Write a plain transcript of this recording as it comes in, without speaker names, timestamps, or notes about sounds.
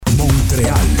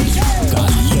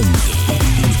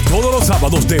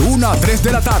sábados de 1 a 3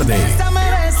 de la tarde. Bésame,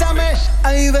 bésame,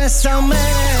 ay, bésame.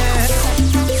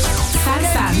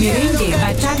 Salsa, merengue,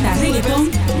 bachata, reggaetón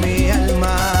Mi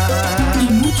alma. y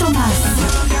mucho más.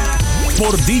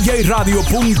 Por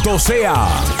djradio.ca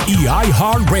y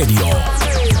iHeartRadio.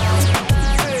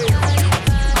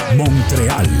 Mtl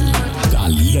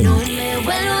Caliente. No me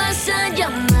vuelvas a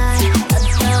llamar,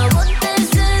 acabo el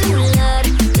celular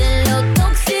de lo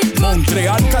tóxico.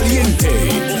 Mtl Caliente.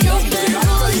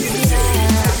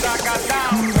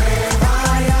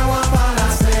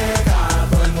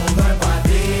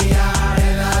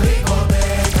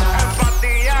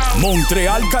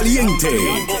 Mtl Caliente.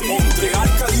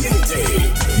 Mtl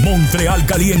Caliente. Mtl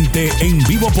Caliente en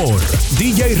vivo por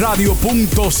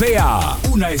djradio.ca,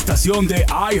 una estación de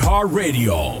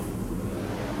iHeartRadio.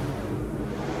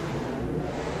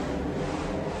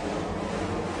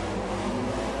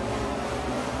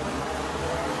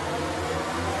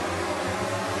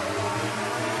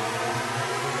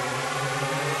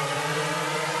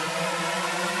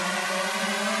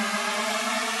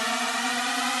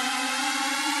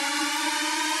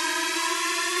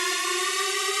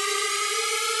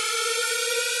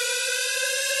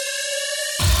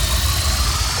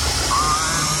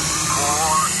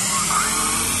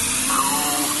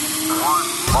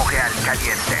 Mtl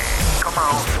Caliente. Come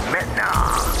on,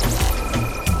 maintenant.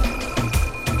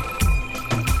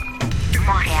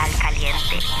 Mtl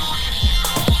Caliente.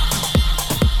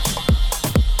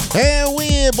 Eh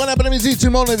oui, bon après-midi tout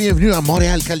le monde, bienvenue à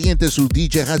Montréal Caliente sur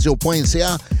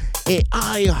djradio.ca et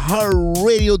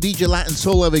iHeartRadio DJ Latin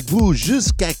Soul avec vous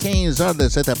jusqu'à 15h de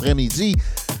cet après-midi.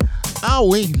 Ah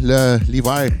oui,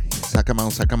 l'hiver, ça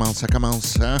commence,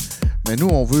 hein? Mais nous,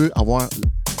 on veut avoir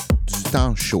du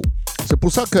temps chaud. C'est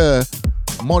pour ça que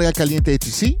Mtl Caliente est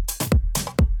ici,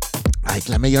 avec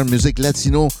la meilleure musique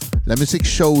latino, la musique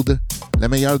chaude, la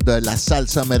meilleure de la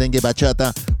salsa, merengue,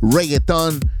 bachata,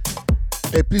 reggaeton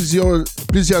et plusieurs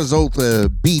autres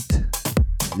beats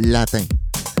latins.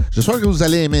 J'espère que vous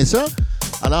allez aimer ça.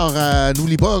 Alors,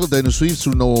 n'oubliez pas de nous suivre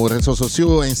sur nos réseaux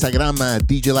sociaux, Instagram,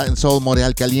 DJ Latin Soul,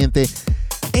 Mtl Caliente,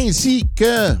 ainsi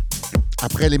que,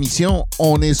 après l'émission,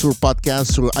 on est sur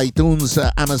podcast, sur iTunes,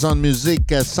 Amazon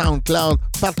Music, SoundCloud,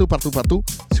 partout,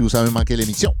 si vous avez manqué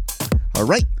l'émission. All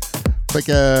right? Fait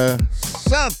que,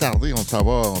 sans tarder, on s'en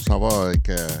va avec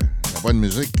la bonne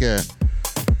musique.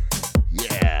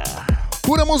 Yeah!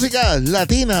 Pura música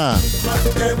latina.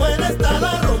 Qué buena está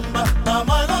la rumba,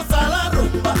 vamos a gozar la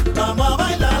rumba, vamos a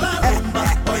bailar la rumba,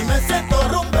 hoy me siento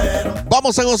rumbero.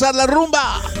 Vamos a gozar la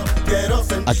rumba. Quiero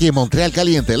sentir Aquí en Mtl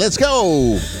Caliente. Let's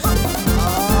go.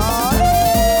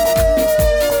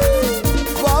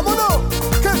 vámonos,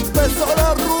 que empezó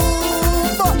la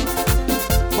rumba.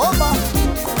 Bomba.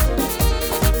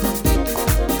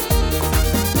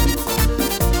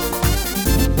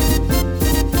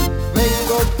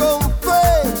 Vengo con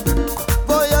fe,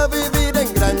 voy a vivir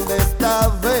en grande esta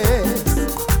vez.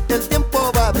 El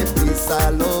tiempo va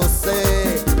deprisa, lo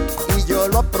sé, y yo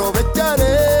lo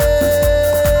aprovecharé.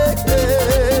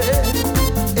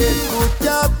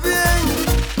 Escucha bien,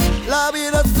 la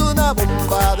vida es una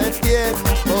bomba de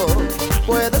tiempo,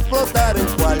 puede explotar en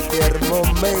cualquier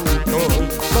momento.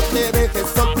 No te dejes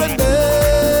sorprender,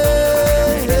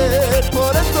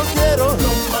 por eso quiero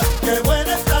rumba. Qué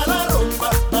buena está la rumba,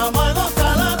 vamos a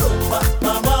gozar la rumba,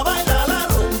 vamos a bailar la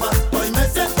rumba. Hoy me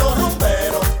siento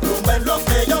rumbero, rumba es lo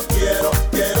que yo quiero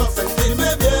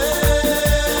sentirme bien.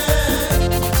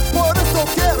 Por eso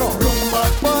quiero rumba,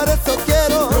 por eso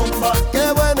quiero rumba.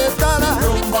 Qué buena está la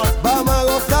rumba, vamos a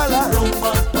gozarla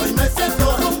rumba. Hoy me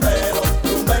siento rumbero,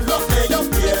 rumba es lo que yo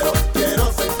quiero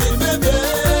sentirme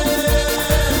bien.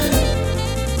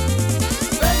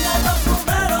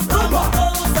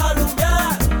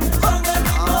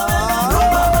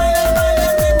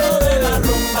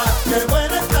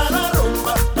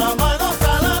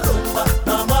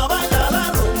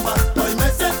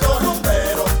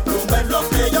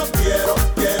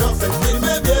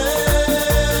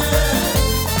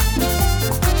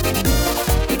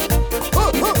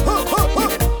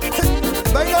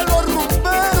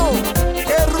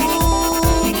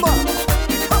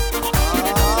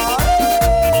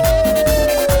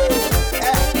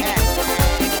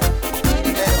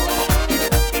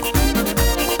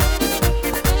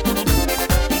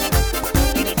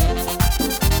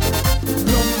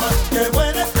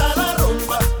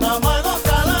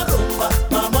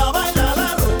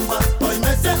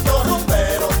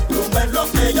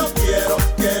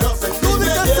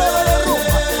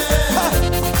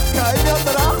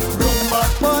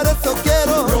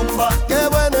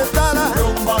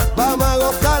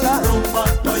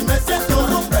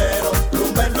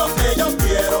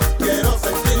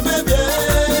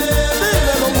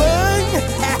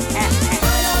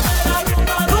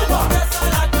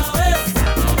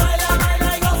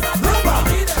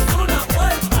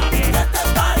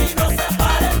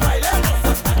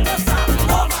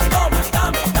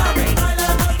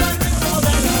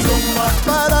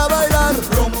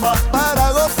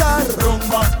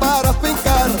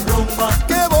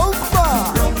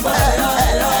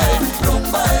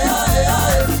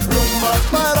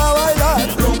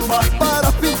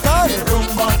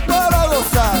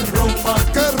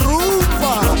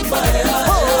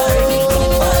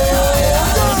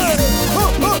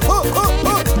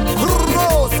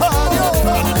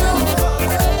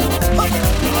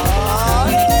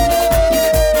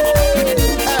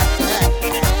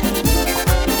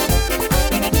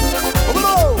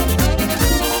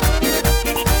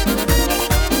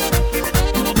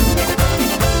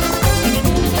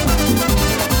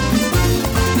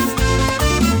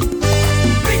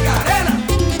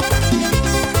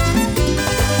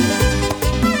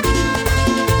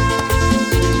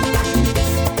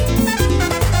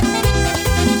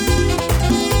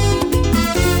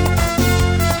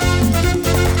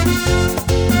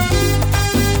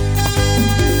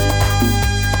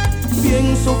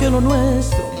 lo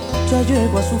nuestro ya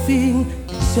llegó a su fin,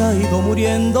 se ha ido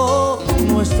muriendo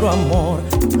nuestro amor.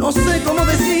 No sé cómo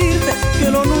decirte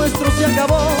que lo nuestro se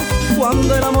acabó.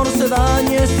 Cuando el amor se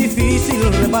daña es difícil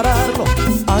repararlo.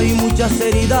 Hay muchas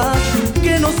heridas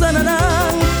que no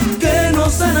sanarán, que no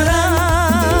sanarán.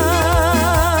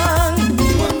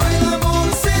 Cuando el amor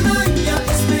se daña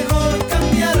es mejor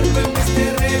cambiarlo en vez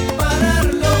de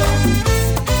repararlo.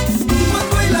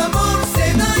 Cuando el amor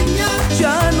se daña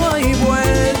Ya no hay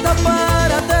vuelta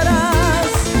para atrás,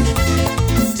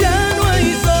 ya no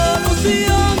hay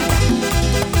solución.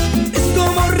 Es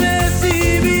como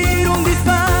recibir un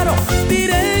disparo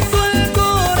directo al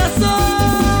corazón.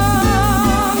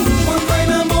 Cuando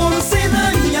el amor se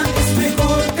daña es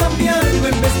mejor cambiarlo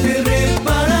en vez de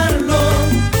repararlo.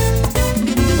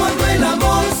 Cuando el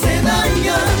amor se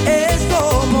daña Es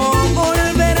como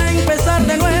volver a empezar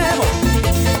de nuevo,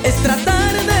 es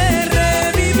tratar de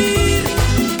revivir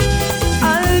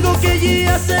algo que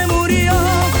ya se murió,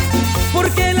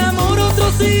 porque el amor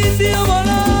otro sitio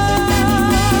voló.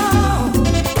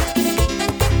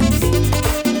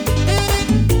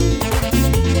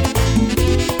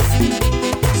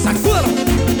 Sacúdalo,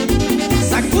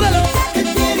 sacúdalo, que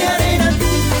tiene arena.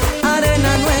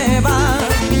 arena nueva.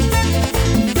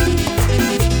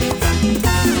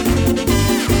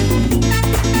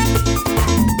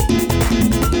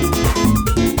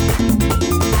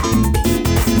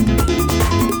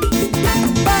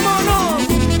 ¡Vámonos!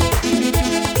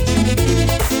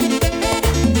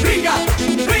 Rica,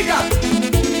 rica,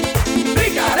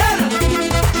 rica arena.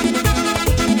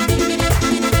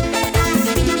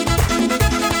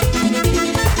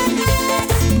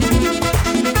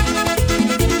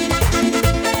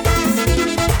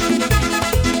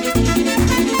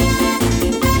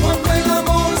 Cuando el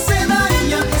amor se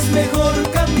daña es mejor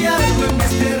cambiarlo en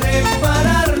vez de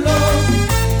repararlo.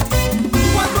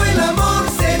 Cuando el amor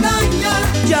se daña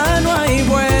Ya no hay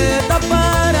vuelta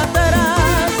para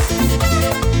atrás,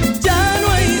 ya no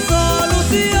hay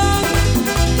solución.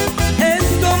 Es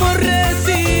como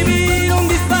recibir un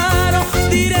disparo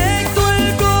directo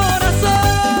al corazón.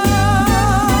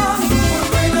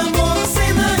 Cuando el amor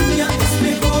se daña es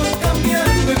mejor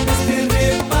cambiarlo en vez de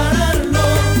repararlo.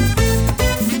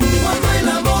 Cuando el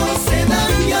amor se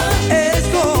daña Es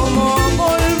como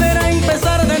volver a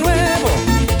empezar de nuevo,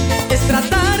 es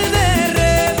tratar de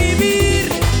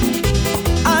revivir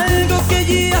algo que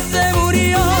ya se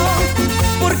murió,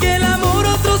 porque el amor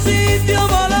otro sitio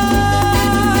voló.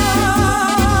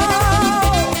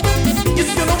 Y es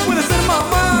que no puede ser,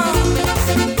 mamá.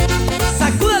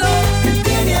 Sacúdalo, que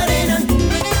tiene arena.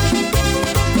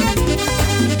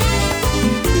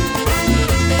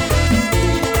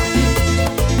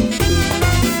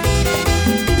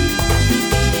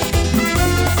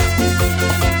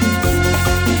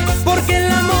 porque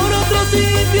el amor otro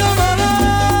sitio voló.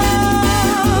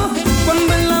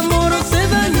 Cuando el amor se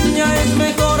daña es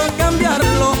mejor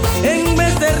cambiarlo en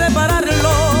vez de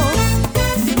repararlo.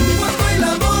 Cuando el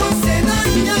amor se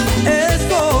daña Es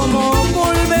como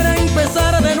volver a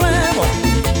empezar de nuevo,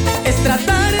 es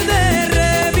tratar de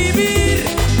revivir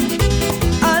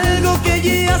algo que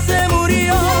ya se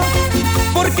murió,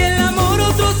 porque el amor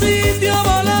otro sitio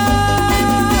voló.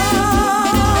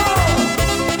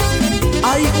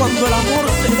 Ay, cuando el amor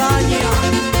se daña,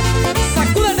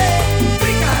 sacúdete,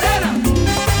 picarera.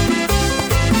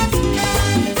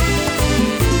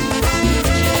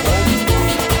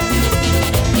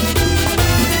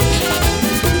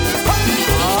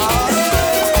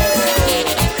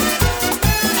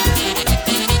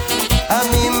 A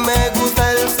mí me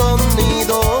gusta el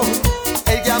sonido,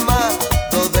 el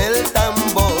llamado del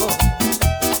tambor,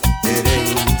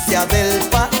 herencia del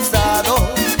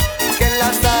pasado que en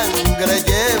la sangre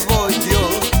llevo yo,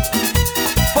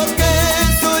 porque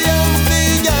soy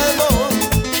antillano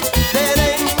de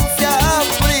herencia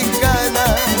africana,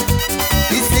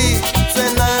 y si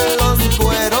suenan los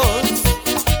cueros,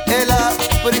 el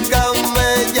África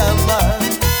me llama.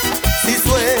 Si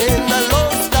suenan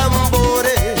los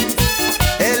tambores,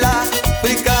 el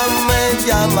África me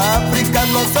llama.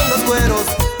 Africanos son los cueros,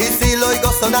 y si lo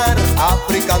oigo sonar,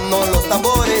 africanos los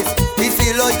tambores. Y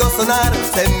si lo oigo sonar,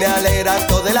 se me alegra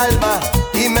todo el alma,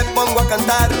 y me pongo a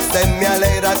cantar. Se me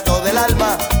alegra todo el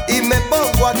alma, y me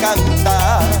pongo a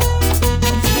cantar.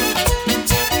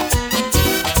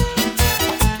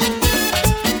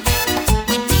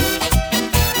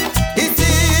 Y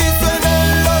si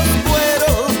suenan los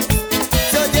cueros,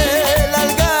 se oye la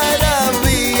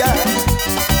algarabía,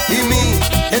 y mi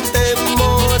gente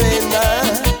morena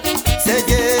se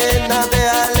llena de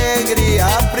alegría.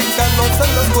 Africanos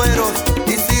son los cueros,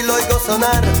 y si lo oigo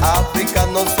sonar,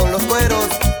 africanos son los cueros.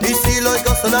 Y si lo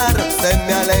oigo sonar, se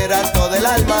me alegra todo el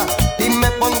alma. Y me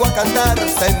pongo a cantar,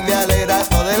 se me alegra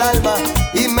todo el alma.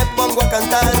 Y me pongo a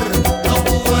cantar. Los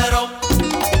cueros,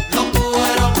 los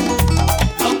cueros,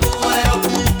 los cueros,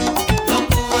 los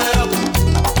cueros,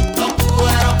 los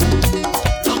cueros,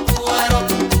 los cueros,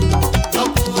 los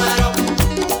cueros,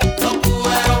 los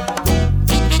cueros.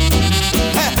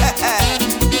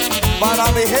 Para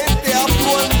mi gente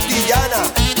afroantillana,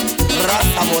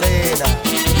 raza morena.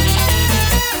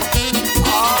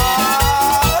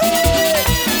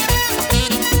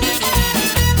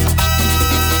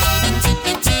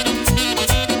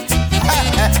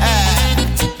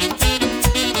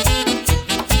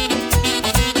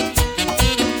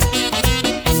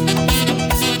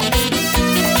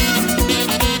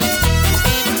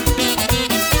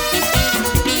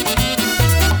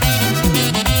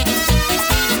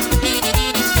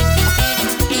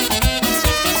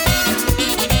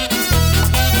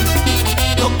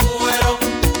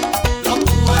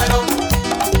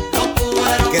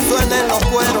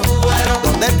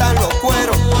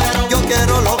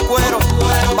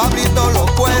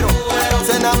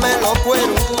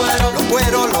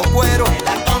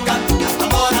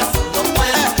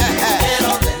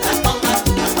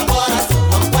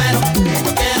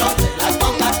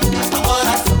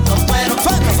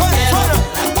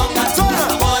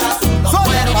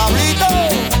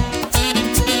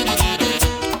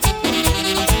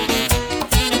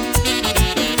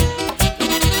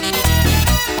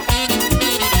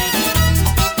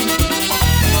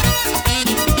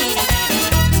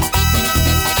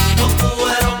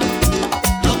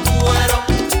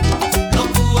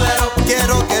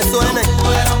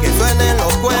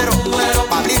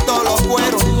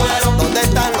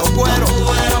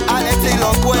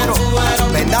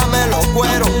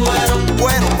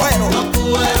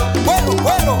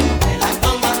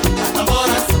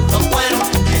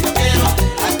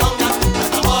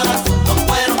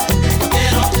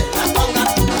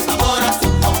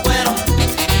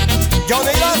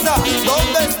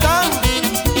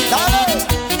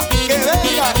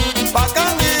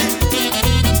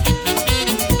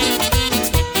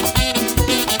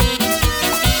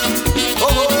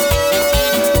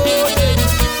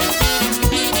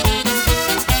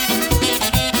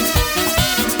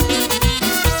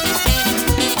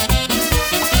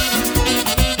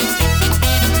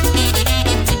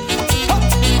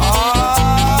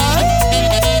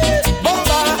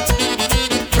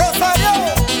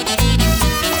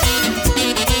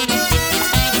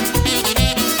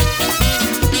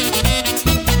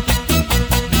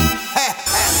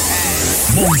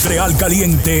 Mtl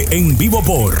Caliente en vivo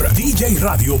por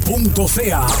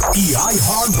djradio.ca y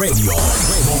iHeartRadio.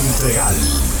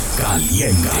 Mtl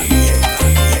Caliente.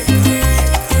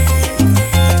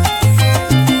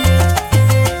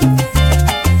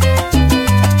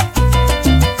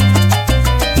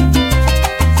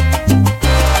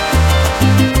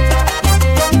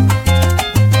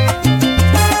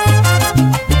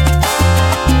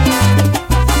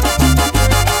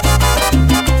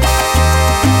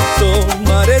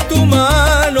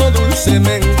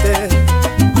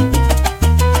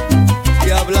 Y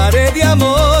hablaré de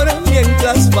amor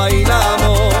mientras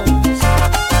bailamos.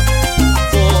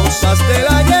 Cosas del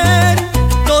ayer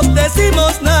nos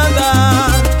decimos nada,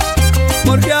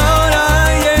 porque ahora ha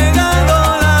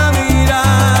llegado la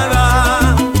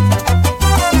mirada.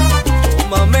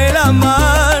 Tómame la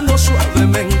mano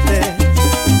suavemente,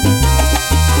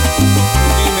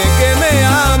 dime que me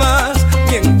amas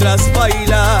mientras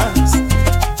bailas.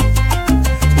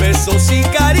 Besos y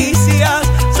caricias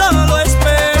solo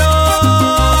espero.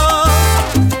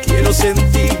 Quiero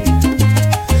sentir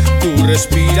tu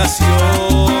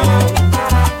respiración.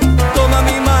 Toma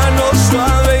mi mano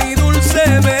suave y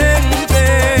dulcemente.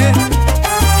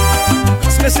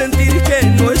 Hazme sentir que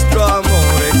nuestro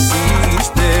amor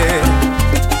existe.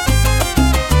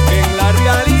 En la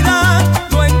realidad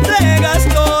tú entregas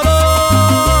todo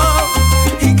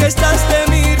y que estás de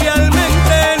mí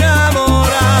realmente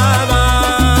enamorada.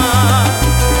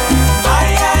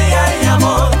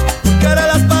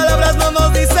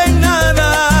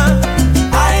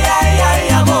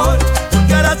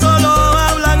 Solo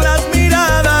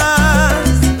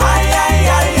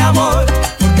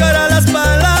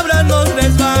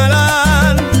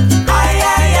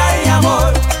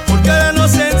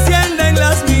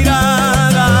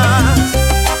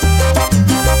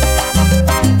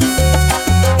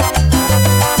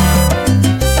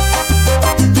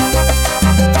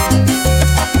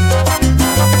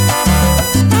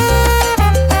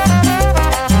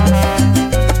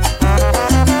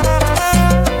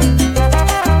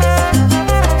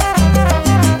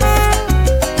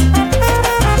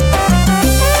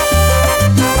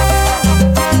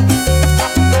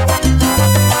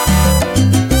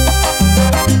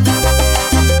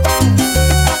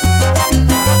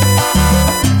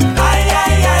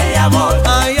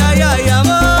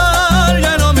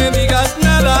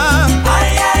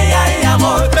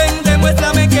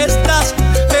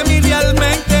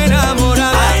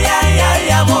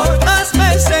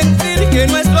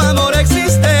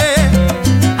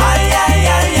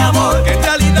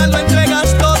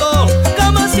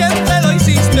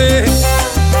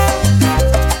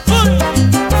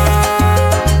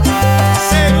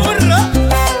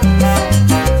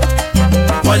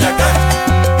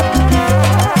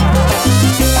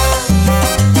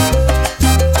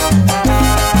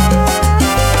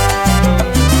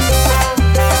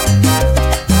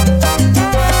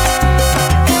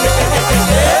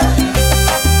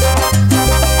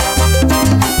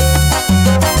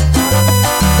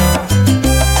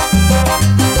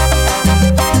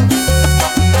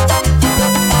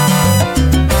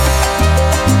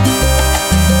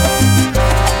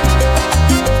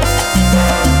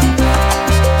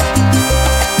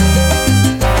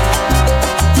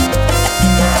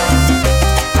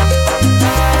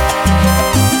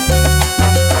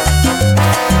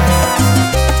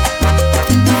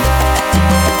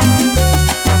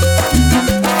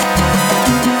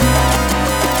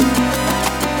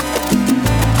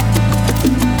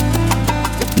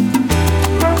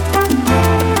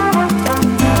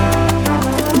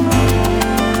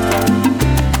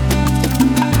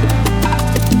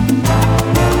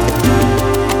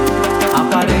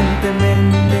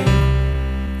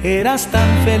eras tan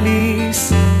feliz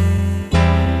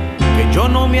que yo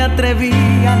no me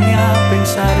atrevía ni a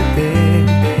pensarte.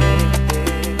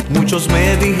 Muchos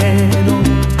me dijeron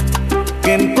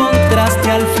que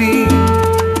encontraste al fin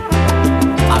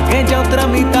aquella otra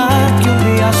mitad que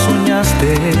un día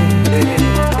soñaste.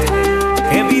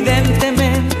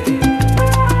 Evidentemente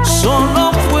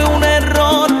solo fue un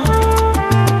error,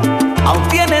 aún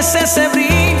tienes ese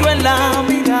brillo en la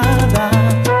mirada.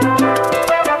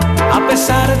 A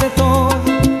pesar de todo,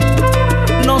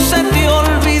 no se te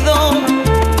olvidó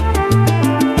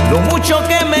lo mucho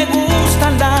que me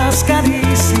gustan las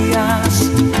caricias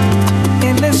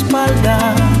en la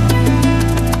espalda.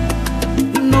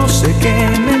 No sé qué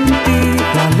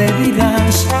mentira le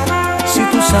dirás si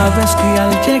tú sabes que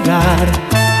al llegar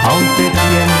aún te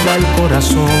tiembla el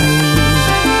corazón.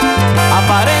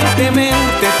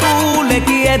 Aparentemente tú le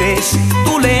quieres,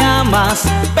 tú le amas,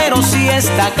 pero si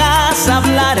esta casa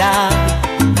hablara,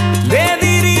 le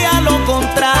diría lo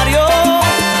contrario.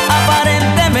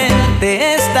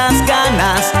 Aparentemente estas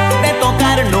ganas de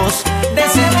tocarnos, de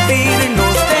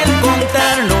sentirnos, de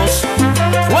encontrarnos,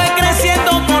 fue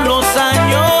creciendo con los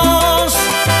años.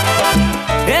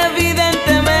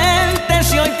 Evidentemente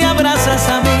si hoy te abrazas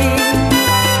a mí,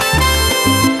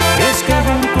 es que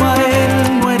junto a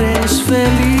él no eres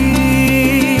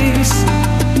feliz.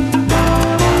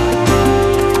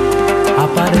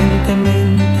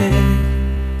 Aparentemente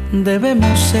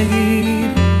debemos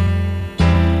seguir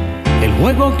el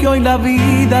juego que hoy la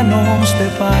vida nos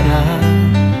depara.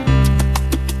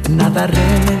 Nada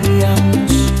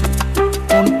remediamos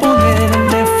con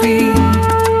ponerle fin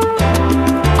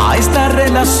a esta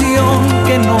relación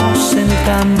que nos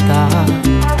encanta.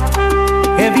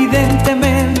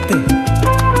 Evidentemente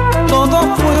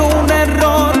todo fue un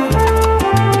error,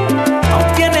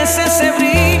 aún tienes ese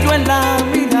brillo en la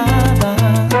mirada.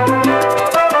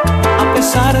 A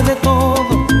pesar de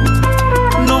todo,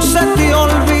 no se te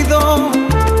olvidó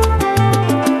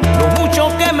lo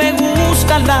mucho que me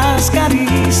gustan las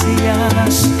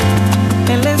caricias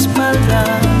en la espalda.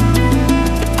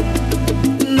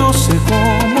 No sé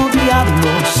cómo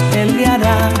diablos él le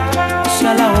hará si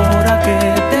a la hora que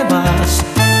te vas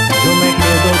yo me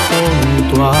quedo con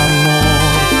tu amor.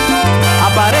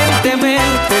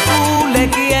 Aparentemente tú le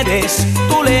quieres,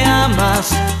 tú le amas,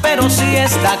 pero si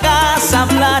esta casa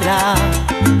hablara,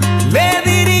 le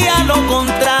diría lo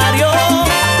contrario.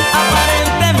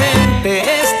 Aparentemente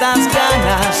estas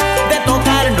ganas de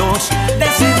tocarnos, de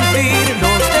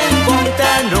sentirnos, de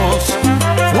encontrarnos,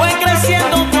 fue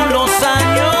creciendo con los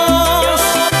años.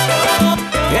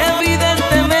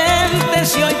 Evidentemente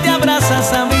si hoy te abrazas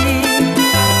a mí,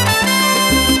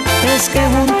 es que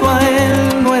junto a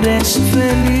él no eres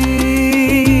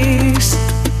feliz.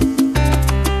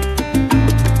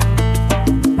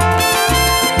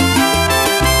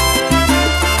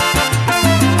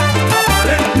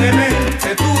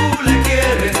 Aparentemente tú le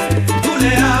quieres, tú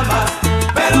le amas,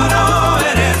 pero no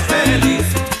eres feliz.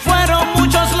 Fueron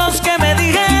muchos los que me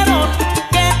dijeron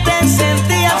que te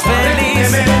sentías feliz.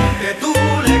 Aparentemente tú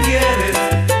le quieres,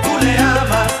 tú le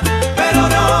amas, pero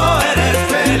no eres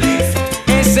feliz.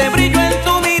 Ese brillo en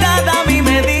tu mirada a mí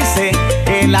me dice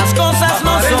que las cosas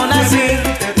no son así.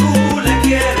 Aparentemente tú le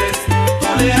quieres, tú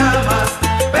le amas,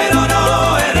 pero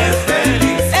no eres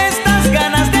feliz. Estas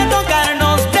ganas de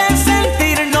tocarnos, de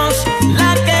sentirnos,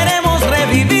 la queremos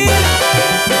revivir.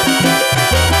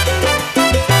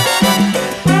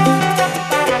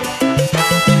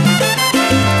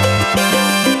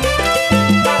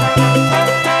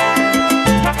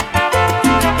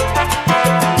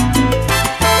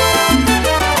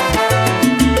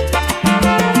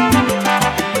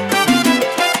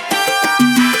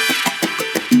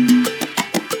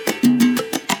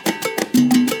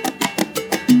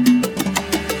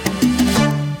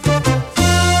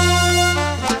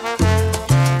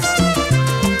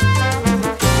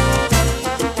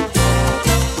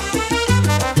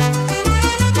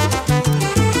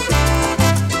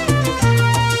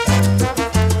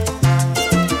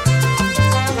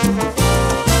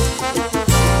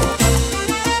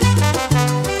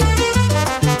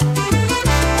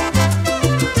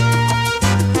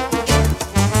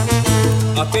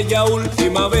 Aquella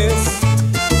última vez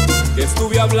que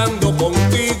estuve hablando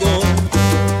contigo,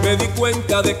 me di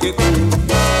cuenta de que tú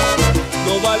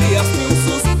no valías ni un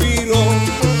suspiro,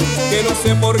 que no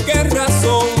sé por qué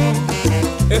razón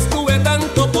estuve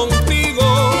tanto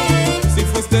contigo. Si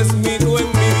fuiste mi luz en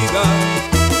mi vida,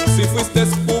 si fuiste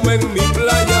espuma en mi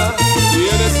playa, y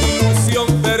eres ilusión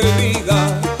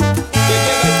perdida que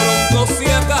llega y pronto se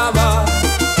acaba.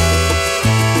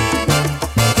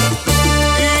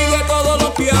 Y de todo lo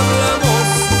que hablamos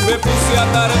me puse a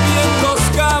atar bien los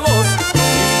cabos.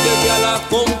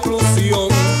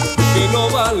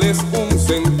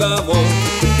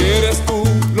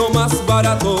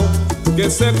 barato que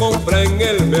se compra en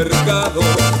el mercado.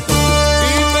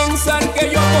 Y pensar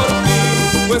que yo por ti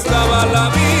pues daba la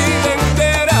vida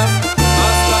entera,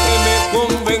 hasta que me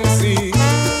convencí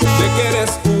de que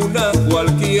eres una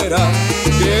cualquiera,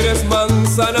 que eres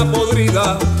manzana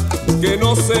podrida que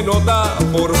no se nota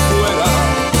por fuera.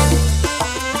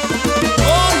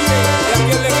 Oye, y a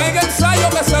quien le caiga el sayo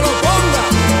que se lo ponga.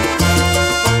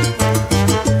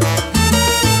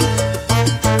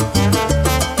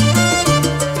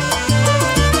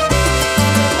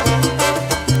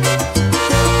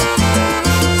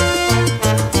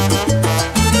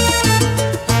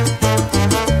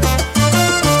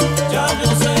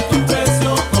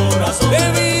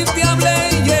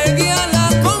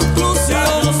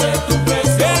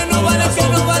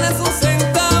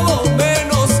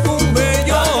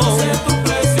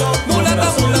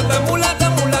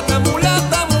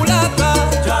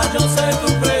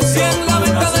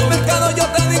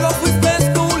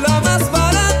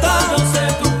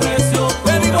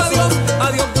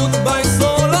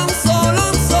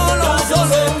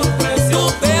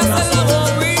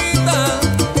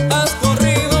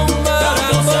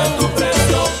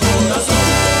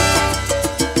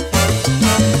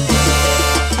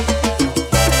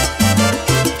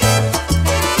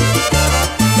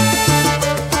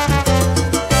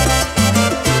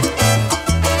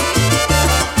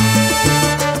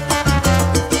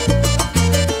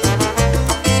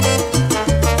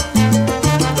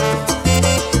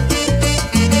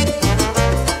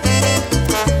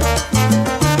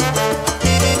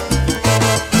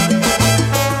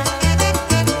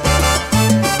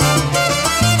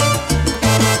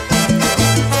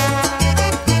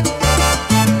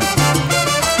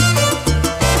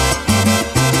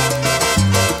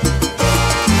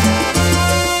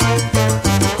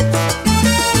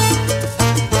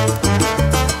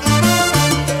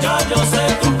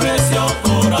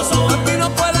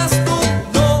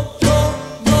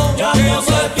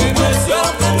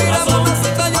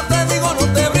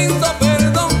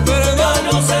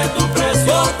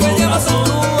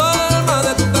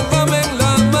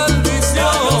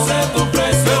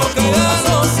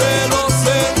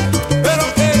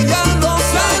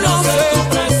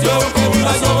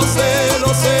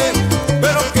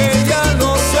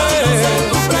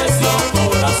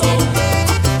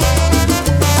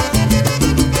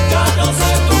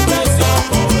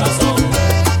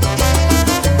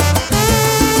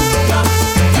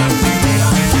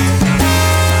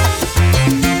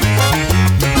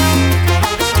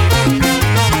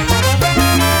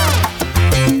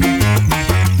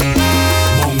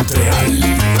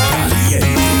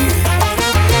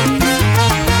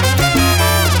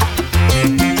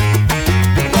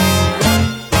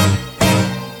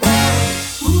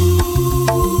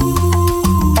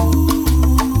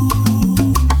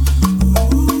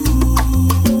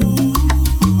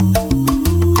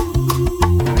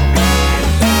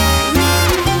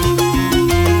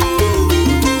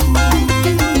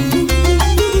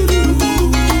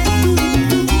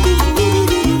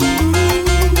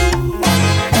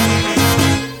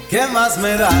 ¿Qué más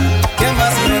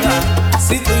me da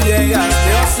si tú llegaste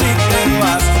o si te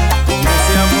vas con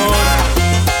ese amor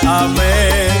a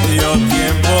medio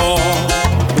tiempo?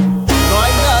 No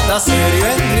hay nada serio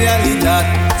en realidad,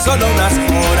 solo unas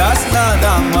horas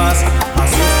nada más.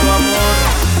 Así es tu amor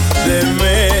de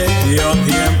medio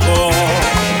tiempo.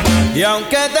 Y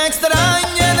aunque te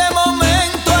extrañe de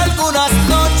momento algunas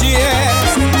noches,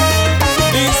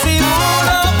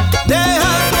 disimulo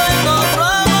dejando en otro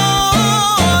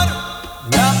amor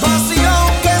la pasión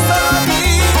que solo a ti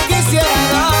quisiera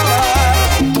dar.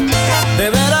 De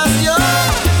veras yo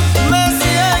me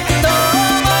siento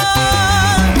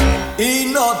mal y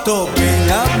noto que en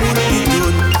la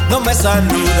multitud no me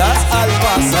saludas al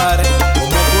pasar,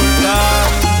 como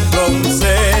ocultando un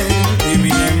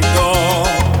sentimiento.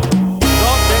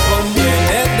 No te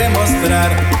conviene demostrar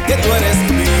que tú eres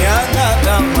mía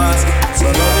nada más,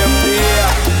 solo de un día,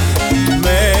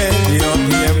 medio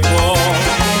tiempo.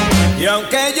 Y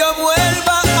aunque yo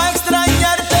vuelva a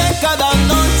extrañarte cada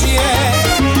noche,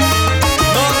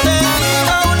 no te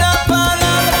digo una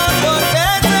palabra porque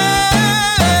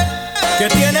sé que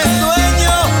tienes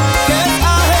dueño, que es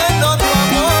ajeno tu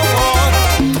amor.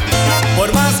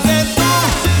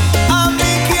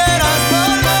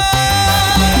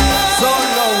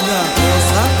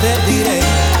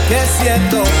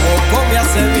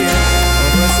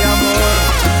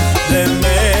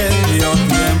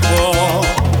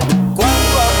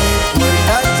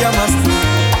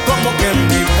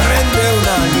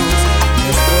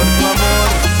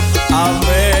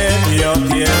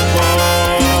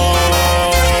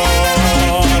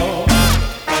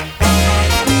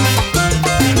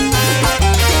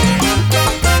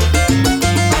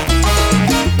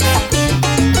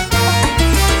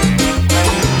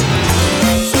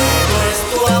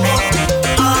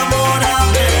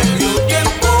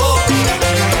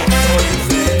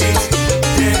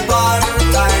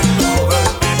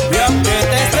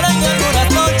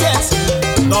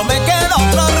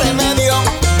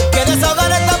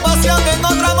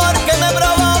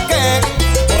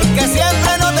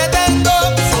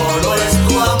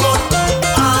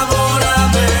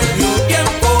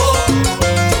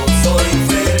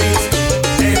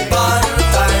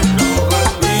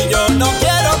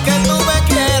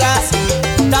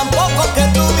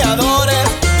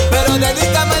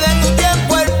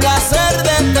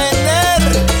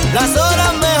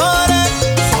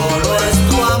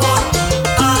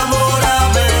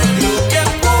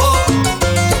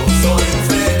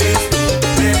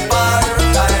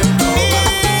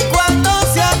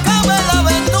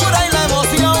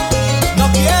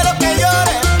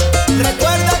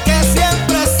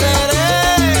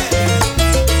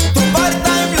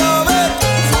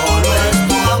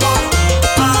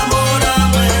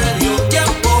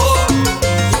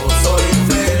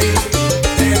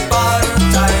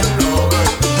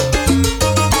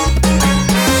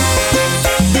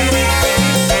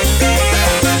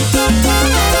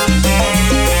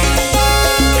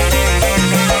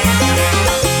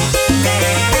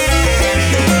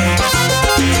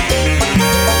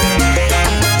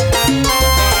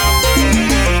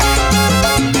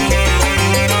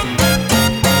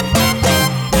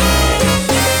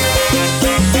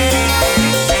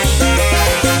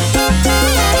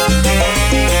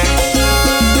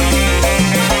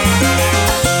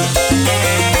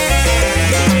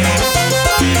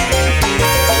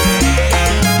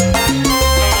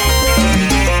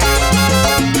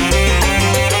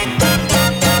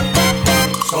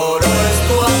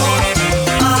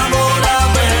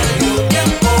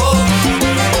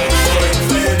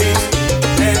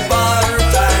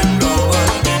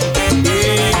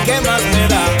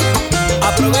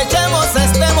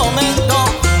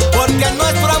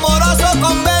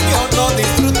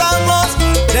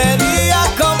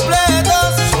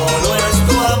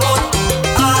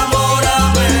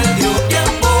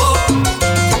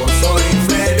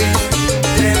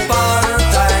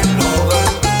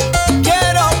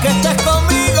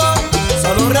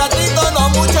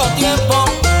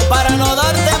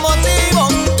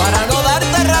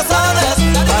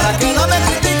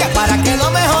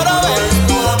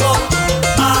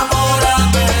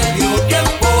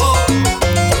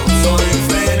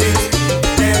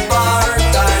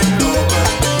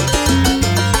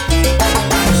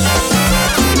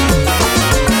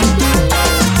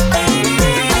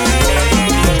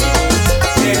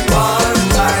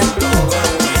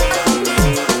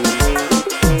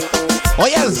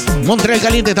 Mtl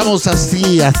Caliente, estamos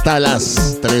así hasta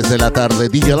las 3 de la tarde.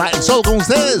 DJ Light Soul con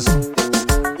ustedes.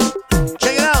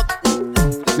 Check it out.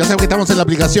 Ya saben que estamos en la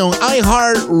aplicación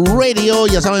iHeartRadio.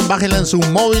 Ya saben, bájenla en sus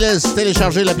móviles.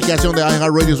 Telechargé la aplicación de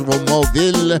iHeartRadio su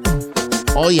móvil.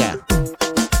 Oh yeah.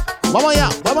 Vamos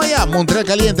allá. Mtl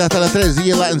Caliente hasta las 3.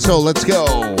 DJ Light Soul, let's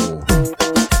go.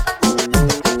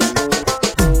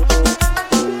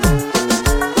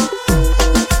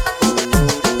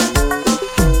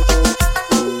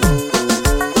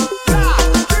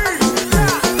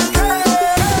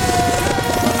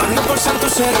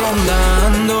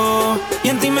 Rondando y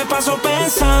en ti me paso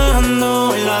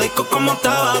pensando en la disco como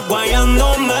estaba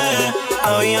guayándome.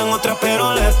 Habían otras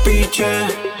pero les piché.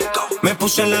 Me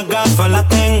puse las gafas, las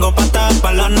tengo pa'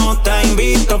 tapar la nota.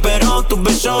 Invito pero tus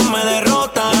besos me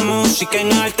derrotan. Música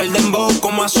en alta, el dembow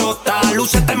como azota.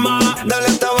 Lúcete más, dale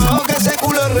hasta abajo que ese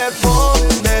culo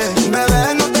responde.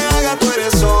 Bebé, no te hagas, tú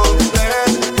eres hombre.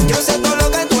 Yo sé todo lo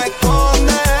que tú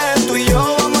escondes. Tú y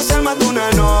yo vamos a hacer más de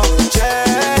una noche.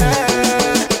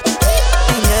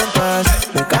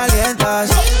 Me calientas,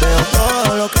 veo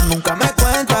todo lo que nunca me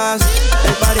cuentas.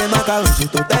 El party es más cabrón si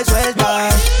tú te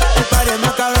sueltas. El party es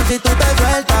más cabrón si tú te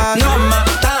sueltas. Nos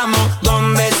matamos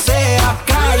donde sea,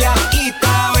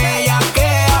 calladita,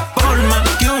 bellaquea. Por más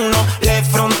que uno le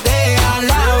frontea,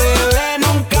 la bebé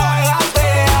nunca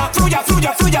gatea. Fluya,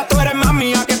 fluya, fluya, tú eres más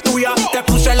mía que tuya. Te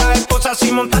puse la esposa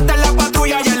si montaste en la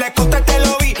patrulla. Y el escote te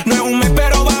lo vi, no es un mes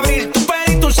pero va a abrir. Tu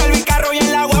pediste un servicarro y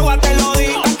en la guagua te lo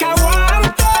di.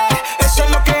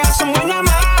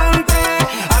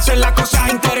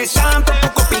 Interesante, un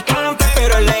poco picante,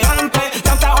 pero elegante.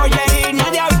 Tanta joyería y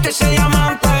nadie ha visto ese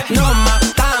diamante. Nos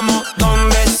matamos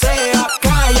donde sea,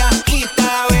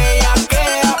 calladita,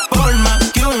 bellaquea. Por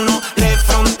más que uno le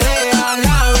frontea,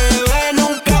 la bebé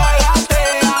nunca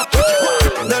gatea.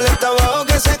 Dale hasta abajo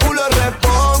que ese culo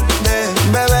responde.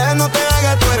 Bebé, no te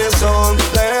hagas, tú eres hombre.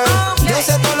 Yo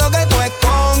sé todo lo que tú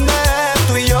escondes.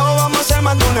 Tú y yo vamos a hacer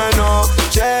más de una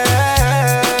noche.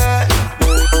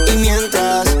 Y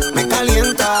mientras me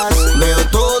calientas, veo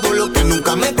todo lo que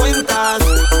nunca me cuentas.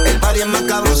 El party es más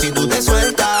cabrón si tú te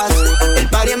sueltas. El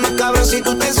party es más cabrón si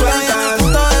tú te sueltas.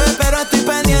 Pero estoy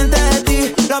pendiente de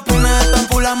ti. Los pines están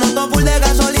full, la moto full de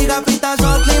gasolina.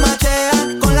 Pitazo, climachea.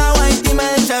 Con la white y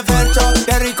me dice Fercho.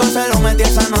 Qué rico se lo metí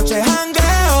esa noche.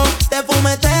 Jangueo, te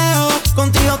fumeteo.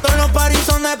 Contigo todos los parties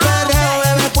son de perreo.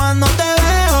 Bebé, cuando te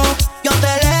veo, yo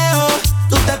te leo.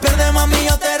 Tú te pierdes, mami,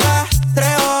 yo te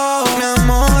rastreo. Mi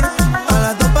amor, a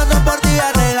las 2 paso por ti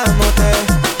arreglándote.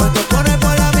 Pues tú corres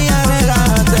por la mía,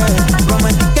 relájate.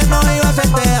 Prometí que no iba a hacer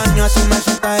este año. Así me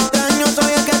sientas extraño,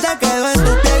 soy el que se quedó en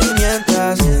tu piel. Y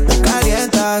mientras me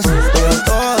calientas, veo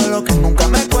todo lo que nunca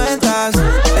me cuentas.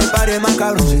 El party es más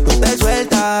cabrón si tú te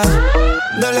sueltas.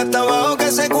 Dale hasta abajo que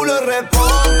ese culo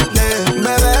responde.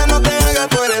 Bebé, no te hagas,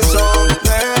 tú eres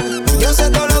hombre. Yo sé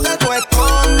todo lo que tú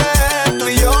escondes. Tú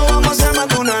y yo vamos a hacer más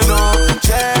de una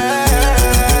noche.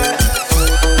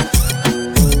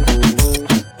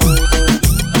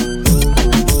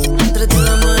 3 de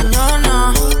la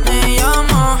mañana me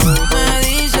llama, me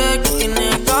dice que tiene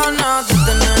ganas de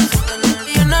tener.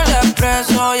 Y en el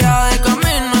expreso ya de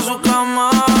camino a su cama.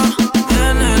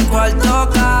 En el cuarto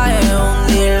cae un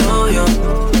diluvio.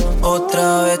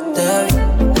 Otra vez te vi,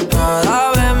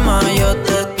 cada vez más yo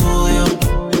te estudio.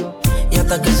 Y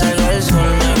hasta que salga el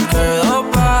sol me quedo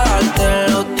para darte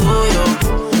lo tuyo.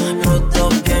 Los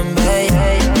dos bien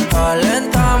bellos,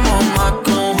 calentamos más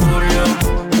con Julio.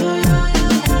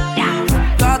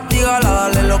 Castígala,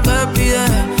 dale lo que pide.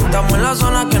 Estamos en la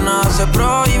zona que nada se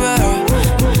prohíbe.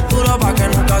 Duro pa' que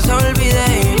nunca se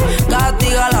olvide.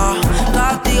 Castígala,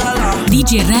 castígala.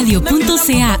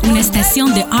 DJRadio.ca, una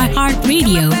estación de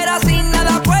iHeartRadio. Pero sin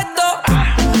nada puesto.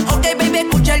 Ok, baby,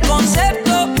 escucha el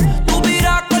concepto. Tú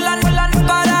miras con la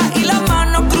para y las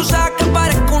manos cruzadas que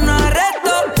parezco un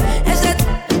arresto. Ese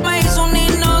me hizo un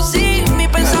himno, sí. Mis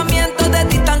pensamientos de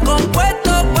ti están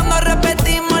compuestos cuando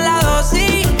repetimos la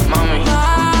dosis. Mami.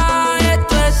 Ay,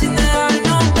 esto es sin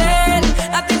dejarnos ver.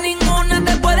 A ti ninguna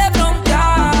te puede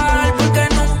frontear porque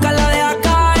nunca la dejas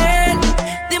caer.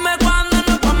 Dime cuándo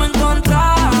nos vamos a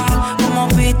encontrar. Como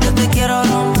viste, te quiero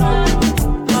romper.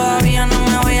 Todavía no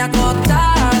me voy a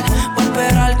acostar. Voy a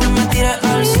esperar que me tires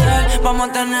al cielo. Vamos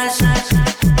a tener sexo.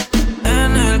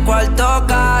 En el cuarto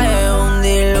cae un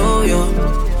diluvio.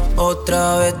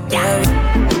 Otra vez te vi,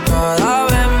 cada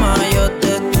vez más yo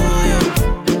te estudio.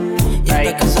 Y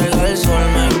hasta que salga el sol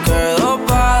me quedo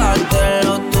para darte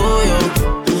lo tuyo.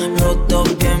 Los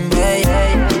dos bien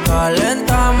bellos,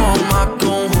 calentamos más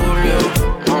con Julio.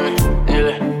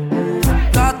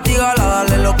 Castígala,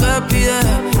 dale lo que pide.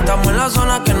 Estamos en la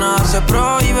zona que nada se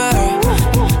prohíbe.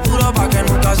 Duro pa' que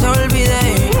nunca se olvide.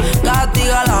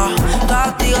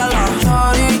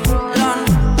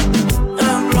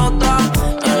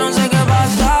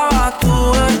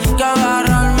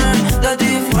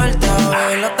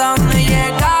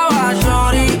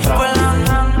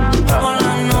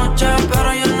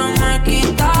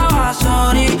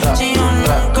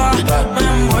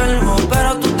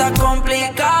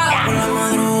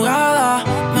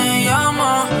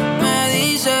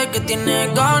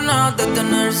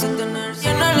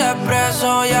 En el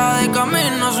expreso ya de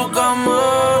camino a su cama.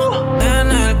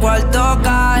 En el cuarto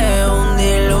cae un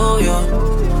diluvio.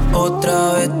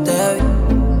 Otra vez te vi,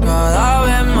 cada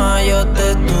vez más yo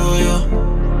te estudio.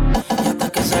 Y hasta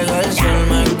que salga el sol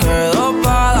me quedo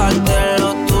pa' darte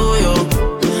lo tuyo.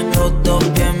 Los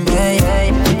dos bien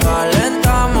bellos,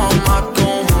 calentamos más que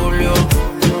un julio.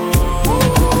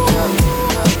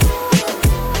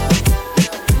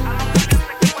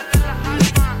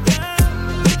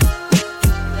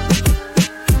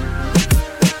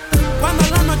 Cuando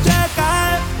la noche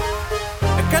cae,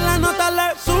 es que la nota le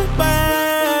sube.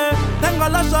 Tengo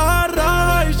los ojos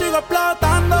rojos y sigo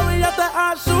explotando billetes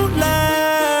azules.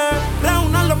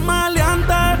 Reúnan los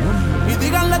maleantes y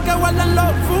díganle que guarden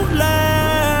los fules.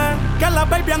 Que las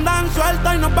baby andan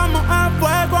sueltas y nos vamos a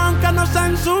fuego aunque nos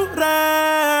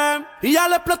censuren. Y ya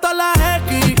le explotó la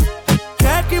X.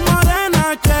 Chequi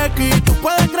morena, chequi. Tú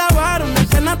puedes grabar una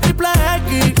escena triple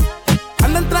X.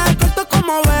 Anda en traje corto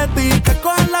como Betty. Que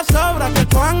cojan las sobras, que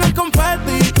cojan el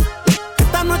confeti.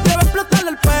 Esta noche va a explotar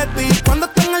el peti. Cuando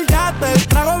esté en el yate, el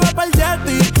trago va para el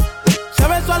jetty. Se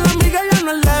besó a la amiga y ya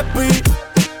no el lepi.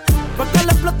 Porque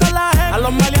le explotó la X. A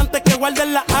los maleantes que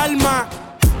guarden las armas.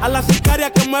 A las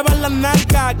sicarias que muevan las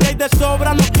nalgas. Que hay de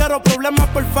sobra, no quiero problemas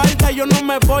por falta. Yo no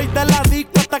me voy de la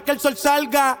disco hasta que el sol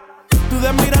salga. Tú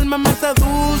de mirarme me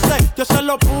seduce, yo se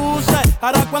lo puse.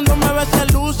 Ahora cuando me ves se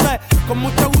luce. Con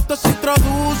mucho gusto se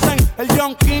introducen. El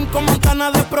John King con Montana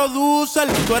de producer.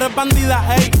 Tú eres bandida,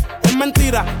 ey, es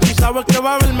mentira. Si sabes que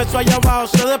va a verme, eso allá abajo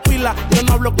se despila. Yo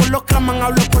no hablo con los Kraman,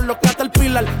 hablo con los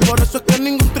Caterpillar. Por eso es que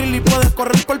ningún trilly puede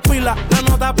correr por pila. La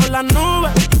nota por las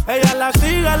nubes, ella la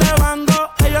sigue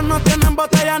elevando. Ellos no tienen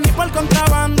botella ni por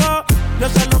contrabando. Yo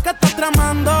sé lo que estás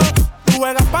tramando. Tú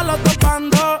juegas pa' los dos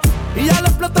bandos. Y ya le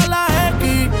explota la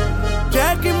X.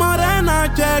 Chequi morena,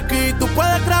 chequi. Tú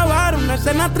puedes grabar una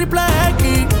escena triple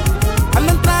X.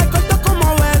 Anda en traje corto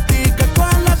como Betty. Que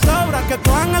cojan las sobras, que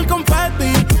cojan el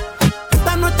confeti.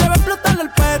 Esta noche va a explotar el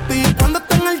peti. Cuando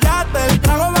esté en el yate, el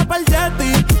trago va para el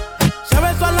jetty. Se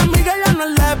besó a la amiga y ya no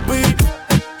el lepi.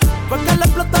 Porque le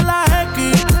explota la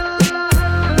X.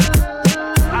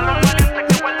 A los valientes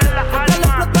que guarden las armas. Le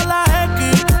explota la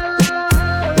X.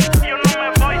 Yo no me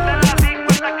voy de la disco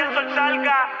hasta que el sol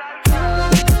salga.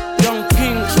 Young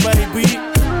Kings, baby.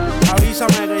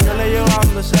 Avísame que yo le llevo a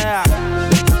donde sea.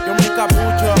 Yo me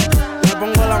encapucho, me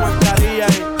pongo la mascarilla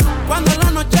y cuando la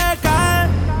noche cae,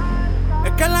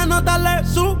 es que la nota le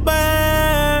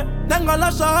sube. Tengo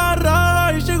los ojos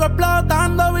rojos y sigo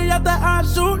explotando billetes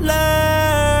azules.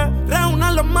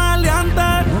 Reúnan los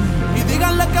maleantes y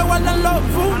díganle que guarden los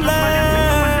fules.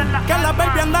 Que las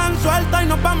baby andan sueltas y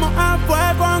nos vamos a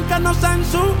fuego aunque nos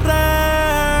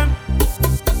censuren.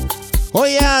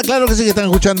 Oye, claro que sí que están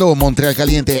escuchando Mtl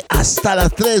Caliente hasta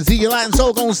las 3. DJ Latin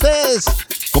Soul con ustedes.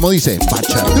 Como dice,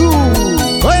 Bachatú.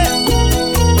 Oye.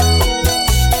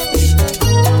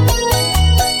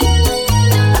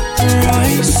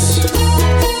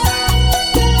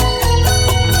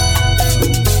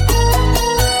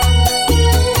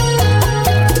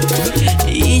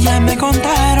 Y ya me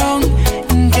contaron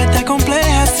que te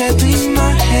complejaste tu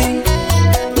imagen.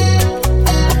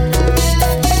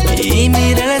 Y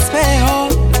mira el espejo,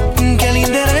 que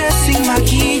linda eres sin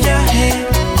maquillaje.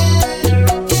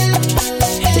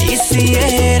 Y si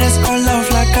eres con la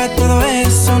flaca, todo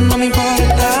eso no me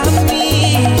importa a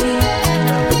mí.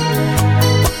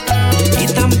 Y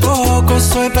tampoco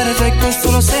soy perfecto,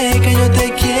 solo sé que yo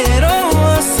te quiero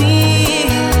así.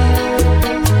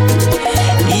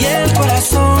 Y el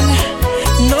corazón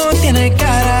no tiene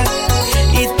cara.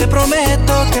 Y te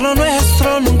prometo que lo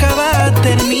nuestro nunca va a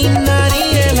terminar.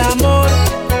 Y el amor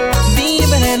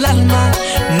vive en el alma,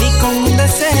 ni con un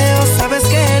deseo. Sabes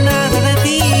que nada de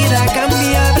ti irá a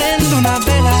cambiar. Prende una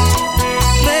vela,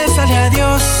 rézale a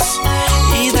Dios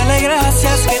y dale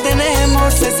gracias que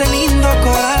tenemos ese lindo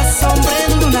corazón.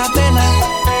 Prende una vela,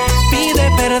 pide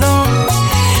perdón.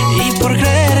 Y por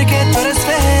creer que tú eres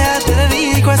fea, te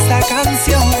dedico esta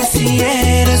canción. Si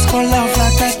eres con la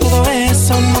flaca, todo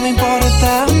eso no me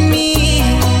importa a mí.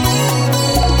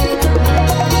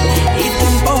 Y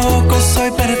tampoco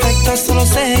soy perfecto, solo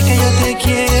sé que yo te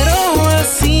quiero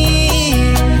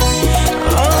así.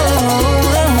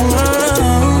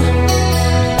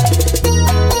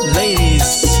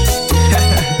 Ladies,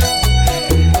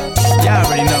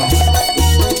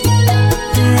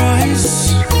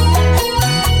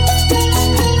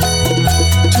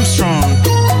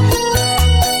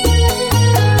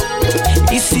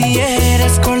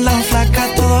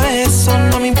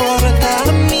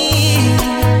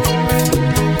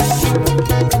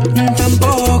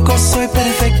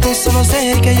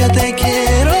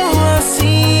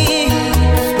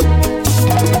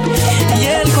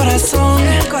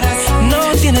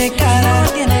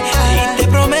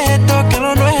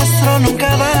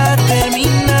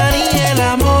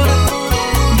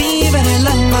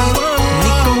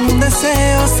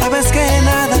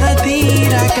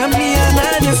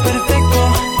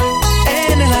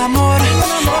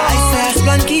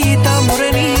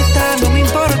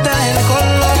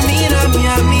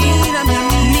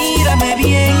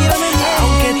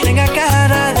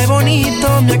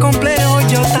 complejo,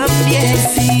 yo también.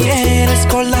 Si eres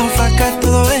con la faca,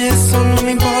 todo eso no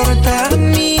me importa a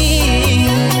mí.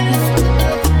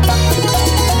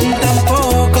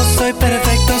 Tampoco soy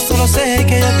perfecto, solo sé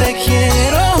que yo te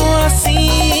quiero así.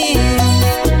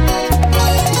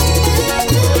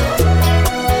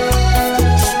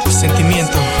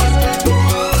 Sentimiento.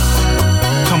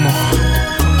 Come on.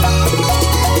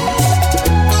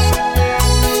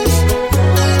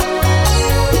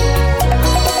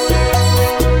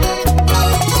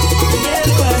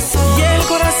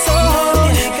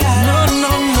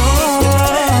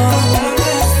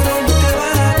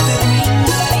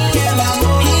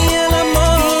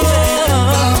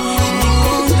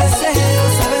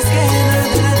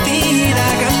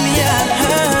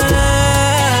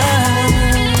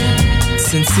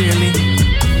 Sincerely,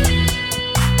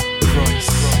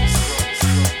 Royce.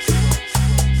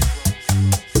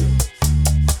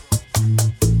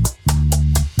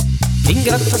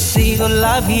 Ingrata ha sido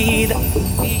la vida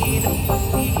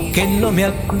que no me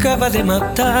acaba de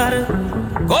matar.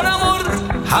 Con amor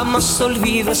jamás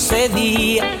olvido ese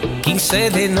día, 15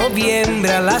 de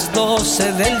noviembre a las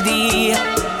 12 del día.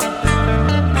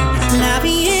 La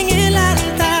vi en el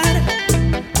altar,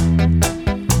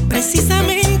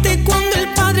 precisamente cuando el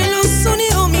Padre los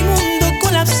unió, mi mundo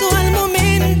colapsó al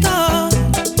momento.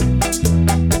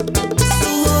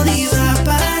 Su odio iba a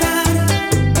parar,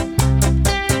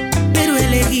 pero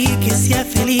elegí que sea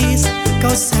feliz,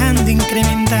 causando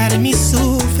incrementar mi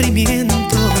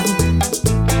sufrimiento.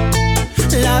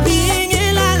 La vi en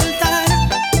el altar,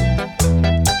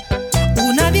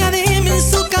 una diadema en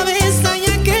su cabeza, y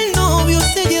aquel novio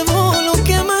se llevó lo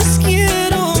que más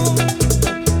quiero.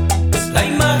 La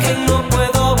imagen no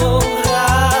puedo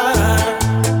borrar,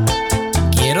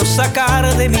 quiero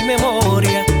sacar de mi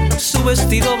memoria su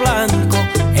vestido blanco,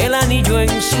 el anillo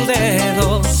en su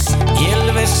dedo y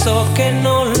el beso que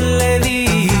no le di.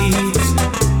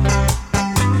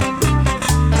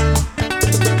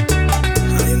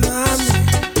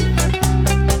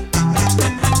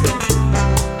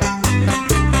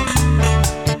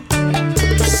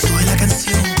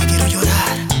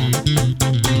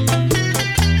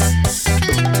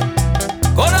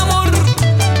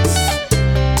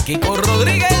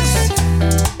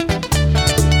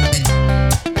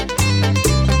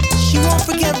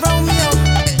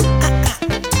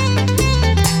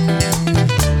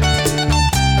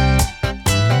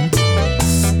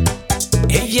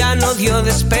 Dio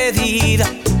despedida,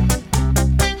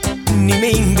 ni me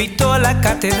invitó a la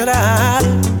catedral.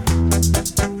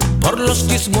 Por los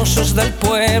chismosos del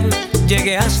pueblo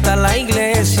llegué hasta la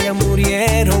iglesia,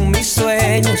 murieron mis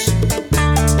sueños.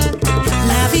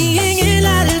 La vi en el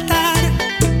altar,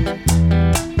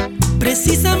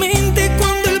 precisamente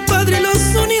cuando el Padre los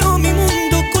unió, mi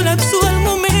mundo colapsó al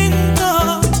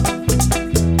momento.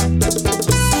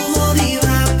 Su odio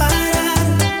iba a parar,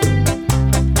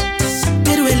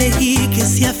 pero elegí que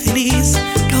sea feliz,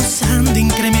 causando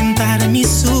incrementar mi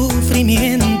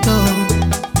sufrimiento.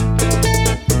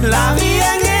 La vi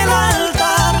en el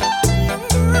altar,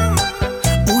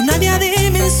 una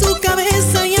diadema en su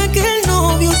cabeza, y aquel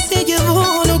novio se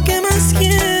llevó lo que más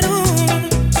quiero.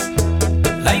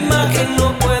 La imagen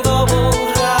no puedo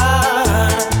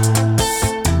borrar,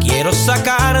 quiero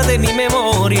sacar de mi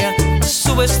memoria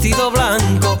su vestido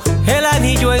blanco, el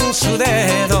anillo en su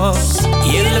dedo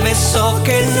y el beso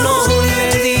que no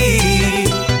le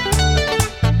di.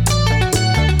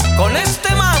 Con este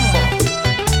mambo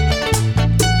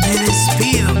me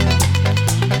despido.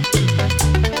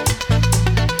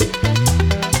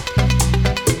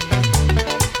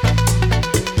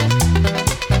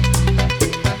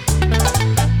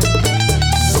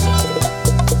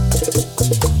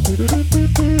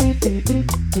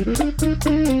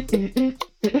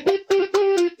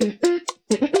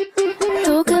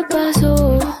 Lo que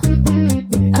pasó,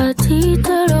 a ti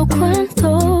te lo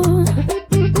cuento.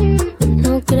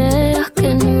 No creas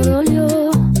que no dolió,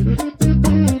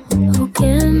 o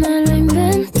que me lo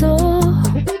inventó.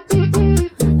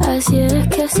 Así es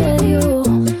que se dio.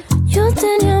 Yo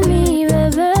tenía a mi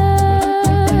bebé,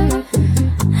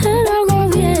 era algo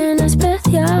bien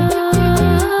especial,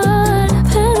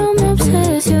 pero me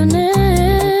obsesioné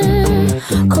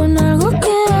con algo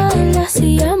que a él le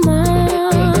hacía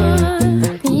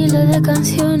mal. Miles de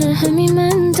canciones en mi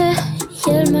mente y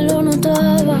él me lo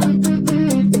notaba.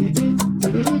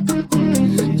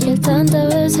 Y él tantas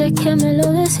veces que me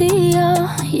lo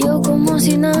decía, yo como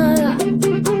si nada.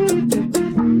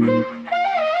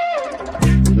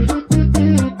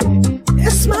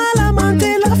 Es mal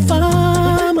amante la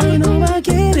fama y no va a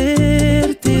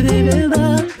quererte de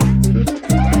verdad.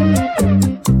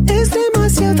 Es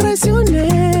demasiado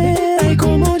traicionera y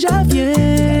como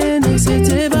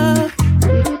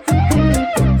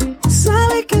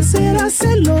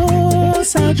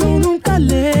celosa, yo nunca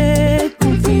le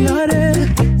confiaré.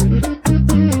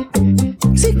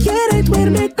 Si quiere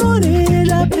duerme con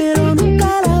ella, pero nunca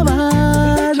la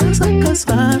vayas a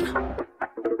casar.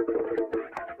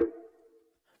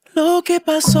 Lo que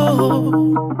pasó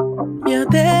me ha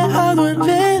dejado en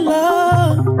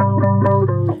vela.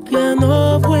 Ya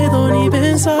no puedo ni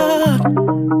pensar.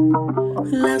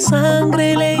 La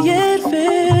sangre le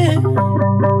hierve.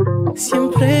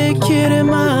 Siempre quiere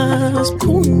más.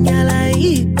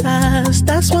 Puñaladita.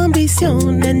 Está su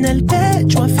ambición en el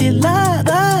pecho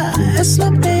afilada. Es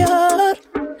lo peor.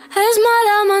 Es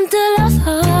mala amante la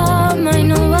fama y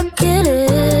no va a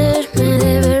quererme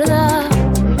de verdad.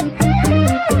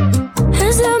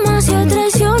 Es demasiado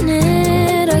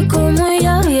traicionera y como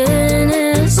ella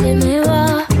viene se me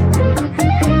va.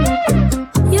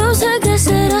 Yo sé que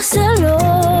será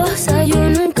celosa, yo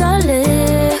nunca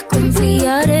le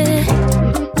confiaré.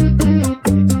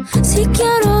 Si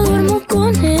quiero duermo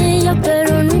con ella,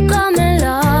 pero nunca me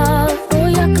la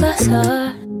voy a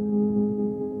casar.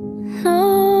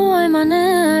 No hay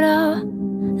manera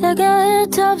de que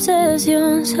esta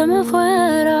obsesión se me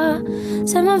fuera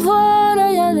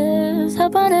y ya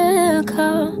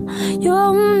desaparezca. Yo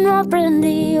aún no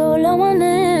aprendí la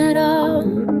manera.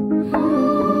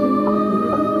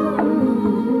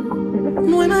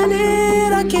 No hay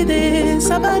manera que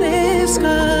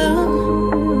desaparezca.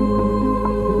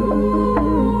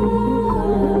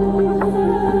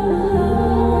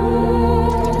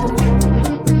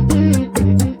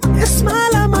 Es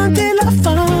mala amante la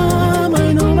fama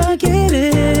y no va a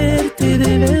quererte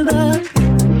de verdad.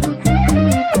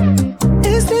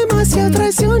 Es demasiado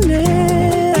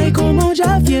traicionera y como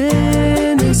ya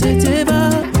viene se te va.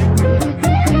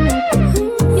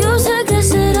 Yo sé que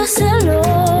será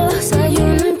celosa, yo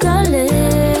nunca le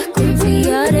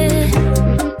confiaré.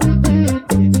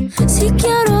 Si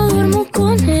quiero duermo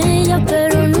con ella,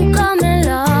 pero nunca me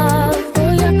la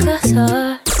voy a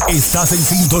casar. Estás en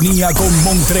sintonía con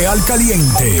Mtl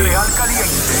Caliente.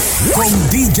 Con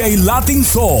DJ Latin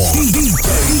Soul.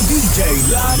 DJ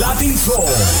Latin Soul.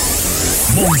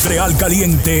 Mtl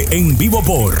Caliente en vivo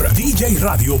por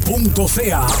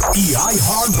djradio.ca y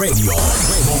iHeartRadio.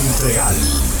 Mtl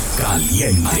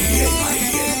Caliente.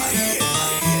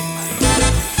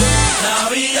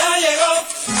 Navidad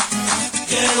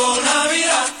llegó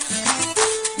Navidad,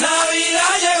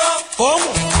 Navidad llegó. ¿Cómo?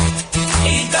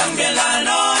 Y también la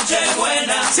noche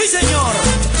buena. Sí, señor.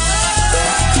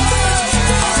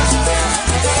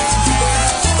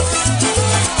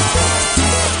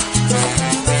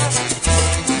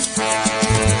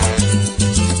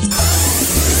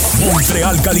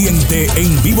 Mtl Caliente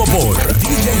en vivo por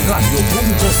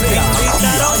djradio.ca y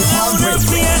Una iHeartRadio.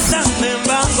 fiesta me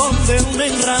bajo de una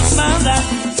enramada,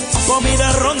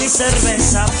 comida, ron y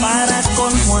cerveza para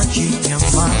colmo allí mi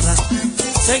amada.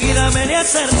 Seguida me le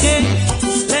acerqué,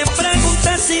 le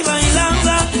pregunté si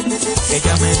bailaba.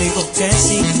 Ella me dijo que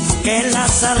sí, que la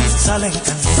salsa le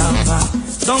encantaba.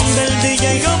 Donde el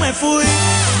DJ yo me fui,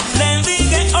 le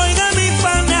dije, oiga mi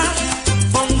pana,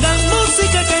 pongan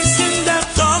música que encienda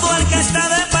todo el que está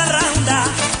de parranda.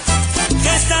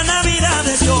 Que esta Navidad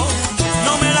yo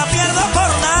no me la pierdo por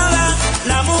nada.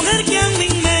 La mujer que a mí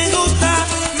me gusta,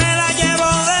 me la llevo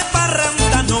de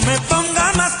parranda. No me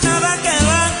ponga más nada que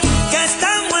va, que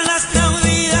estamos en las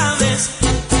Navidades.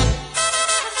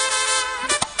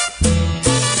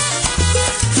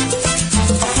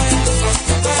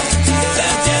 La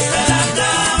fiesta de las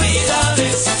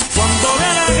Navidades. Cuando ve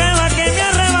la jeva que me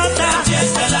arrebata, la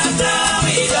fiesta de las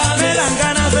Navidades. Me dan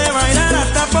ganas de bailar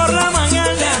hasta por la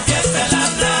mañana. La fiesta de las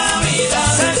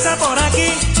Navidades. Salsa por aquí,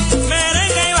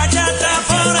 merengue y bachata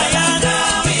por allá.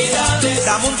 Navidades.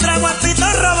 Dame un trago al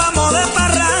pitorro, vamos de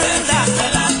parranda. La fiesta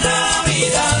de las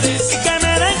Navidades. Y que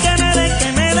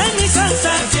me den mi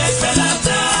salsa. La fiesta de las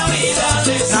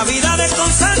Navidades. Navidades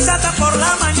con salsa hasta por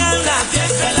la mañana. La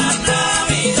fiesta de las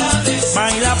Navidades.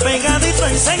 Baila pegadito,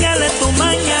 enséñale tu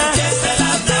maña. La fiesta de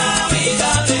las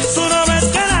Navidades. Tú no ves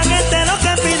que la gente lo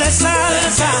que pide es salsa. La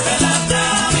fiesta de las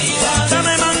Navidades.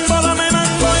 Dame mambo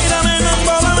y dame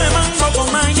mambo con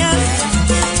maña.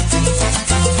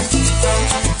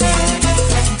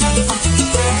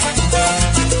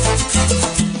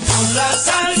 Con la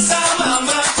salsa,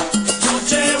 mamá,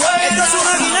 noche buena. Esto es un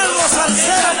aguinaldo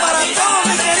salsero para todos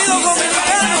mis queridos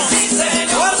dominicanos,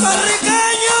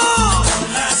 puertorriqueños,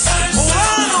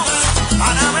 cubanos,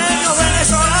 panameños.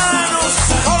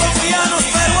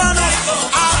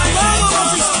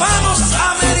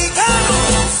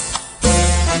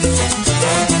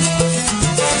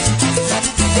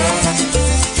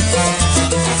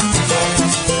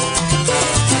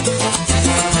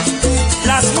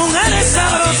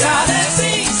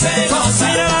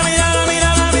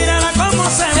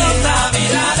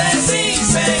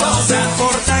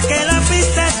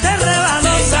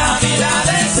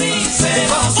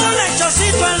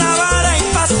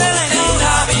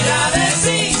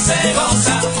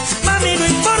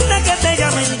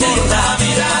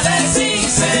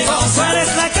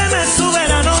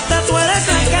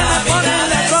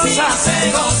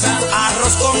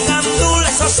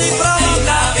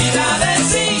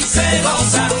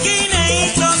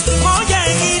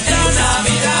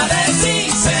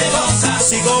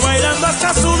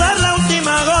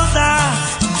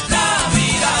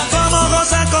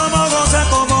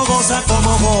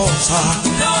 goza.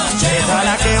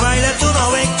 Déjala que baile, tú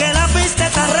no ves que la pista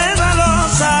está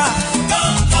resbalosa.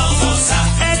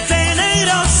 Este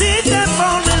negro si te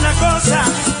pone una cosa.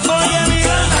 Oye mi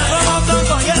gana como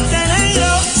toco y este negro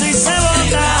si se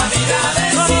bota.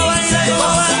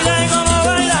 Como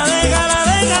baila,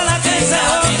 déjala que se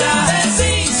bota.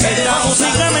 Esta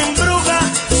música me embruja,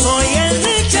 soy el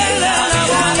Mtl de la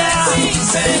banda.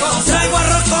 Traigo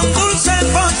arroz con dulce,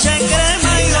 ponche,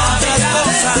 crema y otras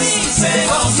cosas.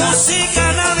 Música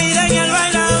navideña, el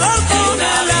bailador pone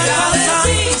la cosa.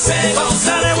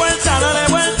 Dale vuelta,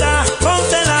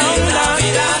 ponte la onda.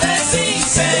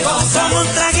 Toma un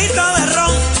traguito de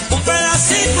ron, un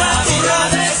pedacito a tu ron.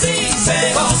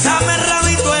 Dame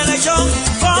rabito de lechón,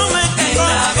 come que con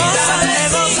la cosa te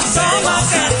goza. Toma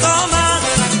que toma.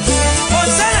 Voy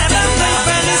celebrando y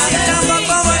felicitando a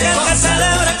todo aquel que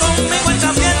celebre conmigo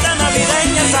esta fiesta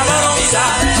navideña sabrosa.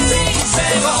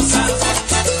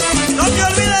 No te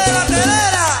olvides de la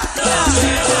telera.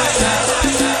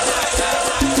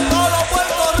 Todo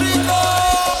Puerto Rico.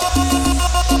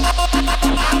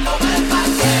 A comer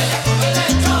pastel, a comer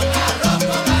lechón, arroz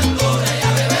con gandules y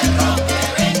a beber ron, que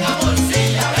venga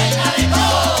morcilla, venga de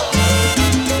todo.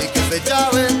 Y que se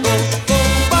chave todo,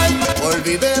 bye,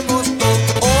 olvidemos todo,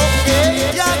 ok,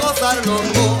 y a gozarlo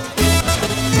todo.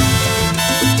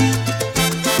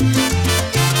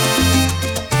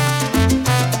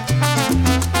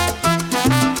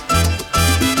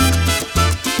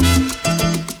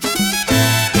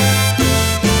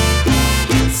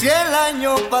 Si el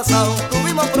año pasado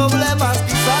tuvimos problemas,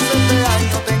 quizás este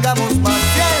año tengamos más.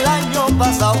 Si el año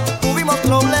pasado tuvimos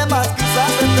problemas,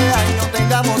 quizás este año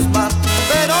tengamos más.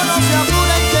 Pero no se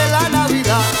apuren que la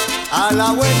Navidad a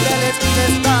la vuelta de la esquina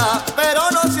está. Pero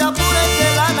no se apuren que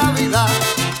la Navidad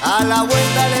a la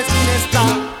vuelta de la esquina está.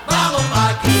 Vamos pa'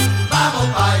 aquí, vamos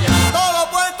pa' allá. Todo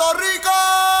Puerto Rico.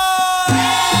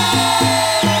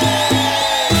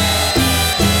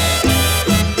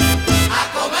 A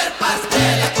comer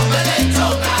pastel, a comer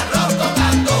lechón, arroz con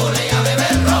gandules y a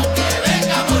beber ron, que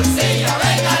venga morcilla,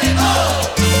 venga de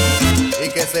todo. Y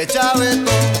que se chave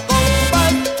todo,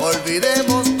 bye,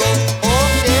 olvidemos todo,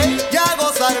 ok, y a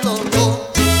gozarlo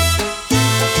todo.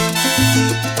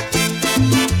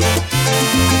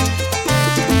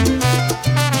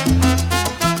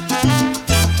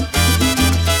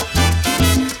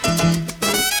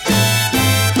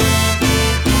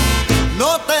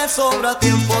 No te sobra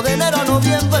tiempo de enero a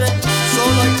noviembre,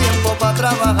 solo hay tiempo para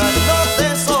trabajar. No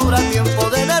te sobra tiempo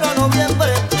de enero a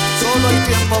noviembre, solo hay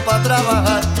tiempo para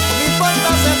trabajar. No importa,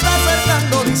 se está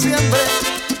acercando diciembre,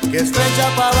 que es fecha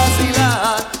para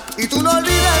vacilar. Y tú no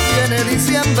olvides, viene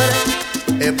diciembre,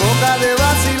 época de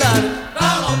vacilar.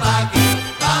 Vamos pa' aquí,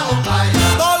 vamos pa'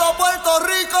 allá. Todo Puerto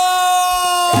Rico.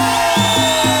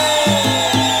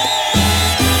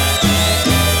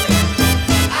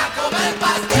 A comer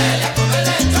pastel, a comer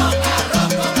lechón, arroz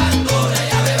con gandules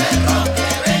y a beber ron, que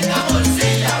venga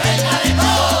morcilla, venga de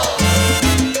todo.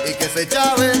 Y que se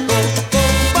chave todo,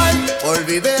 bye,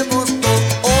 olvidemos todo,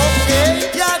 ok,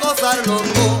 y a gozarlo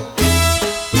todo.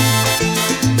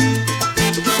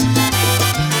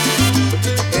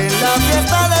 En la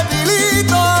fiesta de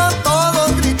Pilito todos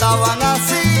gritaban así.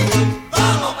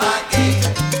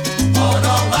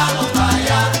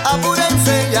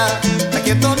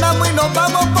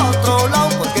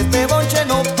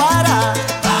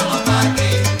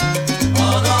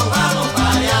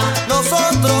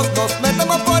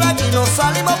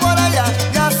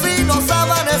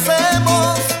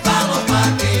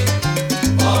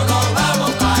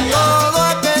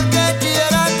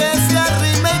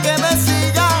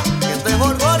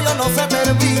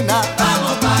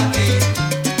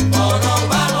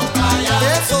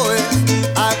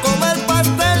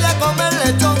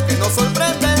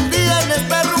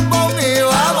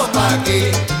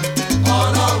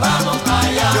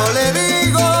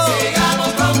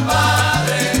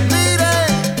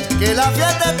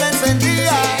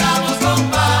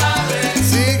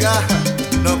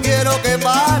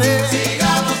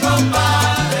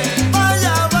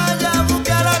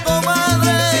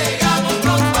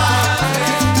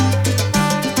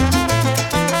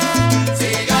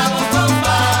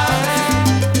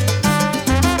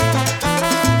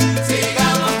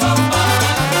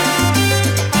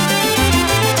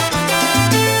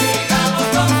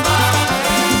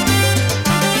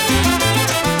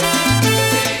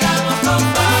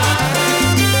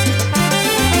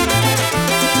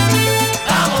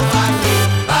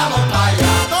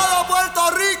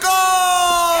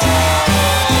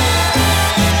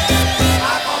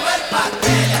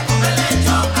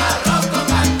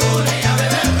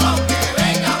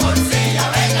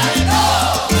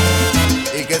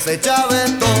 desechable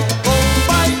todo,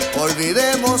 compay,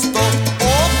 olvidemos todo,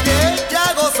 ok,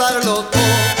 ya gozarlo todo.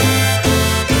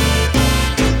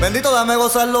 Bendito, dame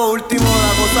gozar lo último de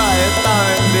la cosa esta,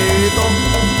 bendito.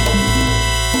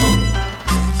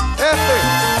 Este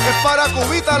es para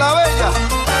Cubita la Bella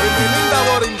y mi linda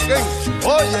Borinquen.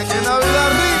 Oye, qué Navidad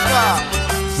rica.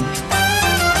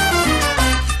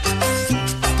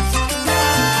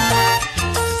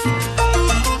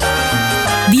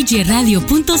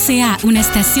 DJRadio.ca, una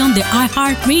estación de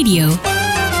iHeartRadio.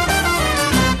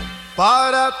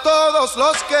 Para todos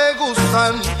los que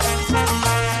gustan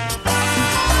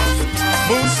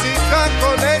música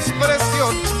con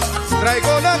expresión,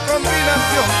 traigo una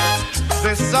combinación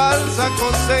de salsa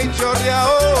con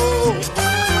seichorreao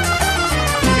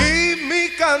y mi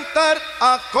cantar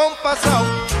acompasado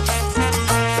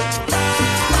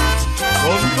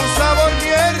con tu sabor, mi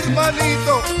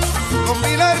hermanito,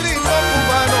 combina el ritmo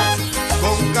cubano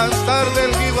con cantar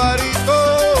del jibarito.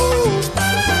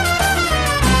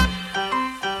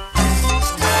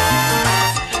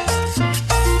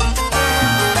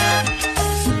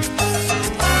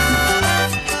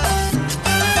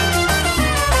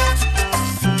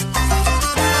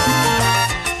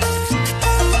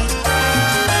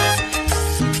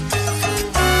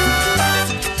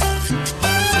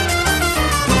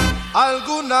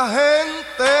 Alguna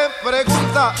gente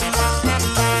pregunta,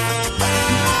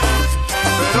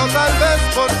 pero tal vez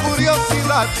por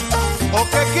curiosidad o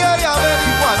que quiere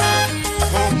averiguar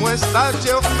cómo está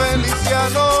Cheo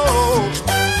Feliciano.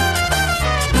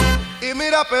 Y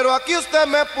mira, pero aquí usted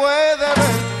me puede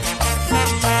ver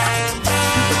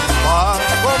para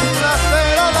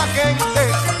complacer a la gente,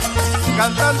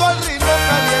 cantando al ritmo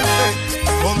caliente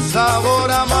con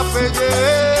sabor a mapelle.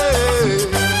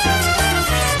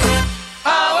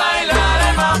 A bailar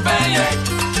el mapelle,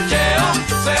 Cheo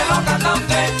se lo canta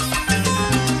usted.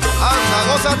 Anda,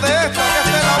 gózate esta, que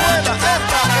esta es la buena,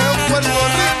 esta es un Puerto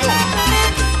Rico.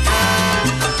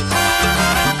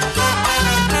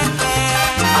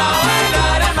 A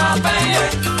bailar el mapelle,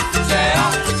 Cheo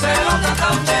se lo canta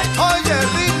usted. Oye, el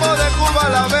ritmo de Cuba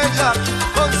la Bella,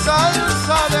 con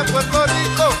salsa de Puerto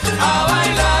Rico. A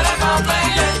bailar el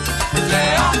mapelle,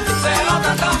 Cheo se lo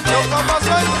canta usted. Yo como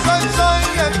soy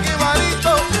el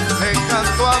jibarito, le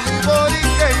canto a mi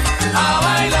Borinquen. A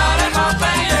bailar el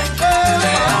mapelle,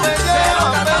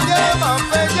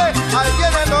 mapelle, ahí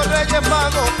vienen los Reyes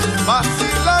Magos,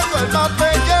 vacilando el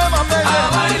mapelle. A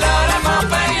bailar el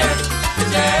mapelle,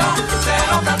 Cheo se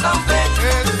lo canta usted.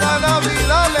 Esta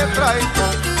Navidad le traigo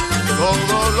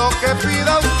todo lo que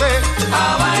pida usted.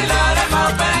 A bailar el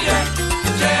mapelle,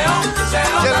 Cheo se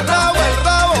lo canta usted. El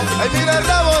rabo, ahí mira el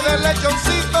rabo del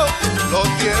lechoncito, lo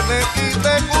tiene y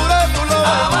te cura tu lo.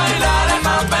 A bailar el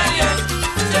mapelle,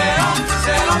 Cheo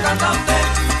se lo canta usted.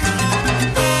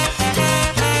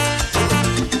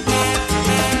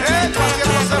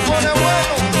 Se pone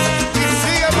bueno y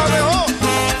sigue más mejor.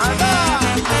 ¡Anda!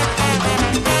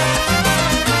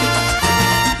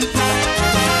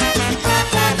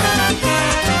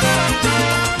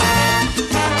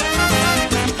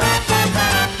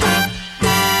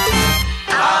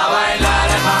 A bailar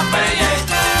el mapelle,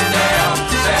 Cheo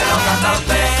se lo canta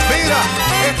usted. Mira,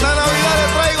 esta Navidad le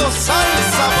traigo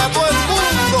salsa para todo el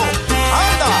mundo.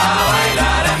 ¡Anda! A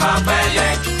bailar el mapelle,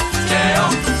 Cheo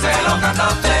se lo canta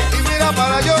usted.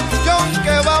 Para John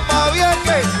que va pa'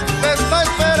 Vieques, te está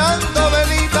esperando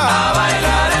Benita. A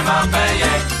bailar el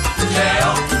mapelle,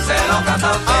 Cheo se lo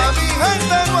canta usted. A mi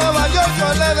gente de Nueva York yo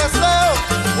le deseo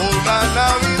una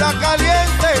Navidad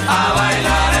caliente. A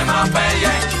bailar el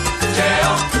mapelle,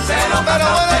 Cheo se lo canta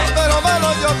usted. Pero bueno,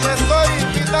 yo te estoy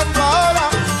invitando ahora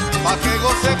pa' que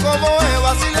goce como es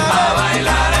vacilar. A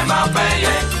bailar el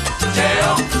mapelle,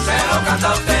 Cheo se lo canta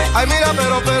usted. Ay mira,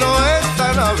 pero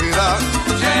esta Navidad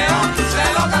se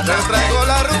lo canta te traigo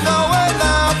la rumba buena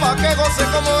pa' que goce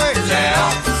como es. Cheo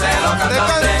se lo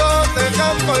canta te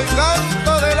canto el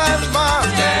canto del alma.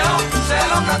 Cheo se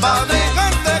lo canta pa' mi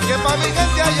gente, que pa' mi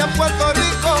gente allá en Puerto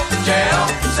Rico. Cheo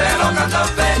se lo canta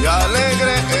usted. Y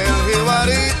alegre el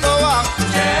jibarito va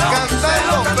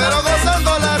cantando, pero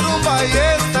gozando la rumba y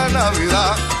esta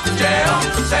Navidad. Cheo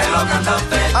se lo canta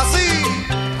usted. Así.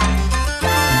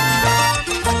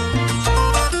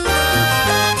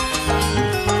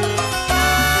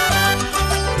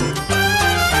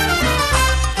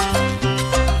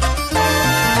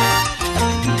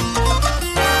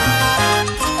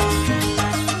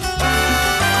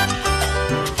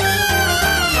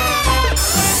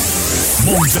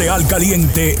 Mtl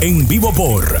Caliente en vivo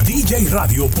por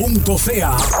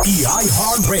DJRadio.ca y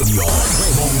iHeartRadio.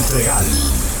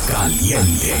 Mtl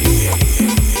Caliente.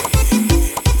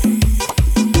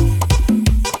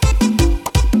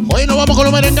 Hoy nos vamos con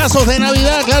los merengazos de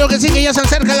Navidad. Claro que sí, que ya se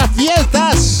acercan las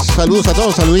fiestas. Saludos a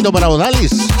todos, saluditos para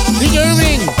Odalis, DJ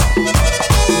Irving,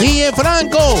 DJ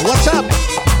Franco, WhatsApp,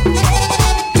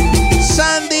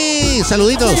 Sandy,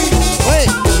 saluditos. Oye,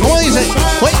 ¿cómo dice?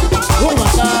 Oye,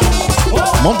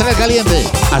 Mtl Caliente,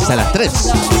 hasta las 3.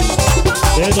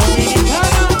 De Dominicana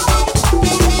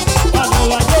a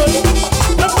Nueva York.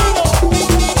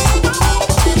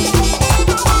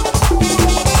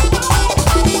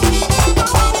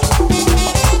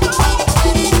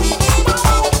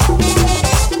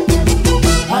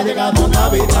 Ha llegado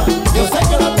Navidad, yo sé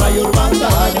que la trae Urbanda,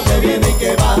 año que viene y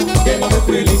que va, lleno de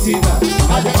felicidad.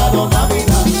 Ha llegado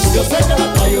Navidad, yo sé que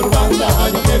la trae Urbanda,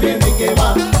 año que viene y que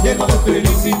va, lleno de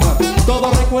felicidad. Todo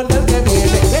recuerda el que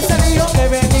viene, ese hijo que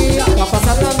venía para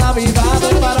pasar la Navidad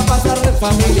y para pasarla en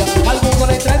familia. Algunos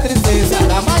le trae tristeza,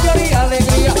 la mayoría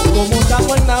alegría, como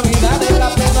estamos en Navidad en la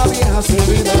plena vieja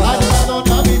subida. Ha llegado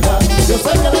Navidad, yo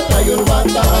sé que la trae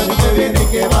Urbanda, año que viene y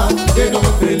que va, lleno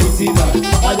de felicidad.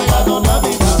 Ha llegado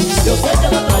Navidad, yo sé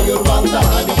que la trae Urbanda,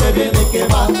 año que viene y que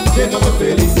va, lleno de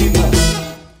felicidad.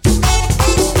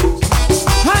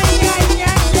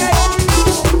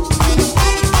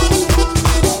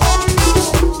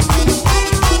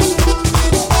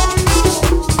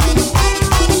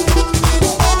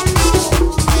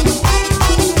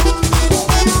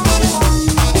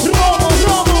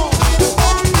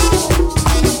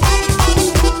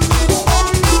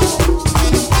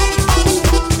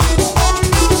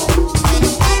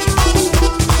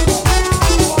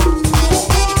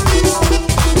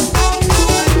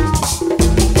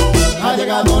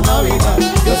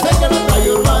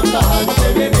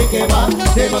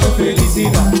 Lleno de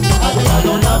felicidad, ha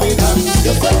llegado Navidad.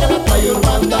 Yo sé que la trae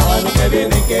Urbanda, año que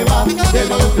viene y que va,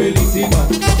 lleno de felicidad.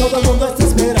 Todo el mundo está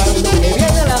esperando que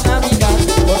viene la Navidad,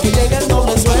 porque llega el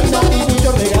doble sueldo y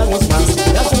muchos regalos más.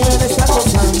 La ciudad está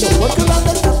gozando, porque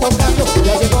Urbanda está tocando.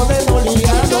 Ya llegó de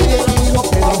Boliviano y el amigo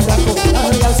Pedro Franco,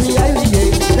 Ángel García y DJ,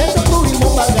 Neto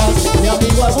Tuvimos Vargas, mi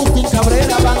amigo Agustín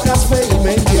Cabrera, Bancas Fe y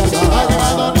Mendia. Ha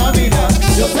llegado Navidad,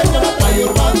 yo sé que la trae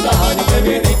Urbanda, año que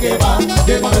viene y que va,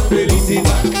 lleno de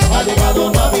felicidad. Ha llegado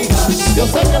Navidad, yo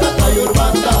sé que la trae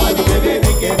Urbanda, año que viene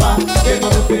y que va, lleno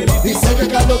de felicidad. Dice que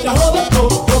Carlos trajo de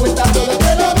todo, comentando de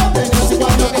que lo no tenía hace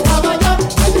cuando que estaba allá.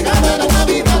 Ha llegado la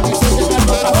Navidad, dice que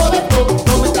Carlos trajo de todo,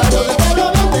 comentando de que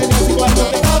lo no tenía hace cuando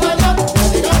que estaba allá. Ha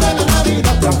llegado la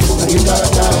Navidad, aquí está la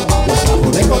chao, lo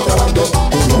estamos de contrabando,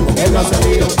 como que no ha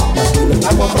salido, ya tú lo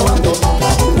estás comprobando.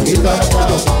 Aquí está la chao,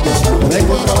 lo estamos de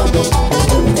contrabando,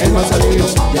 como que no ha salido,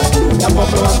 ya tú lo estás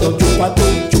comprobando. Chupa tú,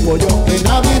 chupo yo, en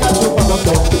Navidad chupamos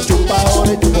todo, chupa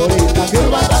ahora y chupa ahorita, que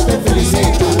Urbanda te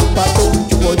felicita. Chupa tú,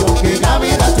 chupo yo, que en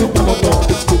Navidad chupamos todo,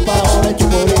 chupa ahora y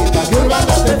chupa ahorita, que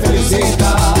Urbanda te felicita.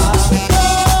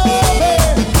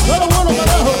 Bueno, bueno,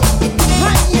 carajo.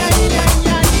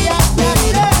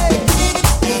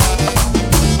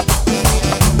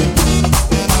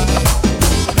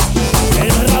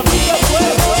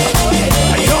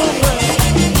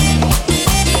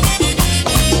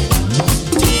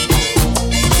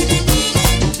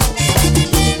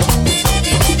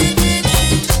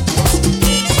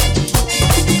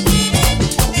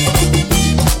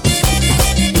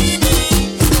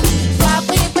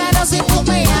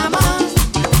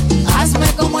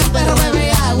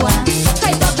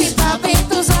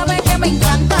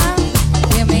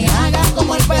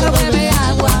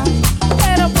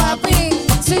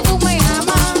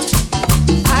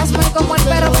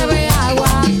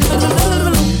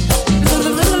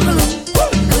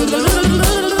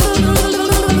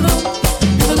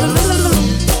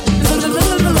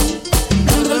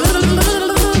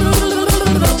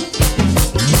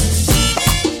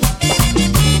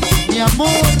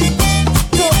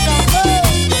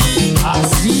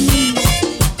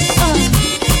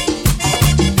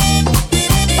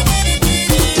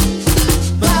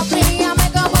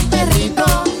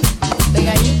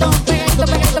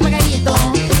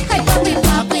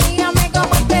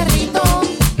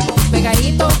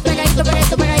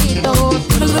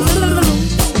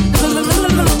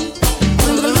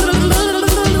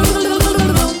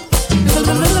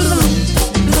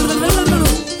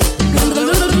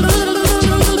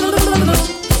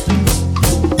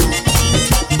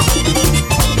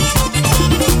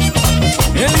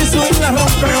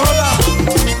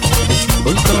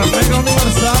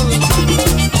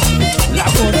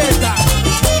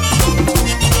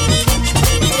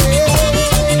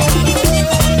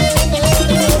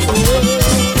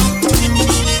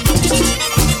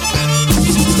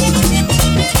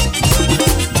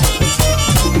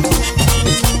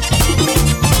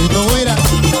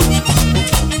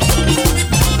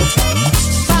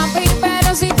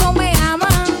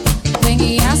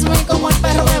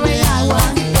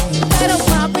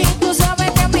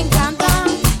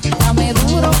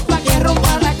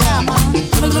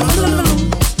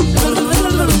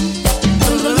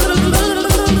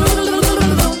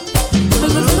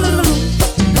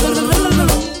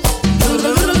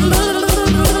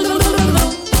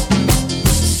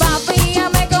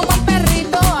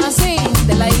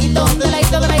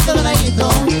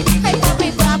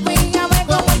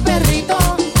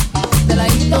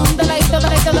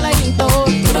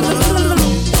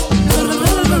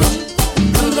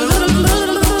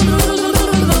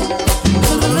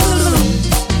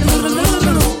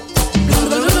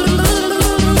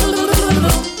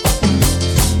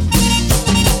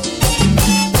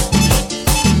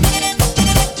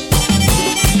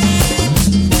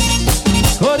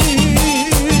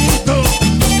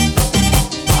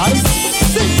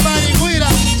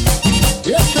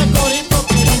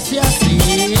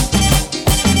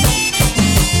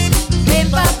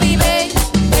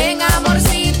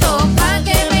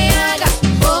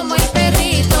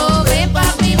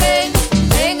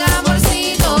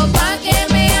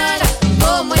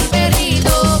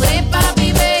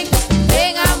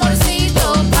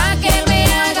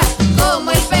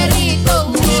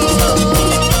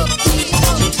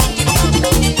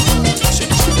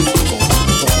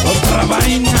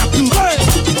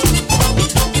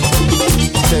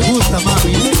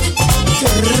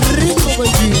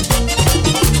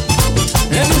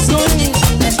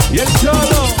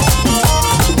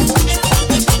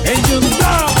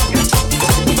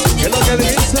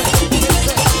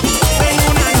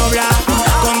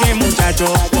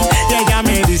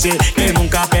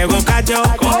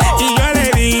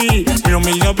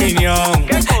 opinión.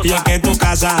 Y es que en tu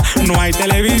casa no hay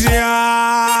televisión.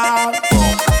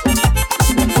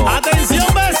 Atención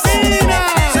vecina.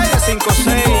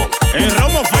 656. El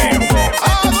romo feo.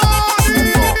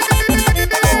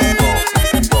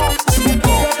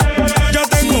 Yo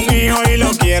tengo un hijo y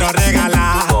lo quiero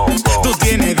regalar. Tú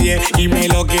tienes 10 y me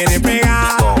lo quieres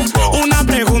pegar. Una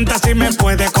pregunta si me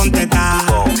puedes contestar.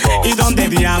 ¿Y dónde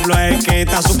diablo es que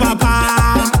está su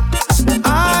papá?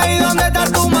 Ay, ¿dónde está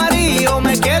tu marido?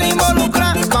 Me quiere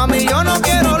involucrar. Mami, yo no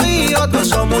quiero lío. Todos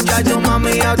esos muchachos,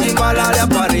 mami, a chimbalarle a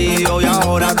parido. Y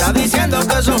ahora está diciendo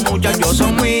que esos muchachos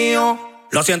son míos.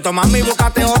 Lo siento, mami,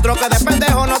 búscate otro que de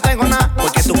pendejo no tengo nada.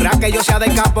 Porque tú creas que yo sea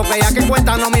de campo, que ya que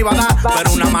cuenta no me iba a dar.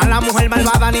 Pero una mala mujer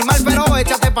malvada, animal, pero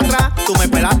échate para atrás. Tú me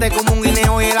pelaste como un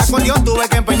guineo y el acordeón tuve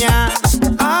que empeñar.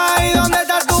 Ay, ¿dónde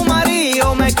está tu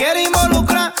marido? Me quiere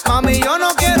involucrar. Mami, yo no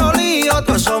quiero lío.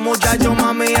 Todos esos muchachos,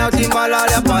 mami, a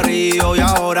chimbalarle a parido. Y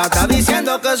ahora está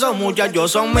diciendo que esos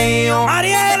muchachos son míos.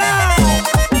 ¡Ariela!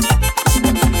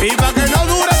 Y para que no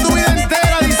dure tu vida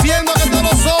entera diciendo que todos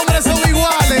los hombres son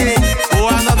iguales,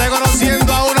 cuando te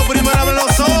conociendo a uno primero abre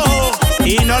los ojos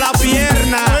y no la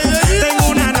pierna. Tengo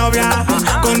una novia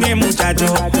con 10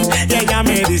 muchachos y ella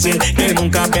me dice que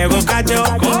nunca pegó cacho.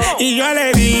 Y yo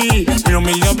le di mi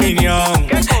humilde opinión.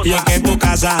 Y es que en tu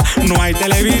casa no hay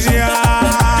televisión.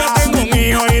 Yo tengo un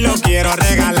hijo y lo quiero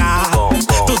regalar.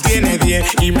 Tú tienes 10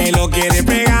 y me lo quieres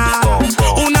pegar.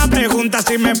 Una pregunta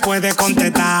si me puedes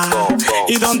contestar.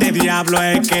 ¿Y dónde diablo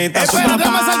es que está su papá?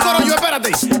 Espérate, me coro yo,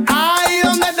 espérate. Ay,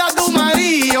 ¿dónde está tu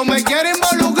marido? Me quiere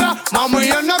involucrar. Mami,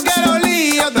 yo no quiero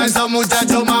lío. De esos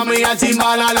muchachos, mami, a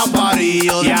chimbalar los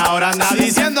paridos. Y ahora anda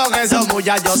diciendo que esos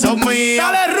muchachos son míos.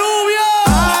 ¡Dale, rubio!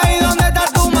 Ay, ¿dónde está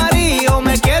tu marido?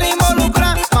 Me quiere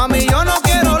involucrar. Mami, yo no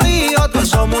quiero lío. Todos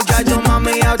esos muchachos,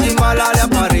 mami, a chimbalarle a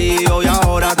parido. Y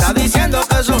ahora está diciendo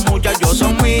que esos muchachos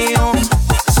son míos.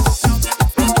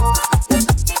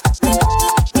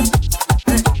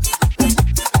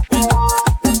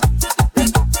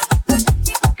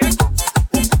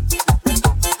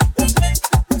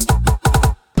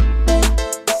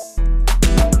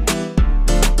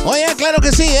 Oye, claro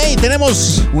que sí,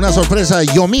 tenemos una sorpresa.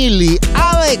 Yomil y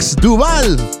Alex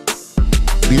Duval,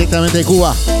 directamente de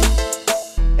Cuba.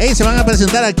 Se van a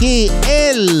presentar aquí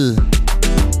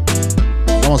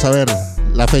vamos a ver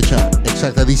la fecha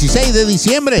exacta, 16 de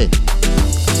diciembre.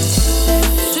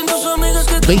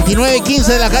 29-15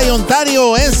 de la calle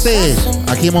Ontario Este,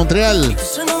 aquí en Montreal.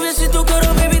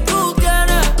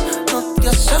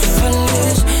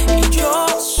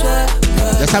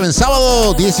 Ya saben,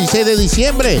 sábado 16 de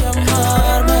diciembre.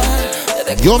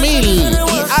 Yomil y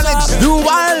Alex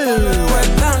Duval.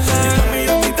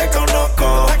 Te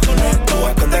conozco, tú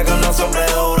escondes con los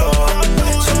hombres duros.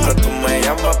 Siempre tú me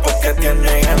llamas porque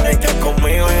tienes ganas y que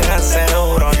conmigo eras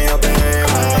seguro. Yo te veo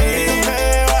ahí,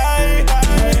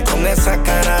 con esa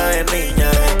cara de niña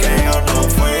de que yo no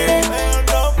fui.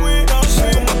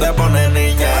 ¿Cómo te pones,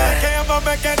 niña?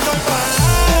 Que estoy para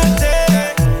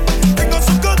tengo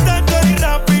su contacto y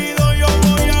rápido yo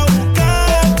voy a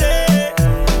buscarte.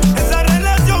 Esa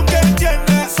relación que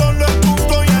tienes solo es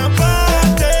punto y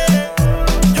aparte.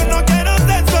 Yo no quiero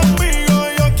ser tu amigo,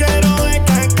 yo quiero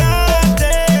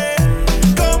descargarte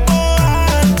como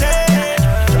antes.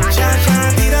 Ya,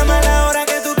 tírame a la hora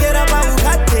que tú quieras pa'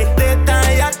 buscarte.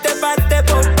 Detallarte parte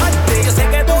por parte. Yo sé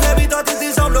que tu jevito a ti te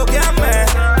hizo bloquearme,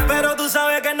 pero tú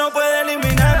sabes que no puede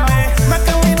eliminarme.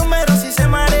 Marca mi número si se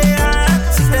marea.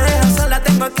 Si te dejas sola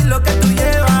tengo aquí lo que tú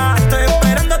llevas. Estoy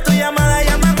esperando tu llamada,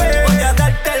 llámame. Voy a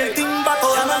darte el timba,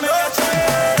 llámame.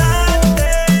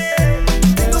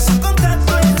 Tengo su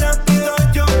contacto y rápido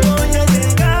yo voy a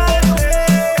llegarte.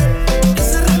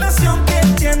 Esa relación que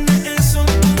tienes es un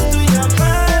punto y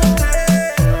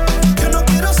aparte. Yo no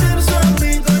quiero ser su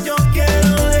amigo, yo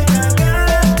quiero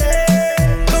descargarte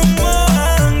como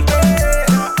antes.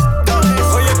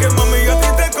 Oye, que mami, yo a ti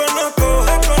te conozco.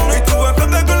 Y tú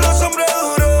escondes con los hombres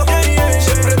duros.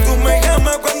 Siempre tú me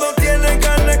llamas cuando tienes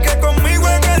ganas, que conmigo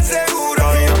en el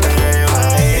seguro. Yo te veo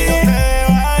ahí,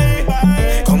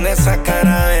 con esa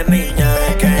cara de niña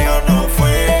de que yo no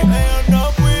fui.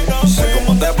 Sé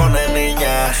cómo te pones,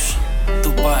 niña.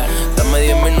 Tu par, dame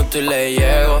 10 minutos y le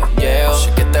llego. Sé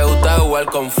que te gusta jugar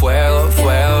con fuego.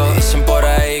 Dicen por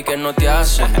ahí que no te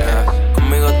hacen nada.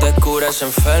 Conmigo te cura esa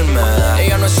enfermedad.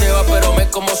 Ella no es ceba, pero me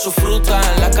como su fruta.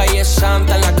 En la calle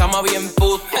santa, en la cama bien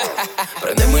puta.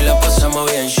 Prendemos y la pasamos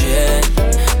bien shit.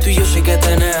 Tú y yo sí que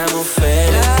tenemos fe.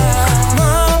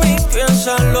 Mami,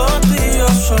 piénsalo, tú y yo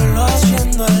solo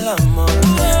haciendo el amor.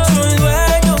 Soy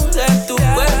dueño de tu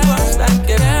cuerpo hasta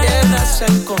que pierdas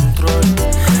el control.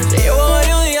 Te llevo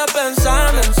varios días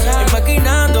pensando y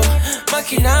maquinando.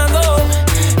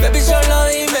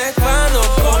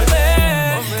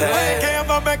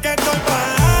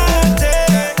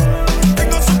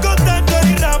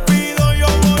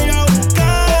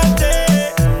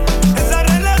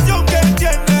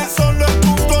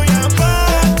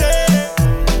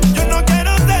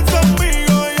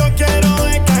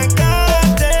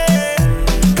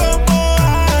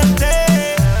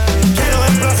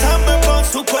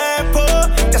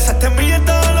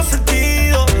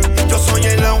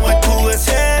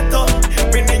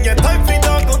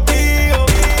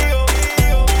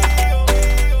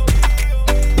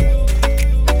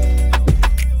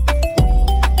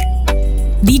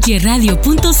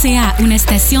 djradio.ca, una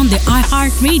estación de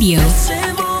iHeartRadio.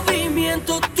 Ese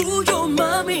movimiento tuyo,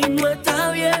 mami, no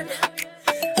está bien.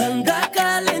 Anda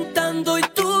calentando y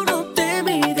tú no te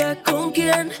miras con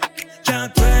quién.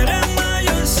 Ya tú eres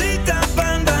mayorcita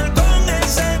para andar con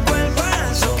ese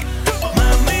cuerpazo.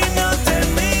 Mami, no te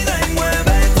mira y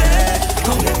muévete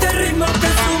con este ritmo que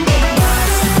es un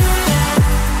bombazo.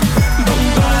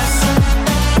 Bombazo.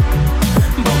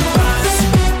 Bombazo.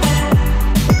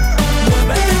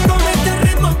 Muévete con este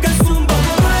ritmo que es un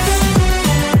bombazo.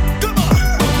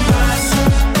 Bombazo.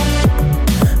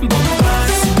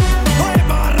 Bombazo. Oye,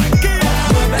 Barranquilla.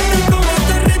 Muévete con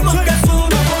este ritmo que es un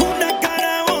una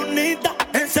cara bonita,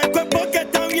 ese cuerpo que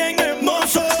está bien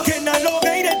hermoso. Tiene a los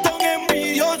haters tan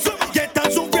envidiosos y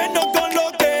están sufriendo con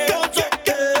lo que oye.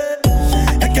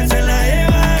 Es que se la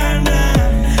lleva Ana,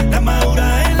 la madura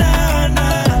es la Ana.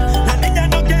 La niña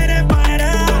no quiere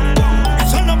parar,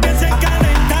 solo piensa en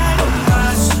calentar.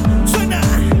 bombazo. Suena,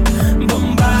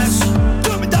 Bombazo.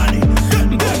 tú me Dani,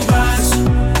 Bombazo.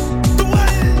 tú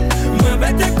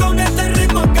Muévete con este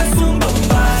ritmo que es un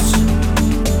bombazo.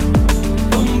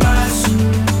 Bombazo.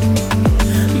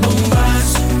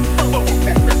 Bombazo.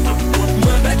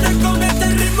 Muévete con este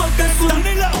ritmo que es un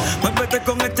Danilo. Muévete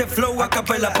con este flow a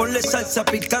capela, ponle salsa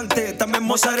picante, también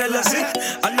mozzarella así.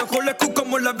 A los colecos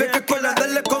como la vieja escuela,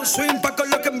 dale con swing pa' con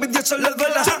lo que envidioso les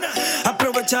duela.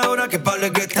 Aprovecha ahora que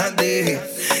Pablo que está tarde.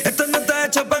 Esto no está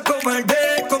hecho pa'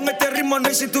 cobarde, con este ritmo no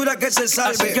hay cintura que se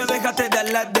salve. Así que déjate de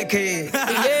hablar de que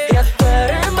Ya tú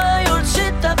eres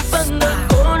mayorcita pa' andar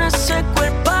con ese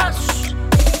cuerpazo.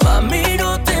 Mami,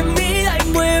 no te mira y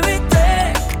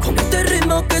muévete con este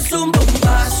ritmo que es un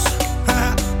bombazo.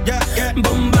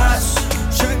 Bombazo.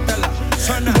 suéltala,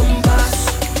 suena,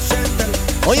 Bombazo. suéltala.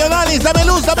 Oye, Dalis, dame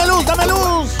luz, dame luz, dame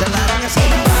luz.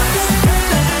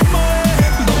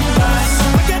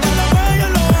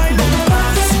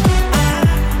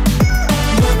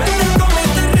 Muévete con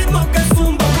este ritmo que es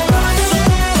un bombazo.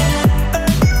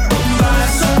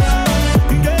 Bombazo.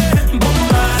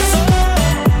 Bombazo.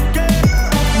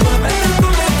 Muévete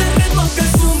con este ritmo que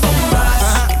es un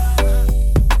bombazo.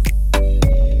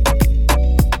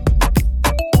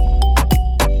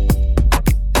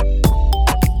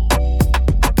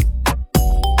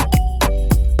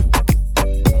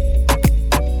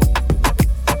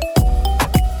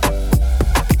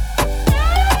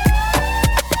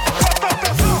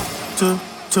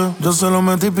 Yo se lo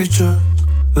metí piche.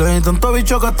 Le di tanto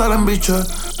bicho que hasta la embiche.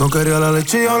 No quería la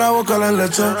leche y yo la boca la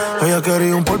leche. Ella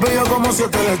quería un polvillo como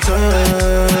 7 leches.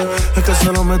 Es que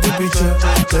se lo metí piche.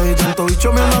 Le di tanto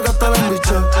bicho mi alma que hasta la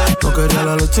embiche. No quería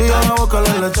la leche y yo la boca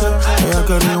la leche. Ella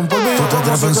quería un polvillo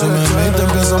como 7 leches. Y te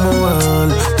empiezo a mover.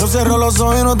 Yo cierro los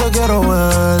ojos y no te quiero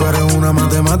ver. Tú eres una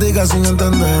matemática sin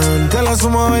entender. Que la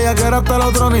sumo a ella que era hasta el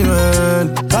otro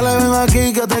nivel. Dale, ven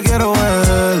aquí que te quiero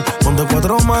ver. Ponte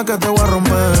 4 más que te voy a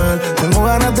romper. Tengo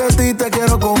ganas de ti, te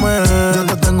quiero comer. Yo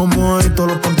te tengo muy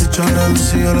todos los pantichones.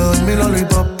 Si yo le doy mi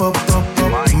lollipop, pop, pop,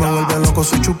 pop. Me vuelve loco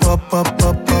si chupa, pop,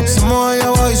 pop, pop. Se mueve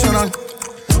ella va a adicional.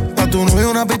 Pa' tu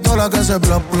novio una pistola que se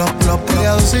plop, plop, plop.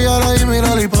 Ella decía yo le di mi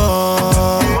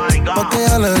lollipop. Pa' que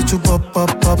ella le dé chupa,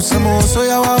 pop, pop. Se mueve eso y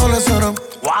abajo le suena.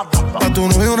 Pa' tu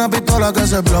novio una pistola que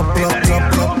se plop, plop, plop,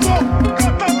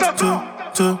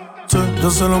 plop. Yo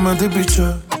se lo metí piche.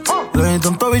 Le di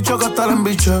tanto bicho que hasta la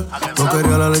embiche. No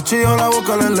quería la leche y yo la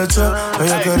boca la leche.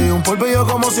 Ella quería un polvillo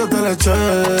como 7 leches.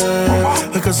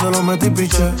 Es que se lo metí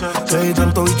piche. Le di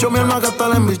tanto bicho mi alma que hasta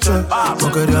la embiche.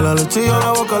 No quería la leche y yo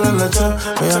la boca la leche.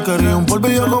 Ella quería un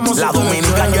polvillo como 7 leches. La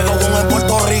dominican llegó con el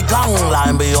puertorricán. Las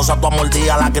envidiosas tu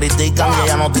mordida la critican. Y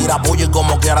ella no tira puño y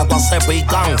como quiera todas se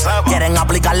pican. Quieren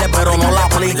aplicarle pero no la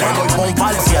aplican. Voy pompa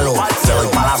al cielo. Le doy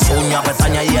pa' las uñas,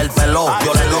 pestañas y el pelo.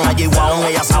 Yo le doy una G-Wagon,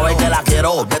 ella sabe que la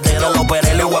quiero. Desde que lo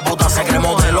operé, el hueputa se cree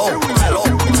modelo.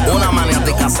 Una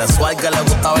maniática sexual que le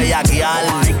gusta bellaquear.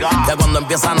 Que cuando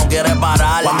empieza no quiere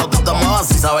parar. Cuando tú te muevas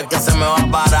y sabes que se me va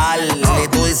a parar. Y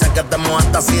tú dices que te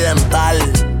muevaste accidental.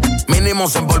 Mínimo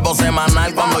 100 polvo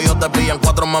semanal. Cuando yo te pillo en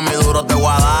 4 mami duro te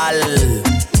voy a dar.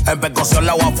 En percusión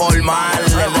la voy a formar.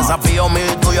 El desafío mío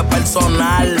y tuyo es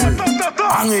personal.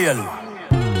 Ángel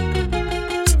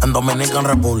en Dominican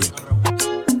Republic.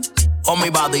 Oh mi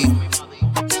body.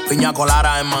 Piña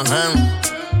colada en Manhattan.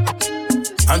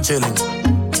 I'm chilling,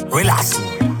 relaxing.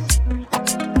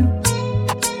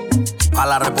 Pa'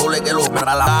 la República y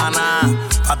para la gana.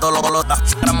 Pa' todos los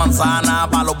la manzana.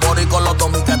 Pa' los boricos, los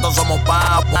dominicanos somos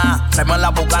papas. Traemos la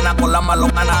bucana con la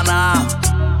malonganana.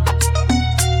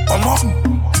 Come on.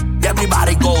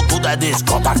 Everybody go to the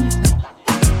discotheque.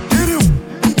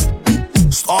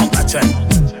 Stop that shit.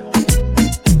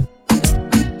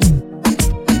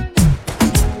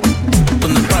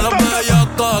 ¿Dónde está la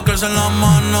bellota que Copas en la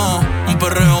mano, un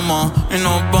perreo más y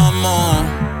nos vamos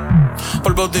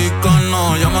pa'l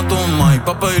Vaticano. Llama a tu mai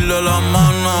pa' pedirle la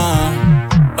mano.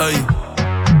 Ey.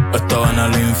 Estaba en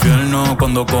el infierno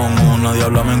cuando con una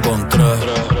diabla me encontré.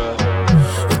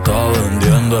 Estaba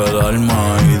vendiendo el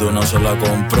alma y de una se la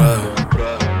compré.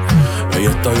 Ella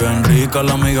está bien rica,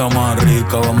 la amiga más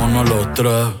rica. Vámonos los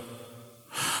tres.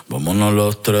 Vámonos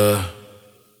los tres.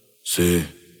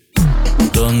 Sí.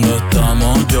 ¿Dónde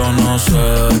estamos? Yo no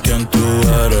sé. ¿Quién tú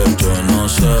eres? Yo no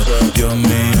sé. Dios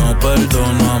mío,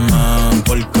 perdóname,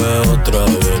 porque otra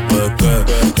vez pequé.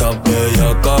 Estás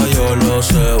bellaca, yo lo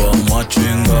sé. Vamos a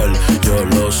chingar, yo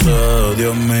lo sé.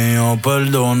 Dios mío,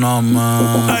 perdóname.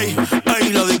 Ey,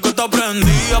 ey, la disco está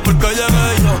prendida porque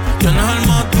llegué yo. ¿Quién es el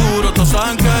más duro? Todos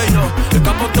saben que yo. El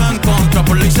capo está en contra,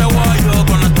 por ley se guayo.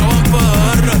 Conectado en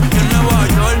PR y en Nueva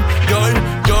York.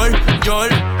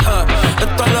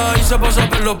 Esta la hice pa'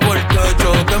 sacarlo por el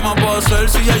techo. ¿Qué más puedo hacer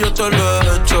si ya yo te lo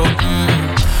he hecho?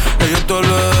 Ya yo te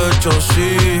lo he hecho,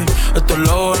 sí. Esto es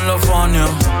lobo en la Fania.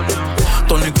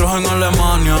 Tony Kroos en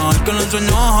Alemania. El que le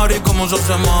enseñó a Harry cómo se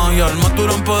hace magia. El más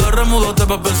duro en PR, múdate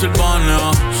pa' Pensilvania.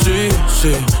 Sí,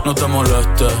 sí, no te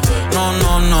molestes.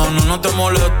 No te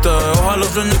molestes. Ojalá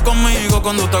sueñes conmigo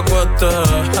cuando te acuestes.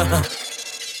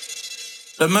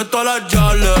 Le meto a las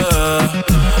yales,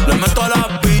 le meto a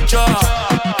las bichas.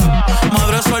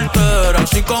 Madre soltera,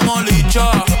 así como licha.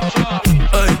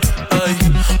 Ey, ey,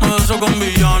 me beso con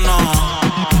villana,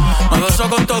 me beso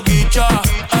con toquicha.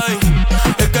 Ey,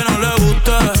 es que no le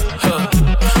guste,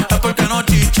 es porque no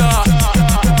chicha.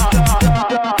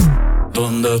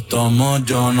 ¿Dónde estamos?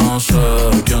 Yo no sé.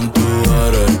 ¿Quién tú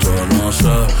eres? Yo no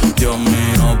sé. Dios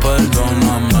mío,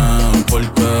 perdóname,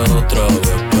 porque otra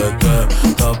vez pequé.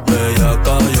 Estás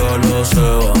bellaca, yo lo sé.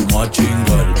 Vamos a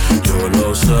chingar, yo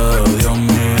lo sé. Dios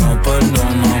mío,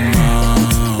 perdóname.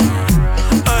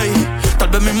 Ey, tal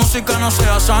vez mi música no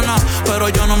sea sana, pero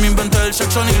yo no me inventé el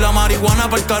sexo ni la marihuana.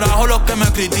 Pa'l carajo los que me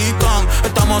critican.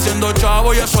 Estamos haciendo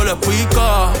chavo y eso les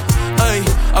pica. Ey,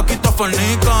 aquí te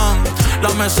fornican la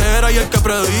mesera y el que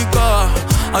predica.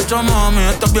 Hacha mami,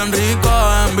 estás bien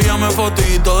rica. Envíame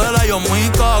fotito de la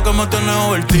yomica que me tiene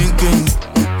overthinking.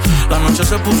 La noche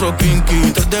se puso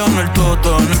kinky. 3 dedos en el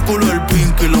toto, en el culo el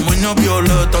pinky. La moña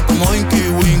violeta como Dinky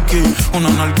Winky. Una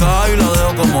nalga y la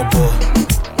dejo como po.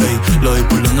 Ey, lo di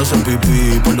por donde hace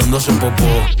pipí, por donde hace popó.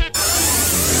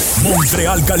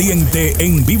 Mtl Caliente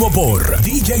en vivo por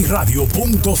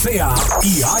djradio.ca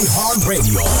y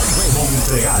iHeartRadio.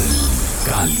 Mtl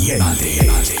Caliente.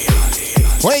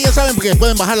 Bueno, ya saben que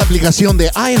pueden bajar la aplicación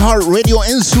de iHeartRadio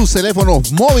en sus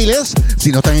teléfonos móviles.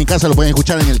 Si no están en casa, lo pueden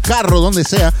escuchar en el carro, donde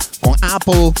sea, con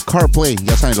Apple CarPlay.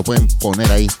 Ya saben, lo pueden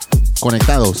poner ahí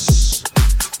conectados.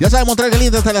 Ya saben, Mtl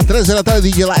Caliente hasta las 3 de la tarde,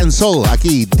 DJ Latin Soul.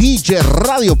 Aquí,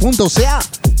 djradio.ca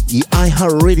y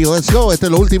iHeartRadio. Let's go. Este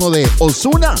es lo último de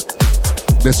Ozuna,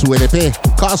 de su LP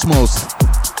Cosmos.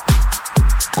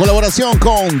 Colaboración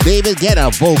con David Guetta,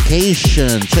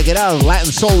 Vocation. Check it out,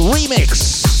 Latin Soul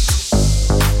Remix.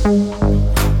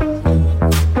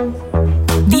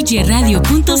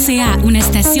 djradio.ca, una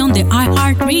estación de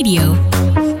iHeartRadio.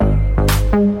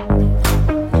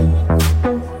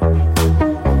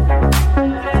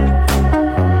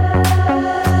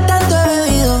 Tanto he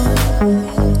bebido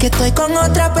que estoy con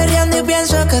otra perreando y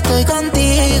pienso que estoy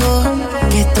contigo,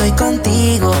 que estoy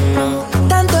contigo.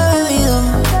 Tanto he bebido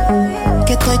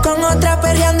que estoy con otra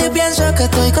perreando y pienso que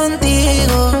estoy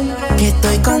contigo, que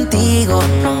estoy contigo.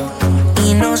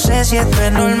 Y no sé si esto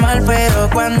es normal, pero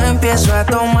cuando empiezo a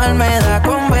tomar me da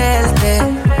con verte,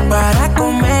 para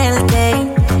comerte.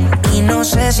 Y no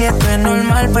sé si esto es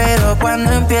normal, pero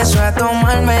cuando empiezo a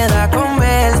tomar me da con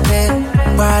verte,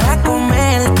 para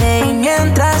comerte. Y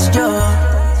mientras yo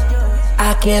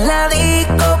aquí en la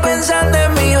disco pensando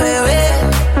en mi bebé,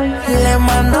 le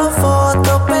mando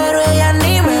fotos pero ella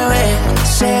ni me ve.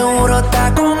 Seguro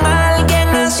está con alguien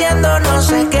haciendo no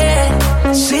sé qué.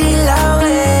 Si la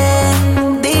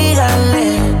ven,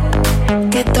 díganle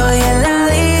que estoy en la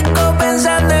disco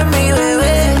pensando en mi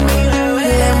bebé.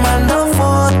 Le mando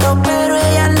fotos pero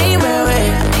ella ni me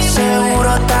ve.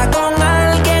 Seguro está con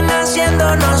alguien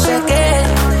haciendo no sé qué.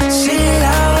 Si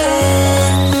la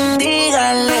ven,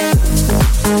 díganle.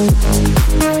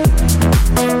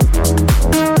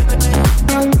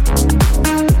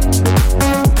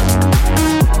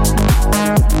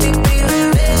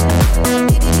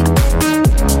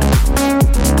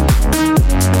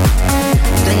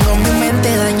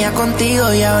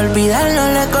 Contigo y a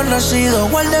olvidarlo lo he conocido.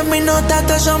 Guardé mis notas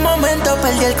todos esos momentos.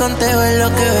 Perdí el conteo de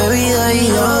lo que he bebido. Y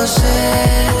yo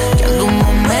sé que algún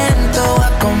momento va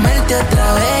a comerte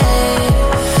otra vez.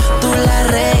 Tú la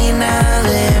reina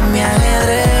de mi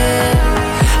ajedrez.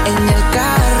 En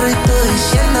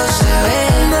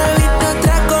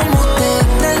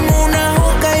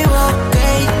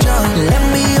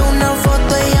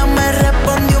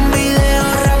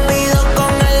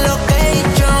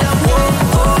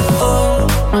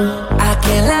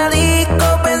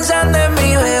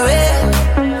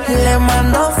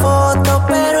mando fotos,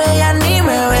 pero ella ni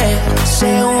me ve.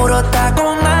 Seguro está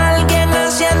con alguien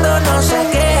haciendo no sé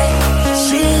qué.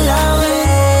 Si la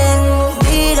ven,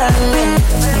 díganle.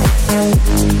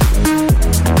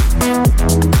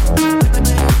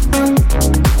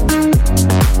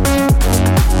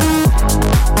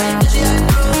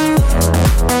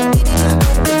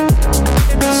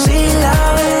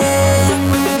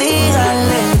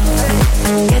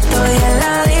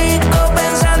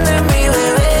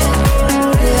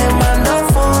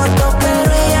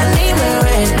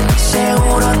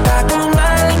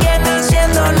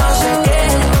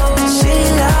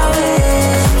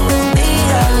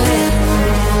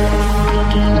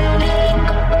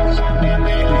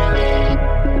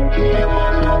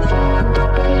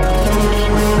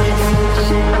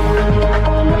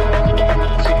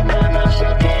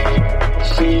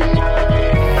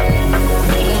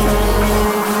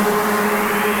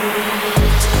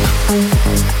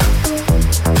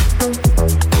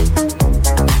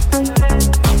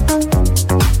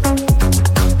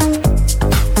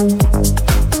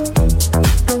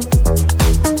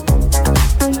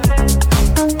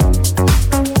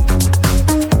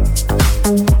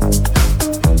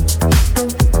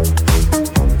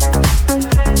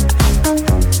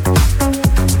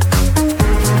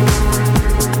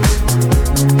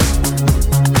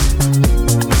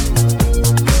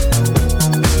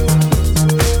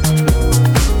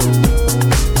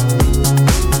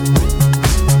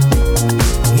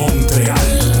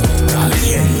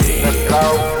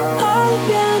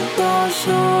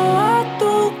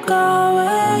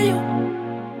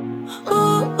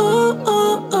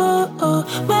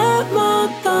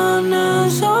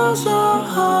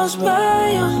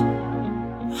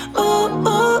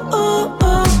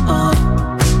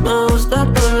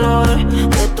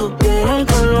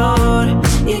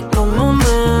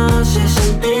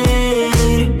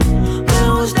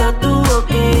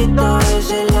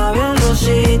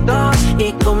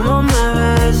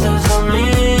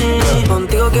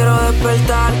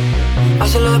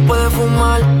 Hacerlo después de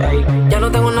fumar. Ya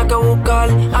no tengo nada que buscar.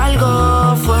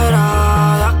 Algo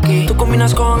fuera de aquí. Tú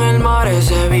combinas con el mar.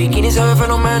 Ese bikini se ve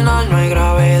fenomenal. No hay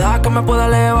gravedad que me pueda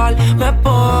elevar. Me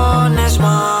pones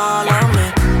mal a mí.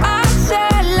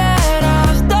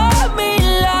 Aceleras todos mis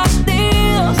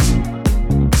latidos.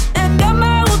 Es que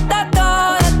me gusta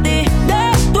todo de ti. De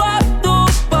tú a tu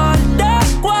parte,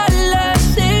 ¿cuál he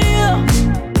sido?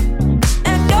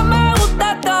 Es que me gusta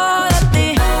todo de ti.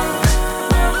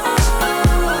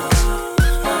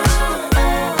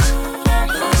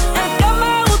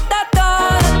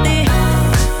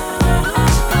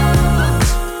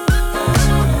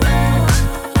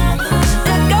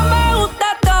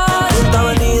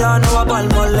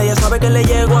 Que le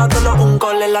llego a todos un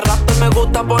call. El arrastre me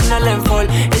gusta ponerle en fall.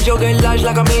 El jogger large,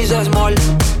 la camisa small.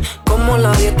 Como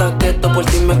la dieta keto. Por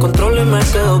ti me controlo y me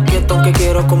quedo quieto. Que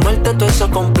quiero comerte todo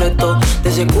eso completo. De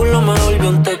ese culo me volvió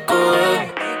un teco.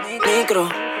 Micro,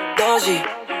 dosis,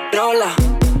 rola,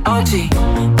 oxi.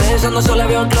 Pensando solo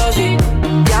veo glossy.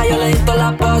 Ya yo le di toda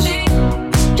la posi.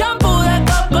 Shampoo de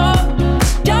coco.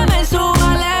 Ya me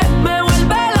subale. Me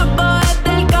vuelve loco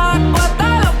desde el casco hasta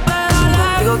los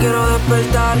pedales. Digo quiero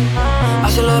despertar.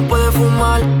 Hacerlo después de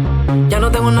fumar. Ya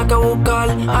no tengo nada que buscar.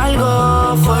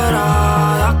 Algo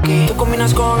fuera de aquí. Tú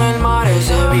combinas con el mar.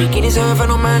 Ese bikini se ve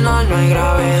fenomenal. No hay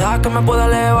gravedad que me pueda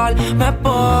elevar. Me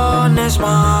pones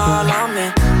mal a mí.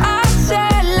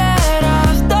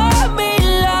 Aceleras todos mis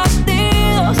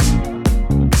latidos.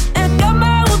 Es que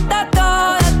me gusta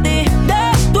todo de ti. De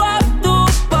tú a tu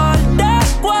parte,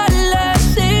 ¿cuál he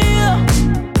sido?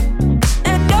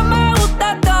 Es que me gusta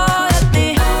todo de ti.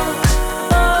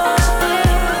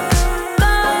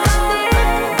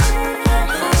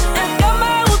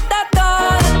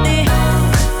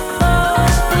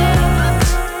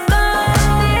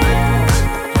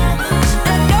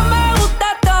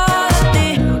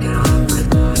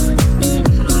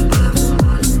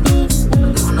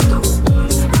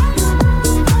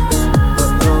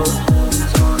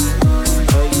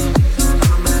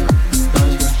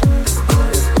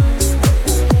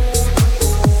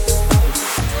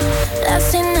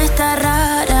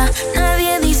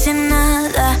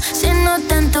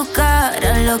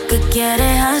 Lo que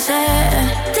quieres hacer.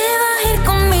 Te vas a ir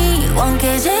conmigo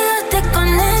aunque llegaste con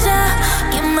ella.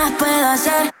 ¿Qué más puedo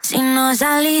hacer si no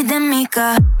salís de mi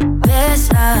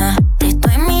cabeza? Te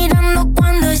estoy mirando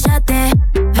cuando ella te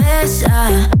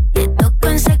besa. Te toco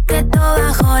en secreto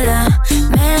bajo la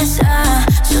mesa.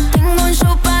 Yo tengo un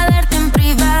show para darte en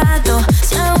privado.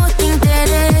 Si a vos te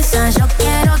interesa, yo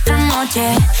quiero otra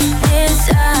noche de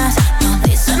esas. Nos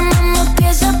desarmamos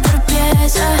pieza por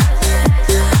pieza.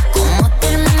 Como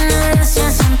termina,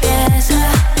 gracias empieza.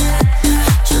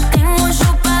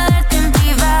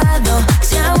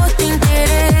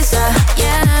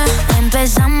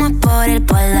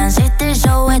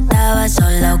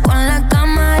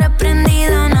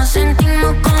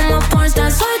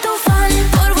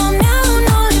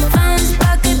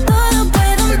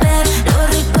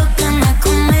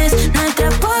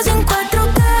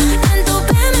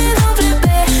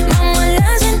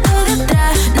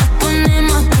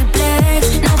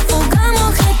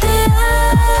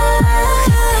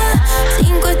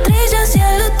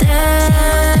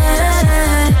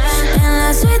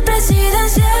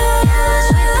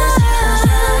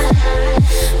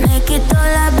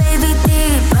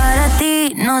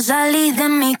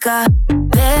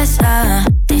 cabeza.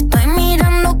 Te estoy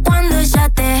mirando cuando ella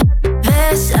te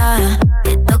besa.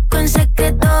 Te toco en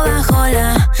secreto bajo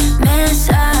la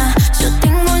mesa. Yo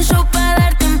tengo un show para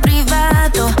darte en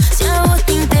privado. Si a vos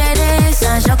te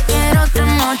interesa, yo quiero otra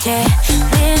noche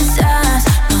de esas.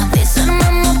 Nos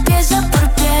desarmamos pieza por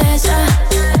pieza.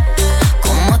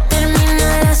 Como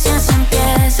termina gracias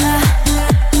empieza.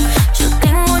 Yo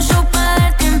tengo un show para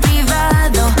darte en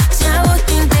privado. Si a vos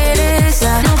te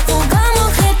interesa, nos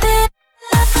fugamos GT.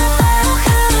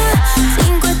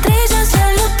 Cinco estrellas y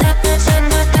al hotel.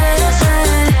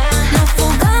 Nos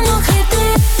fugamos GT.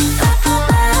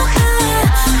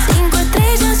 Cinco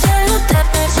estrellas y al hotel.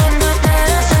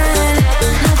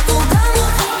 Nos fugamos.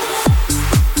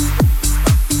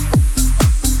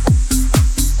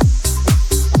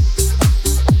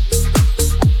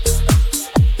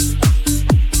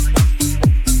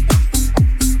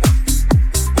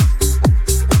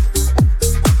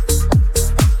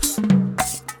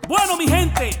 Bueno, mi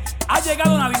gente, ha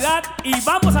llegado Navidad y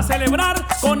vamos a celebrar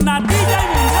con natilla y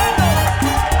buñuelo.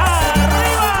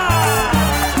 ¡Arriba!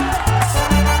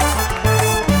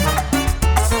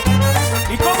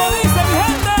 Y como dice mi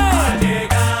gente,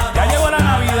 ya llegó la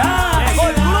Navidad. Llegó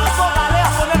el grupo Galé a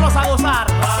ponernos a gozar.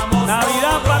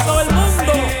 Navidad para todo el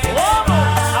mundo. ¡Vamos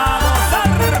a gozar!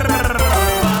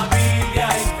 Familia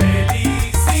y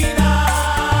felicidad,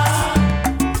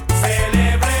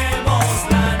 celebremos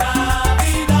la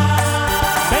Navidad.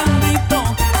 Bendito,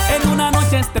 en una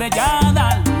noche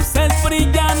estrellada, luces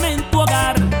brillan en tu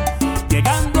hogar.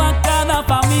 Llegando a cada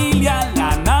familia,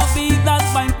 la Navidad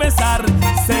va a empezar.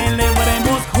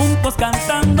 Celebremos juntos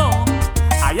cantando,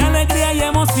 hay alegría y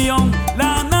emoción.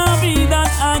 La Navidad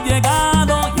ha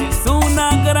llegado y es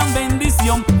una gran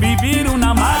bendición vivir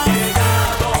una más. Ha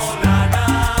llegado la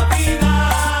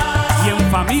Navidad Y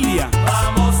en familia.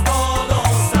 vamos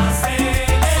todos a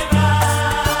celebrar,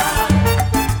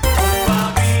 con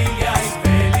familia y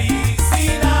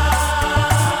felicidad,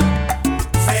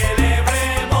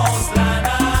 celebremos la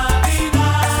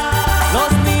Navidad.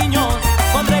 Los niños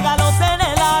con regalos en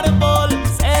el árbol,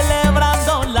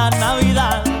 celebrando la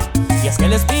Navidad. Y es que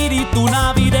el espíritu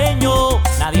navideño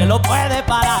nadie lo puede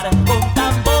parar. Con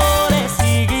tambores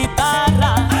y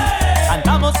guitarra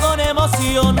cantamos con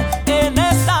emoción en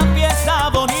esta fiesta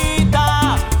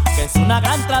bonita, que es una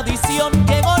gran tradición.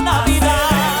 Llegó Navidad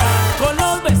Con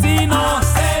los vecinos,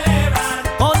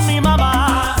 con mi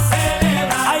mamá,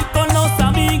 ay, con los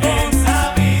amigos,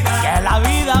 que la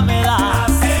vida me da,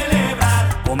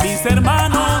 con mis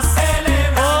hermanos,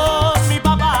 con mi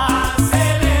papá.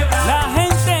 la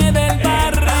gente del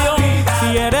barrio.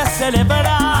 ¿Quieres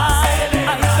celebrar?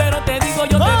 Ay, pero te digo,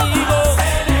 yo te digo,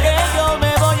 que yo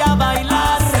me voy a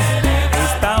bailar.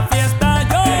 esta fiesta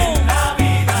yo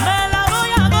Me la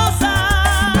voy a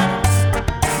gozar.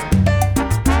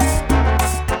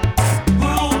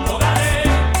 Grupo Galé.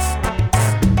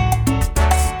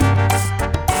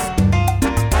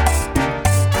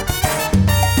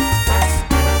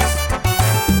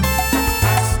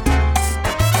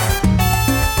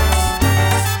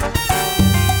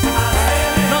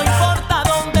 No importa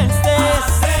dónde estés,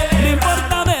 no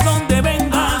importa de dónde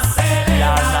vengas,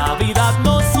 la Navidad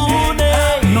nos une,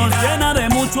 nos llena de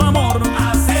mucho amor.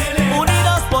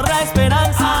 unidos por la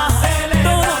esperanza.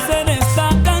 Todos en esta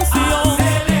canción,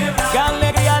 ¡Qué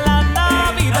alegría la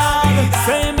Navidad!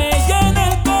 se me llena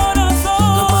el corazón.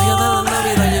 La magia de la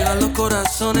Navidad llega a los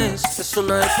corazones. Es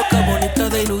una época bonita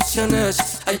de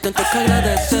ilusiones. Hay tanto que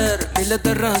agradecer, miles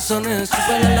de razones.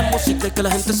 Súbele la música y que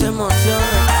la gente se emocione.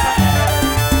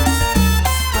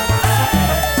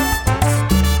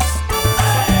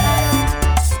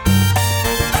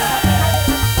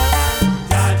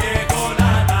 Ya llegó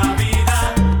la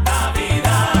Navidad,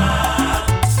 Navidad,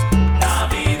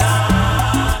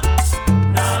 Navidad,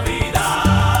 Navidad.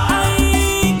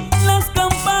 Ay, las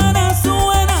campanas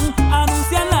suenan,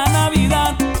 anuncian la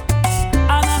Navidad.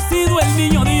 Ha nacido el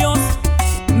niño Dios,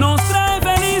 nos trae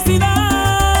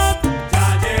felicidad.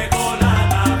 Ya llegó la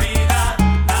Navidad,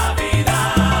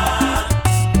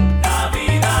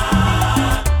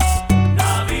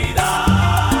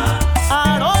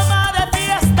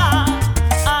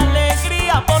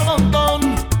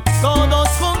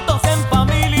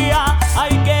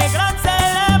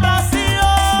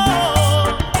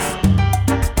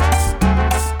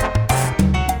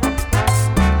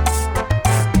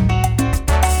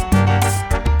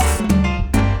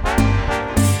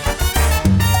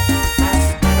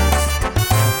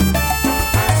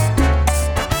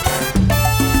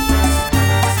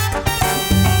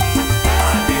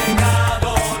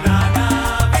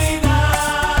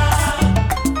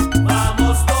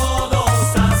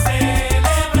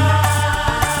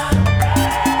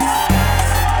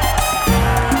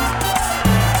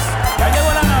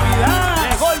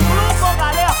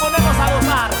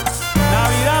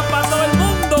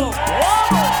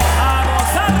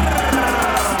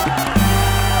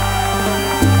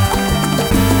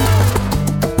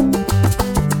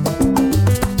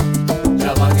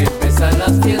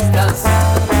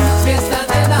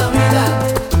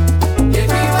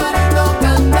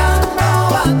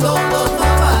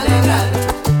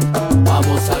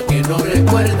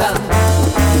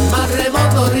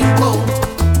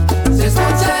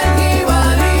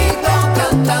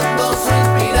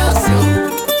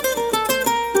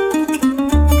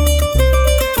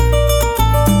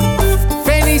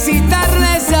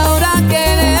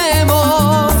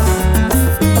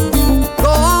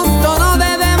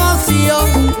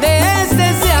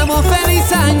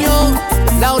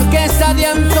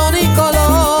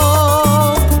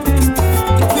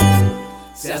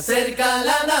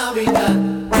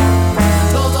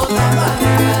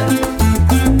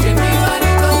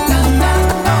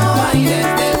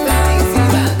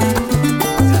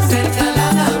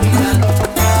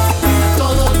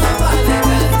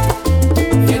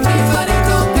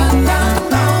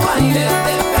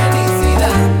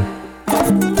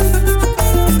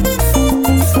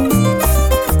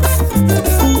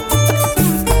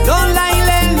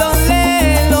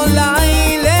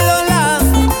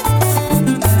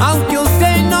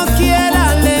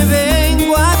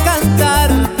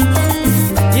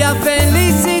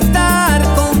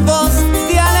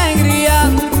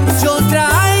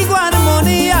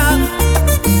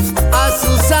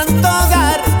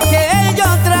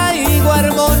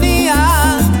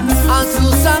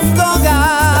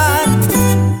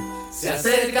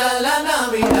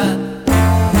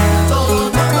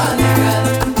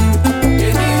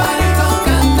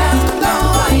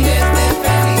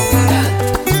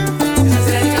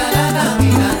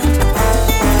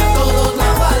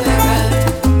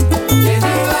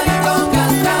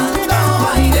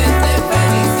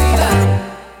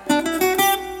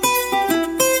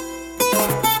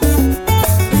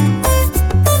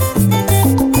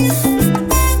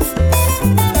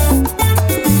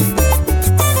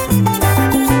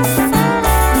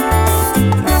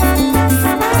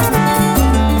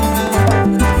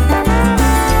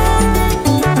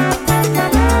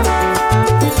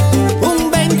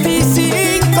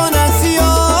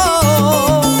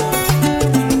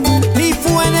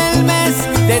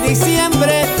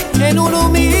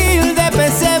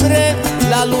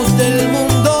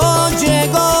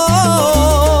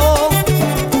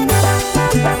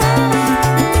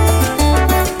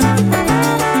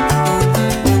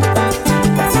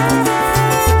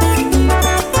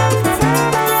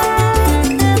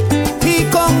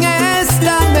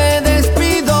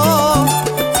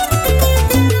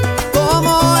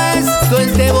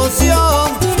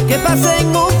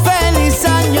 pasen un feliz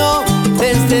año,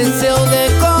 les deseo de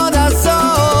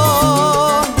corazón.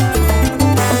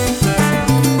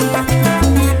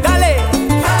 Dale.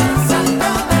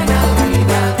 Asalto de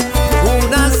Navidad.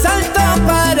 Un asalto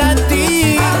para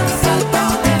ti. Asalto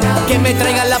de Navidad. Que me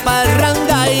traigan la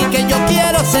parranda y que yo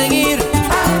quiero seguir.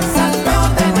 Asalto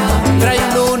de Navidad.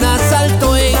 Traigo un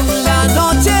asalto en la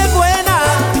noche buena.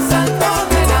 Asalto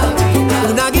de Navidad.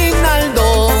 Un aguinaldo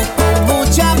con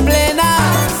mucha plena.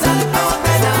 Asalto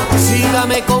de Navidad.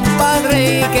 Sígame, compadre,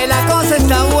 que la cosa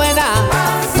está buena.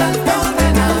 Asalto de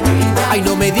Navidad. Ay,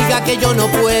 no me diga que yo no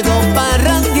puedo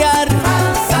parrandear.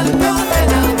 Asalto de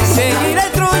Navidad. Seguiré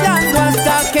trullando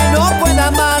hasta que no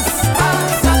pueda más.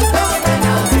 Asalto de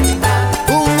Navidad.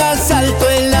 Un asalto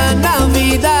en la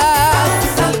Navidad.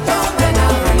 Asalto de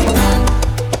Navidad.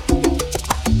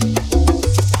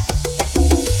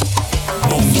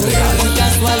 Por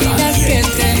casualidad que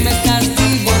te me estás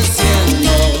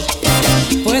divorciando,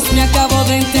 pues me acabo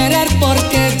de enterar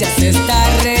porque ya se está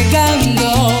regando.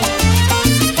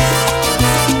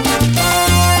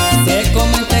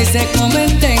 Se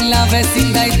comenta en la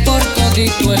vecindad y por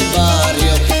todito el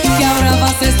barrio que ahora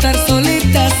vas a estar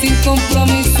solita sin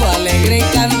compromiso, alegre y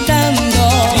cantando.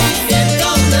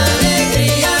 Siento una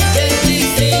alegría que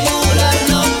disimular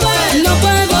no puedo. No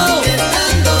puedo.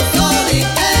 Estando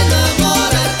solita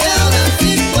enamorarte ahora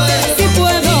sí puedo. Sí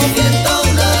puedo. Siento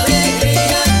una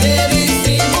alegría que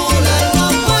disimular no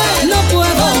puedo. No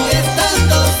puedo.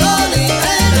 Estando solita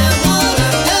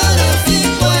enamorarte ahora sí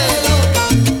puedo.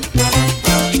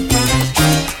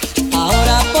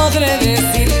 Ahora podré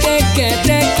decir que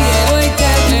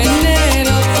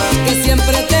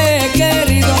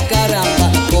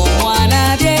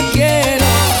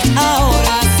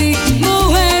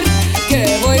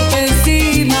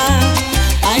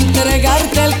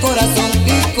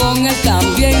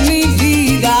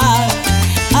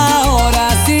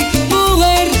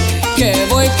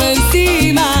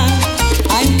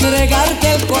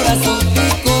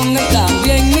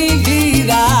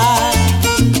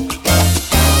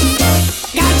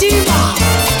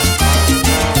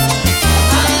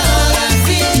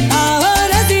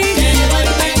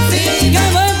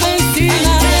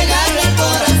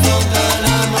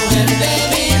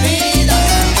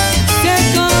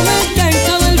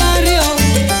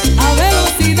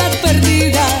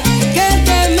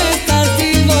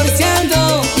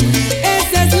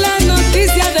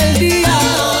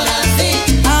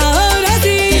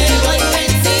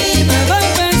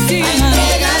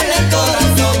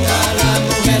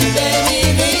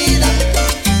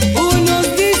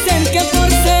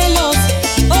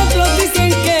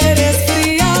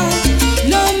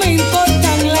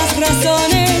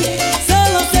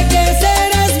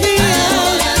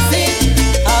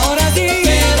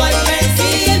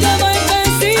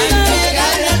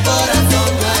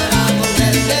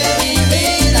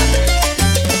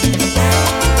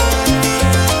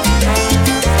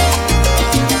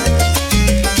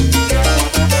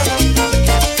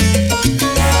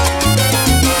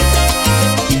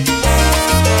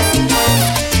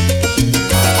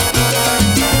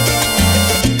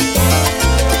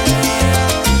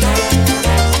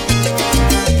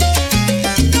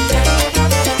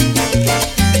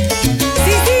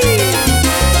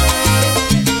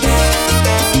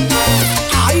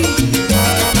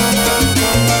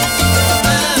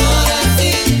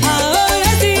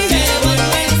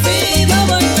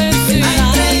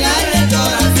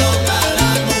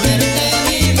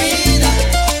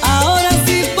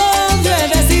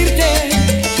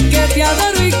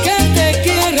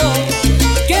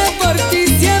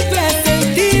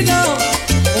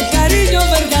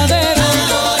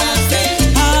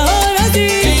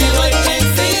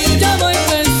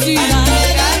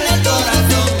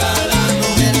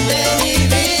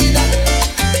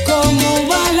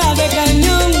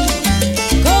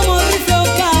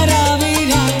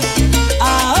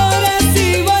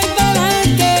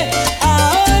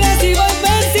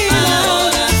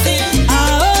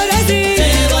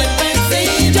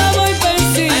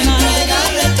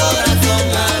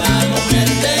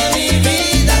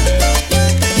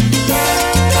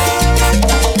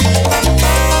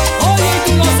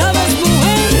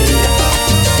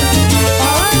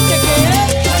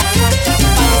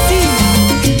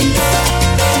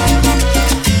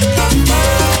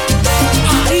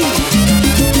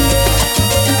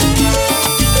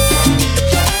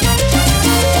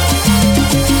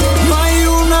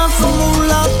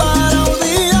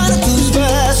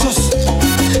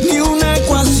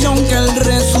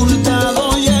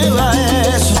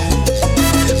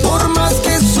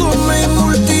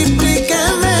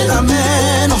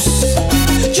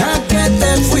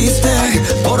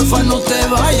porfa no te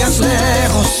vayas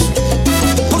lejos,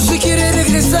 por si quieres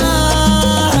regresar.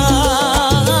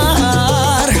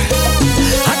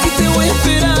 Aquí te voy a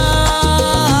esperar,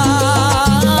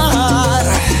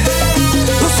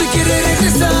 por si quieres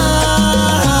regresar.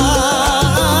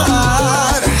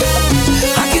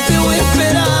 Aquí te voy a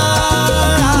esperar.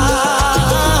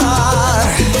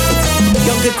 Y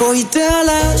aunque cogiste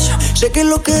alas, sé que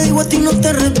lo que digo a ti no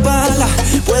te resbala.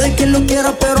 Puede que lo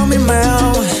quieras, pero a mí me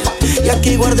ama. Y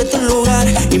aquí guardé tu lugar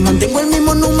y mantengo el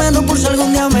mismo número por si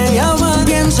algún día me llaman.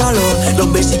 Piénsalo,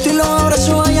 los besitos y los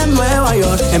abrazos allá en Nueva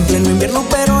York. En pleno invierno,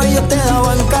 pero ellos te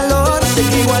daban calor. Sé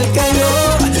que igual que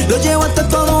yo, lo llevaste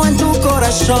todo en tu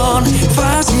corazón.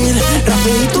 Fácil,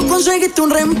 rapidito conseguiste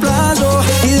un reemplazo.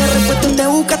 Y de repente te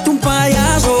buscaste un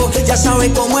payaso. Ya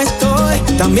sabes cómo estoy,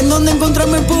 también dónde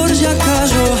encontrarme por si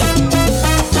acaso.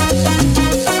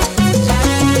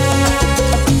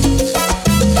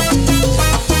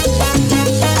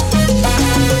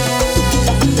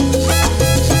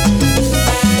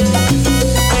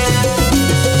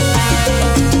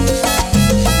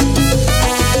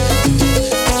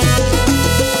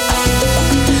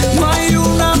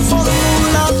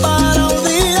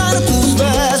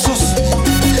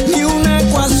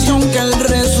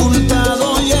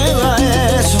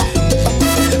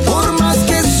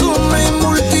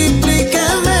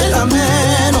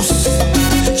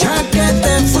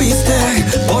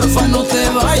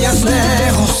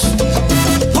 Lejos,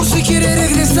 por si quieres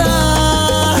regresar.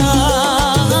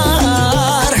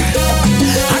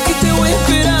 Aquí te voy a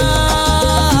esperar,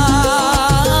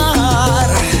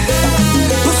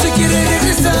 por si quieres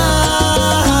regresar.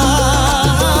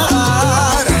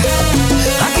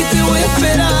 Aquí te voy a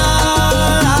esperar.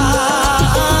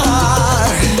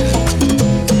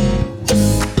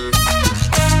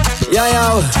 Ya,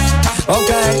 ok,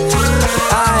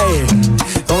 ay.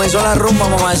 Comenzó la rumba,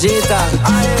 mamacita.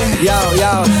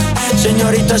 Yao,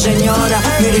 señorita, señora,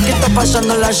 mire que está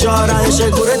pasando las horas. De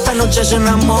seguro esta noche se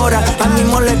enamora. Al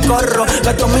mismo le corro,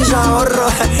 gasto mis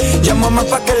ahorros. Llámame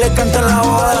pa' que le cante la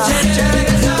boda.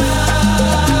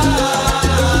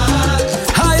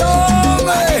 Ay,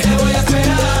 hombre, te voy a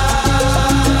esperar.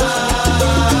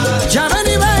 Ya ven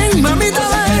y ven, mamita,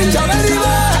 ven, ya ven y ven.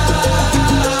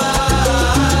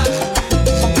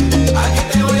 Aquí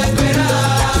te voy a esperar.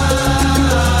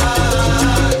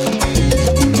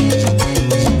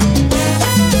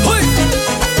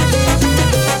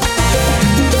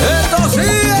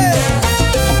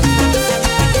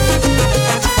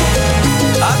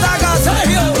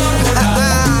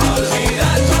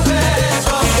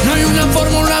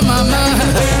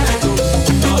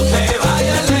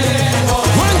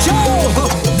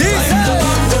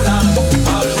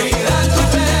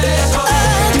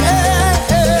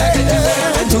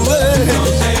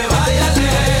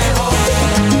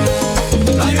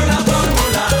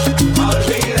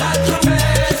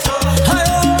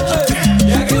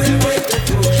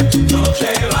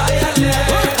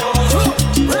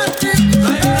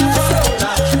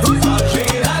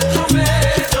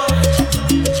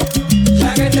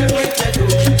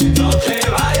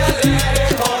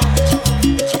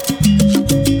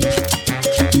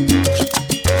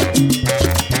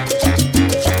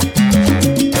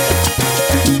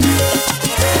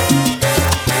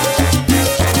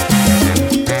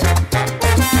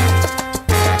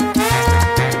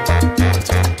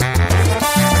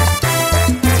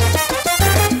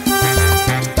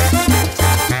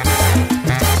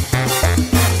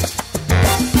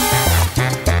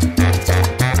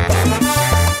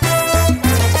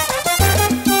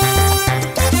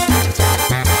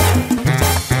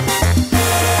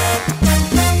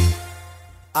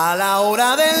 A la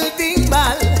hora del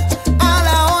timbal, a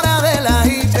la hora del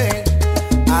agite,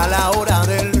 a la hora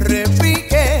del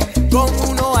repique, con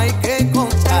uno hay que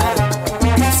contar.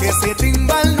 Si ese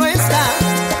timbal no está,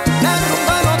 la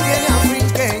rumba no tiene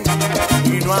afinque,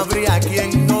 y no habría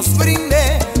quien nos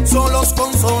brinde solos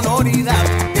con sonoridad.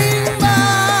 Timbal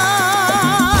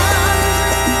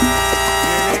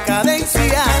tiene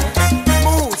cadencia,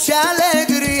 mucha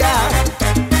alegría,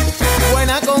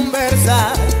 buena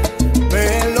conversa,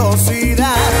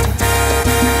 velocidad.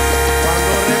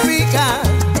 Cuando repica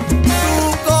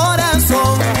tu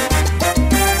corazón,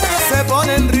 se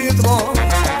pone en ritmo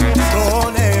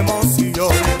con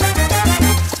emoción.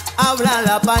 Habla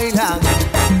la paila,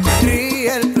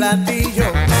 ríe el platillo,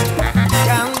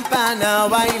 campana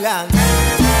baila,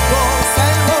 goza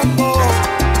el bombo,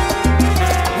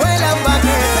 vuelan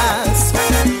baquetas,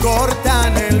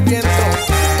 cortan el viento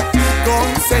con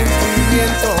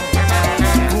sentimiento,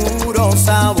 puro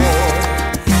sabor.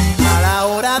 A la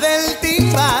hora del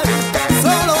timbal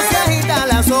solo se agita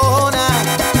la zona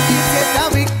y si está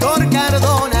victoria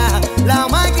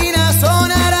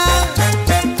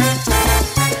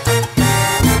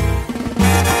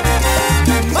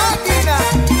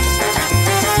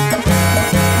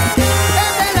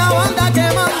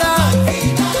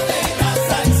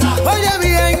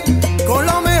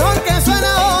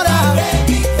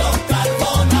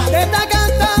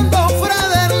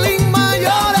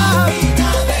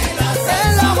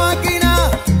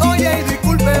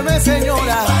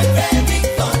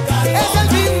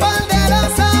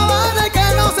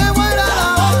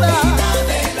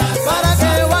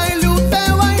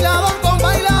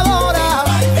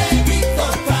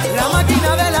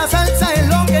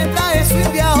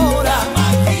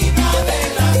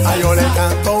yo le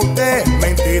canto a usted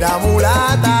mentira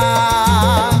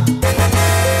mulata.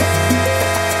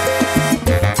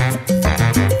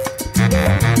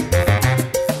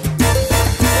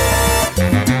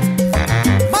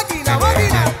 Máquina,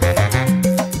 máquina.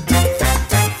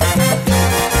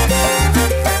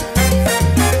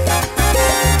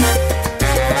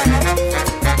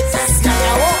 Se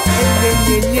acabó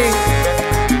el ñe.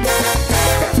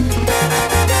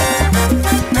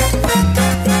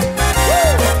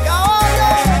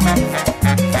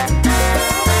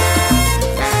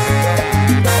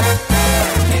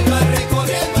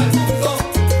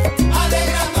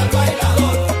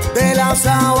 De la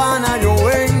sabana yo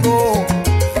vengo,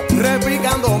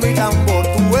 replicando mi tambor,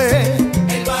 tú ves.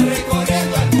 Él va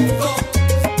recorriendo el mundo,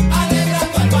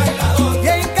 alegrando al bailador. Y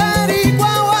en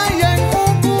Caricuagua y en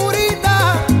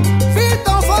Mucurita,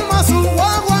 Fito forma su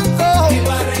guaguancó. Él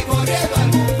va recorriendo el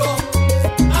mundo,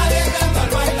 alegrando al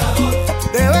bailador.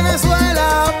 De Venezuela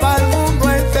para el mundo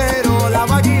entero, la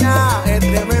máquina es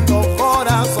tremendo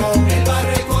corazón. Él va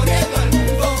recorriendo el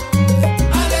mundo,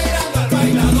 alegrando al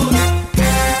bailador.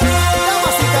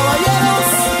 Damas y caballeros,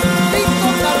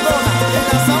 Víctor Cardona, en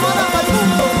la sabana para el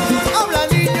mundo, habla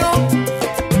niño.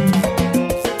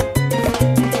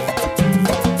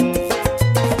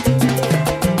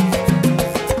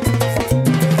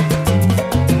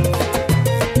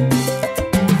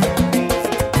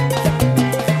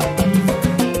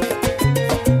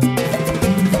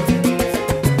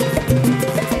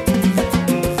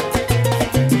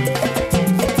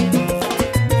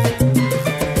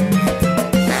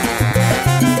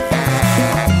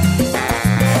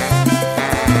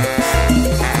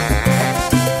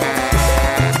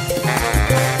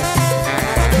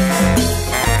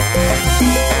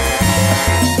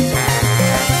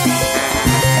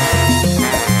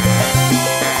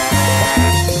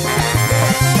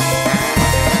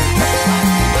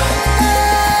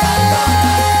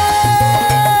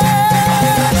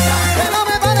 Que no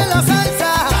me paren la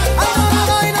salsa.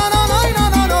 Ay, no, no, no, no,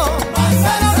 no, no.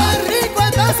 Pero qué rico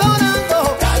está sonando.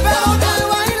 Pero que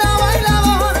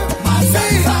bailador. Sí,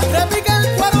 repica el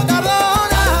cuero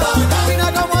Cardona. Mira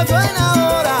cómo suena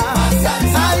ahora.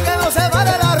 Ay, que no se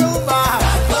pare la rumba.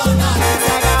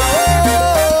 Se acabó.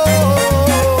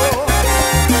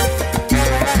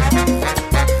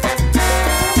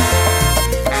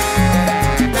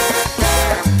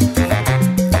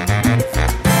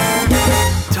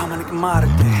 Dominic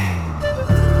Marte.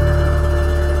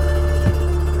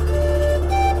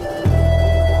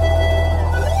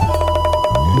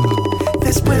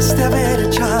 Después de haber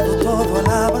echado todo a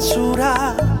la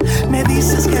basura, me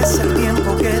dices que es el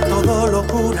tiempo que todo lo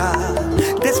cura.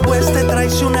 Después de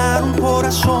traicionar un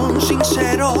corazón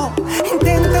sincero,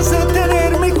 intentas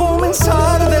detenerme y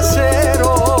comenzar de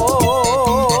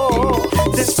cero.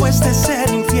 Después de ser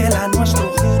infiel a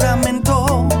nuestro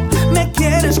juramento, me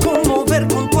quieres conmover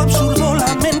con tu absurdo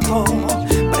lamento.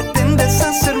 Pretendes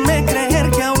hacerme creer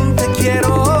que aún te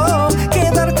quiero.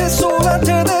 Quedarte sola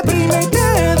te deprime y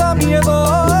te da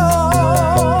miedo.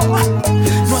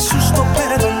 No es justo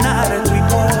perdonar tu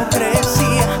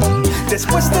hipocresía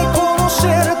después de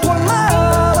conocer tu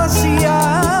alma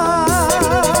vacía.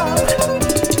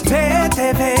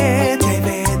 Vete, vete,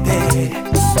 vete,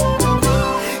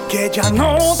 que ya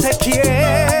no te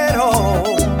quiero.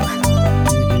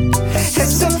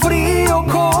 Ese frío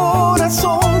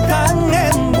corazón tan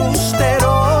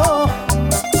embustero.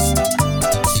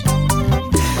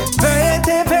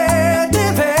 Vete,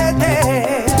 vete,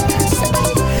 vete,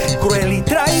 cruel y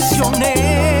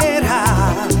traicionera.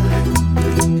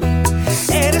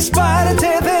 Eres parte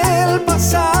del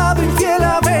pasado, infiel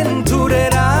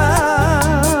aventurera.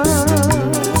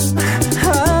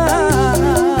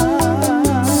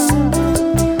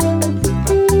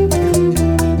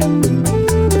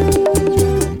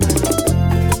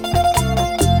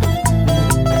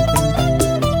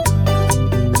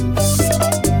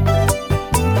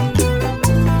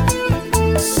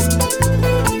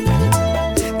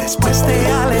 Después de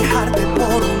alejarte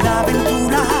por una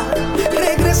aventura,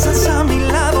 regresas a mi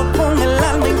lado con el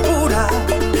alma impura.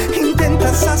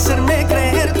 Intentas hacerme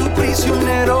creer tu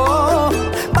prisionero.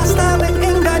 Basta de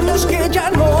engaños que ya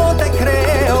no te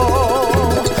creo.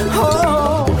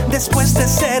 Oh, después de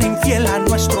ser infiel a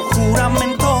nuestro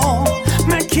juramento,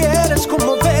 me quieres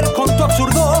conmover con tu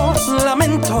absurdo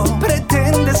lamento.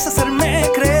 Pretendes hacerme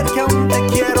creer que aún te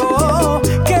quiero.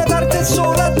 Quedarte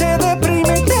sola te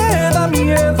deprime y te da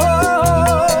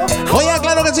miedo. Oye,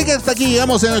 claro que sí, que hasta aquí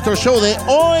llegamos en nuestro show de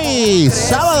hoy,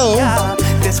 sábado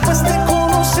Después de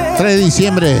conocer 3 de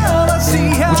diciembre.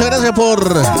 Muchas gracias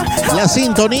por la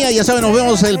sintonía. Ya saben, nos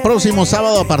vemos el próximo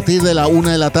sábado a partir de la 1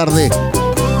 de la tarde.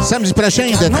 Samedi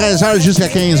prochain, de 13h jusqu'à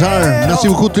 15h. Merci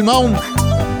beaucoup tout le monde.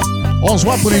 On se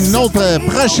voit pour une autre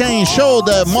prochain show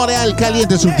de Mtl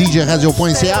Caliente sur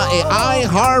djradio.ca et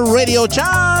iHeartRadio.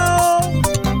 Ciao!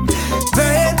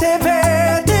 Vete,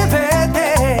 vete,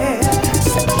 vete,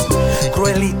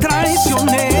 cruel y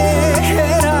traicionera.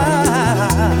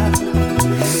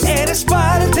 Eres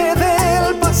parte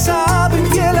del pasado,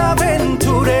 infiel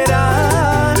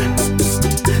aventurera.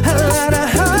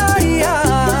 Ay,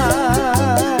 ay.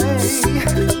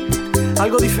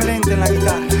 Algo diferente en la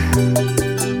guitarra.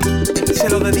 Se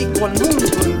lo dedico al mundo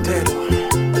entero.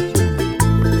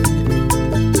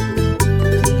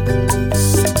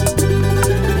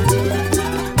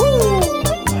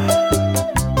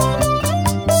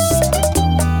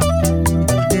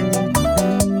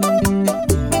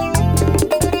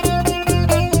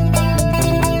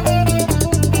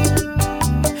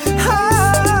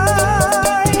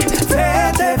 Ay,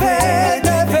 vete,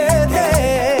 vete, vete,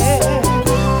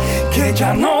 que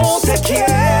ya no te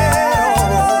quiero.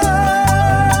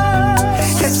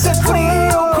 Ese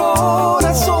frío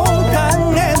corazón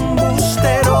tan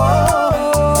embustero.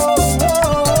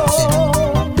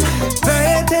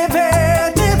 Vete,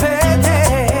 vete, vete,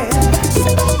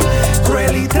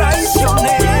 cruel y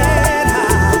traicionera.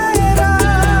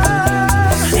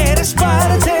 Eres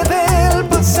parte del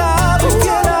pasado y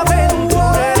la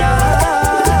aventurera.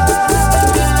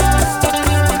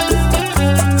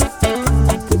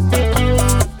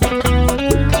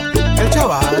 El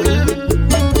chaval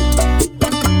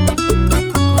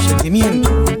sentimiento.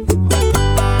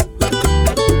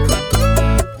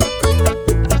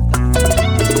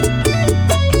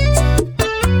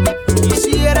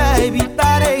 Quisiera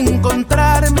evitar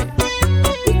encontrarme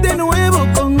de nuevo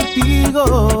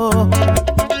contigo,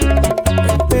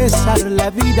 empezar la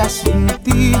vida sin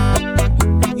ti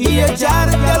y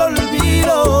echarte al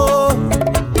olvido.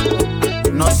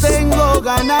 No tengo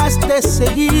ganas de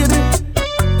seguir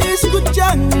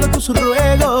escuchando tus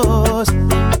ruegos.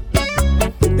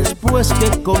 Después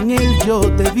que con él yo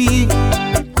te vi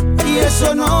y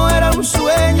eso no era un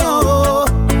sueño.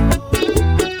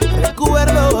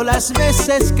 Recuerdo las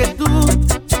veces que tú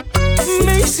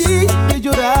me hiciste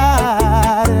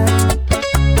llorar,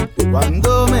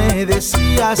 cuando me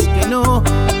decías que no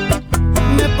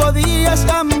me podías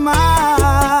amar.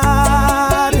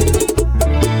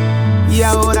 Y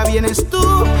ahora vienes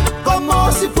tú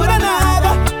como si fuera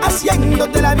nada,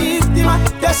 haciéndote la víctima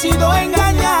que has sido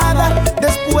engañada.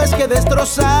 Después que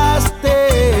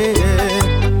destrozaste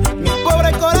mi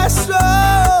pobre corazón.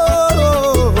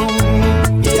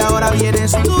 Y ahora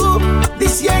vienes tú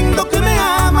diciendo que me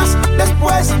amas,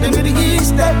 después que me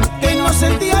dijiste que no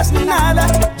sentías nada.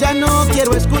 Ya no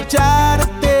quiero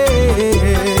escucharte,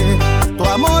 tu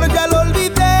amor ya lo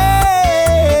olvidé.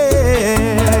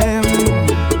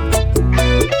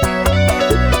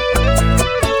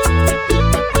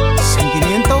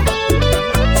 Sentimiento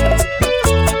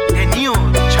de New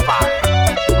Chaval.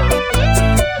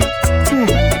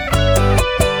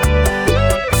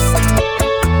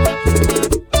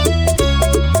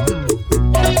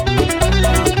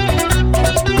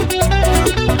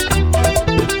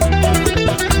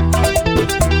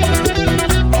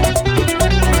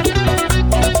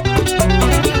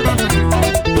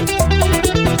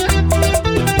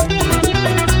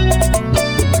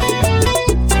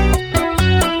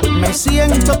 Me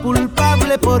siento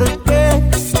culpable porque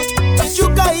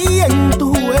yo caí en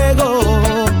tu juego.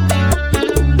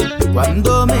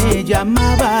 Cuando me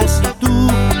llamabas y tú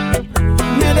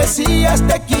me decías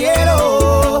te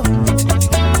quiero.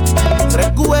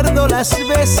 Recuerdo las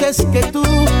veces que tú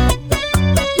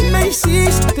me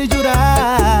hiciste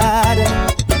llorar,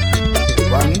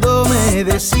 cuando me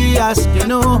decías que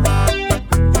no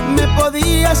me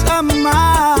podías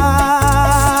amar.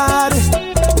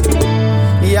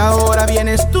 Y ahora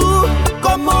vienes tú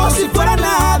como si fuera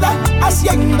nada,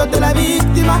 haciéndote la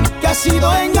víctima que has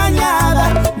sido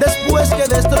engañada. Después que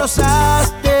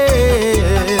destrozaste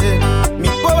mi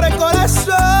pobre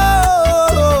corazón.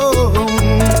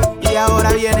 Y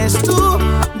ahora vienes tú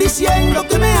diciendo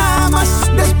que me amas,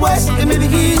 después que me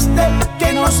dijiste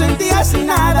que no sentías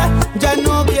nada. Ya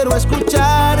no quiero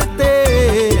escucharte,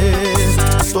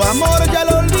 tu amor ya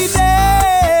lo olvidé.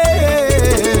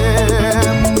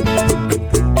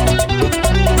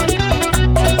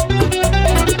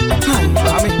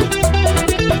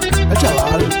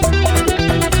 Chaval.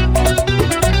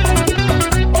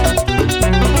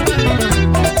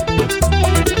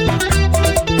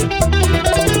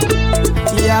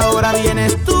 Y ahora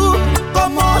vienes tú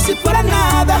como si fuera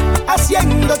nada,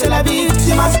 haciéndote la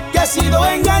víctima que has sido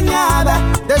engañada.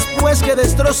 Después que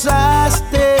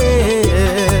destrozaste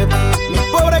mi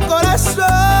pobre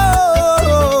corazón.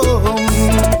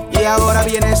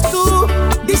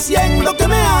 Seguro que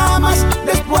me amas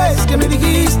después que me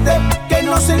dijiste que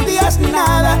no sentías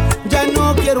nada. Ya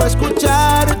no quiero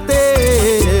escucharte,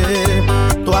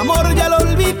 tu amor ya lo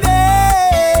olvidé.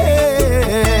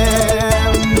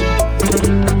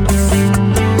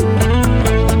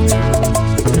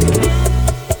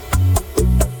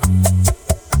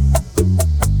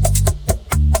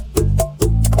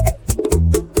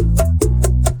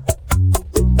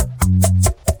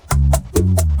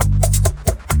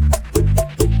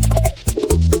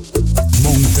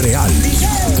 Mtl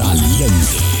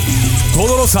Caliente.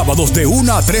 Todos los sábados de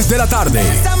 1 a 3 de la tarde.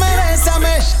 Bésame, bésame,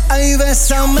 ay,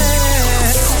 bésame.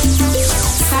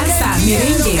 Salsa,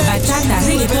 merengue, bachata,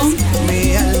 reggaetón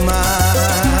mi alma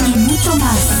y mucho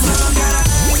más.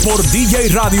 Por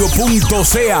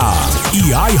djradio.ca y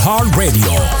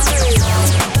iHeartRadio.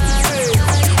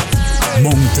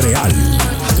 Mtl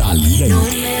Caliente. No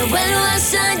me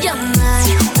vuelvas a llamar,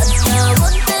 acabo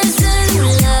el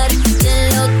celular,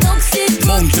 que lo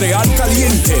tóxico. Mtl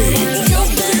Caliente.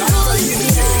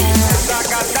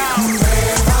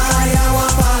 Hay agua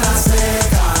para la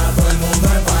seca, todo el mundo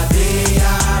en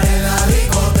patilla en la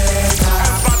discoteca.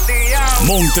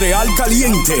 Mtl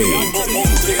Caliente.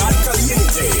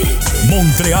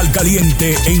 Mtl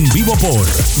Caliente en vivo por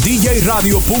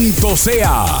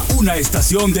djradio.ca, una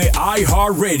estación de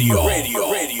iHeartRadio.